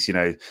weeklies.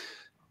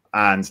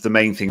 And the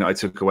main thing that I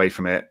took away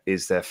from it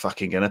is they're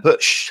fucking going to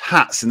put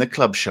hats in the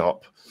club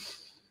shop.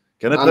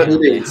 Going to put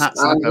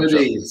hats in the club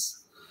shop.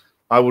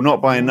 I will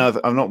not buy another.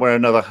 I'm not wearing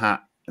another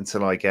hat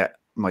until I get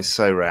my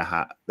Sorare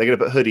hat. They're going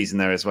to put hoodies in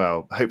there as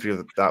well.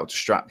 Hopefully that'll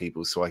distract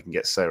people so I can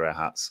get Sorare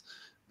hats.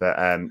 But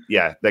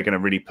yeah, they're going to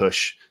really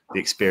push the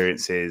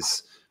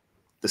experiences,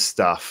 the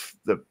stuff,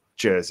 the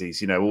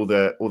jerseys, all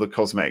the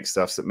cosmetic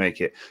stuffs that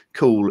make it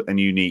cool and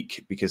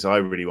unique. Because I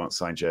really want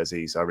signed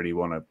jerseys. I really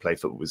want to play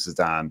football with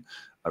Zidane.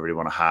 I really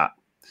want a hat.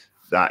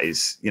 That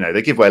is,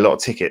 they give away a lot of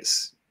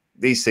tickets.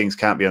 These things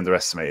can't be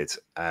underestimated.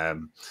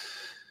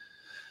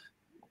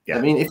 Yeah.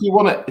 I mean, if you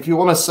want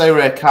a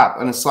Sorare cap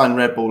and a signed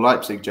Red Bull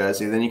Leipzig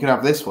jersey, then you can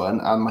have this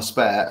one and my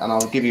spare, and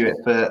I'll give you it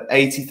for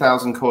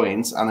 80,000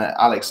 coins and an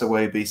Alex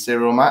Iwobi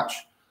serial match.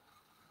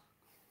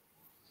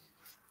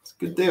 It's a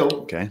good deal.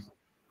 Okay.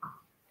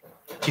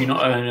 Do you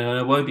not own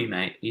an Iwobi,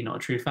 mate? You're not a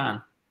true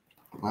fan.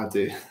 I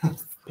do.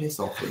 Piss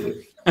off with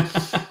you.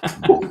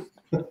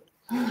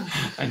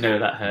 I know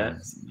that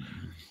hurts.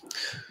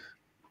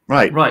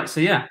 Right.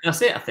 So yeah,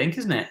 that's it. I think,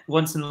 isn't it?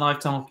 Once in a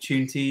lifetime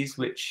opportunities,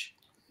 which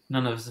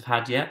none of us have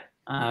had yet.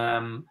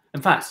 In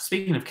fact,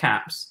 speaking of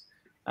caps,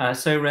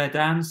 Sorare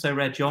Dan,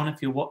 Sorare John,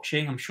 if you're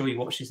watching, I'm sure you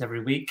watch this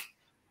every week.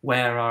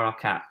 Where are our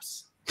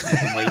caps? We've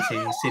been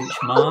waiting since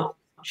March.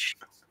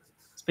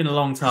 It's been a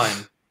long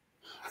time.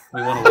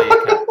 We want to wear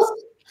your caps.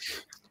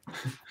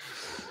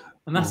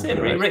 And that's it,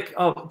 Rick. Rick,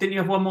 didn't you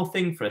have one more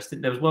thing for us?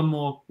 There was one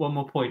more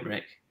point,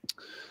 Rick.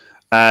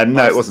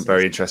 No, it wasn't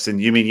very interesting.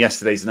 You mean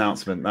yesterday's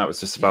announcement? That was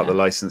just about the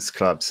licensed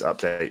clubs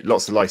update.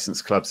 Lots of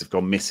licensed clubs have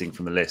gone missing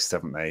from the list,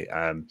 haven't they?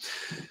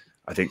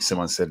 I think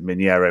someone said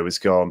Mineiro was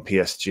gone,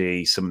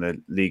 PSG, some of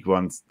the League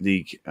One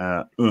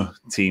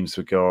teams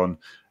were gone.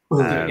 Do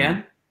it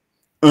again.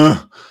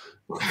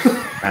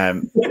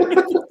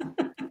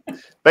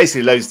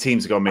 Basically, loads of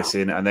teams have gone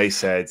missing, and they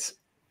said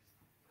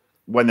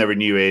when they're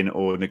renewing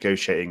or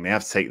negotiating, they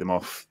have to take them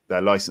off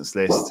their license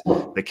list.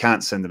 They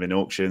can't send them in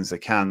auctions. They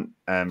can't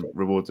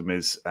reward them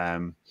as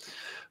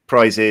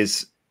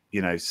prizes,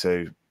 you know,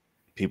 so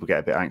people get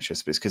a bit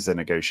anxious, but it's because they're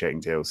negotiating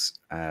deals.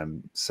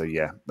 So,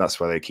 yeah, that's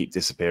why they keep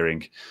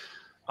disappearing.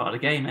 Part of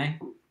the game, eh?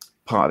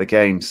 Part of the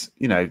games,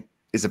 you know,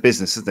 it's a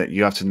business, isn't it?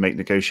 You have to make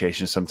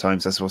negotiations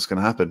sometimes. That's what's going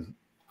to happen.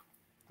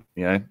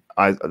 You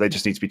know, they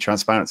just need to be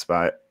transparent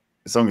about it.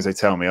 As long as they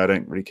tell me, I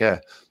don't really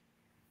care.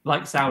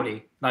 Like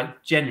Saudi,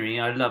 like genuinely,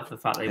 I love the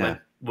fact they went,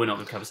 we're not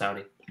going to cover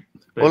Saudi.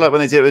 Well, like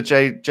when they did it with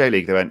J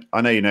League, they went,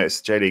 I know you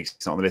noticed J League's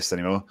not on the list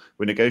anymore.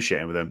 We're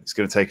negotiating with them. It's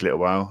going to take a little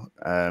while.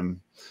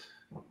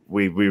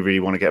 We really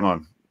want to get them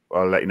on.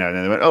 I'll let you know. And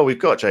then they went, oh, we've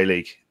got J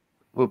League.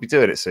 We'll be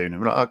doing it soon. And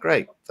we're like, oh,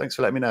 great. Thanks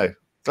for letting me know.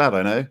 Glad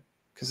I know,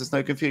 because there's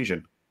no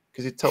confusion,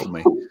 because you told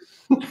me.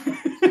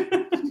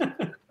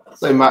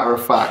 So matter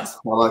of fact.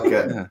 I like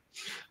it.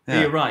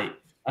 Yeah. You're right.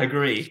 I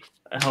agree.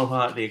 I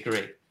wholeheartedly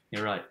agree.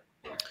 You're right.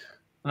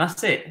 And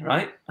that's it,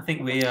 right? I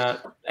think we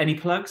any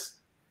plugs?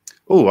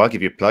 Oh, I'll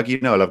give you a plug. You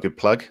know I love a good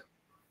plug.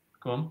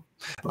 Go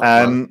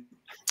on.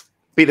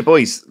 Beat the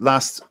Boys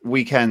last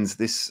weekend,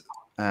 this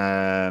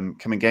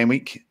coming game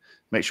week.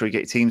 Make sure you get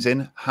your teams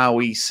in.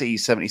 Howie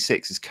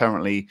C76 is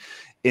currently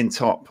in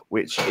top,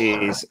 which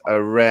is a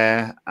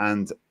rare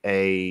and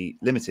a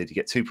limited. You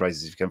get 2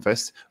 prizes if you come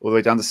first, all the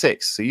way down to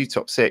 6. So you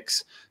top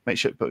 6. Make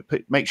sure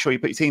you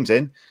put your teams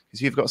in, because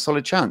you've got a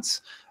solid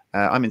chance.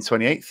 I'm in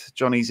 28th.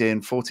 Johnny's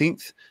in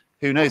 14th.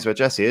 Who knows where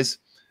Jesse is?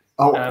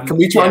 Oh, can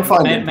we try and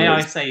find him? May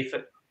I say,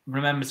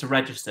 remember to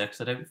register,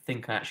 because I don't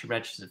think I actually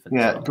registered for that.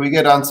 Yeah, can we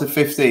go down to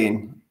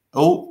 15?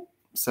 Oh,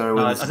 so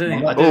I don't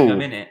think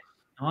I'm in it.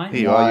 Am I?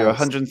 Here you are. You're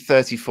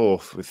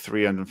 134th with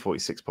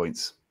 346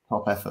 points.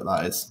 Top effort,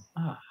 that is.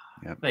 Oh,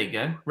 yeah. There you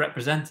go.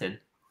 Represented.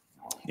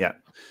 Yeah.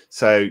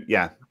 So,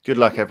 yeah, good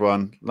luck,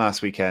 everyone.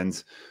 Last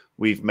weekend,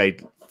 we've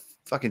made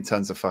fucking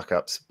tons of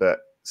fuck-ups, but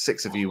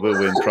 6 of you will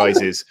win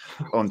prizes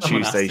on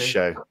Tuesday's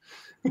show.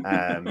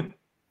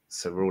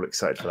 So we're all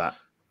excited for that.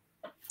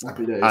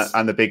 Happy days.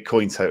 And the big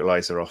coin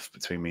totalizer off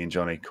between me and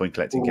Johnny, coin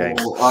collecting game.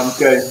 I'm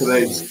going for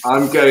those.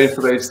 I'm going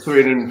for those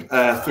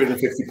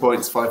 350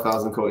 points,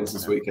 5,000 coins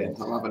this weekend.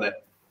 I'm having it.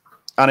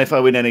 And if I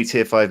win any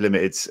tier 5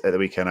 limiteds at the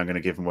weekend, I'm going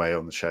to give them away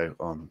on the show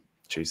on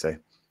Tuesday.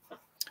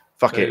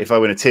 Fuck it. If I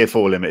win a tier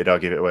 4 limited, I'll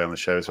give it away on the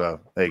show as well.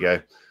 There you go.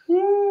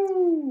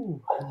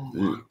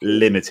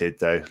 Limited,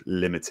 though.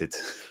 Limited.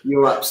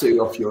 You're absolutely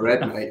off your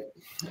head, mate.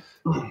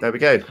 There we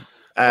go.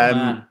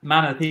 Man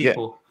of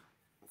people. Yeah.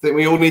 I think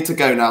we all need to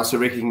go now so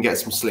Ricky can get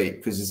some sleep,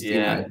 because he's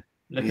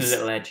looking a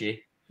little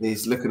edgy.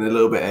 He's looking a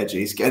little bit edgy.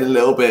 He's getting a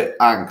little bit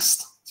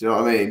angst. Do you know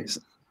what I mean?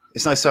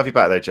 It's nice to have you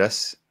back, though,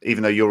 Jess.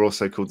 Even though you're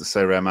also called the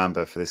So Rare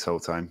Mamba for this whole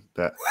time,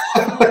 but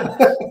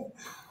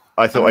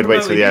I thought I'd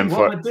wait till the end.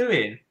 What am I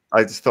doing?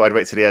 I just thought I'd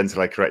wait till the end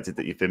till I corrected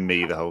that you've been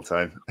me the whole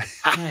time.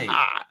 Hey.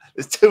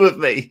 There's 2 of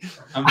me.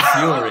 I'm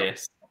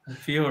furious.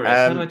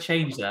 How do I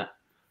change that?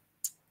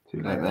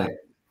 Too late, mate.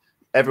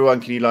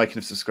 Everyone, can you like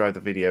and subscribe the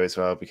video as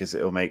well, because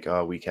it'll make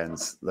our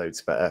weekends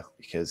loads better,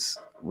 because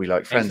we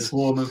like friends. It's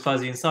warm and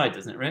fuzzy inside,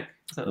 doesn't it, Rick?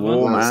 Is that the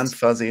warm one? and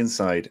fuzzy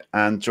inside.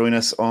 And join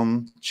us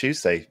on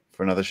Tuesday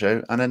for another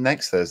show, and then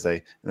next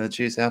Thursday, and then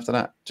Tuesday after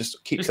that.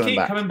 Just keep coming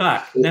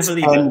back. It's Never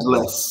leave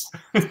endless.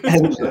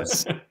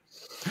 Endless.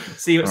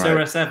 See you at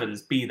Sarah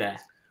Sevens. Be there.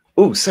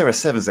 Oh, Sarah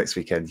Sevens next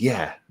weekend.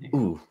 Yeah.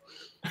 Ooh.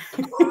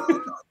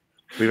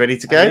 We ready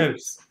to go?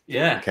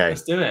 Yeah. Okay.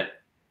 Let's do it.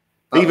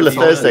 Viva la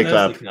Thursday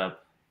Club.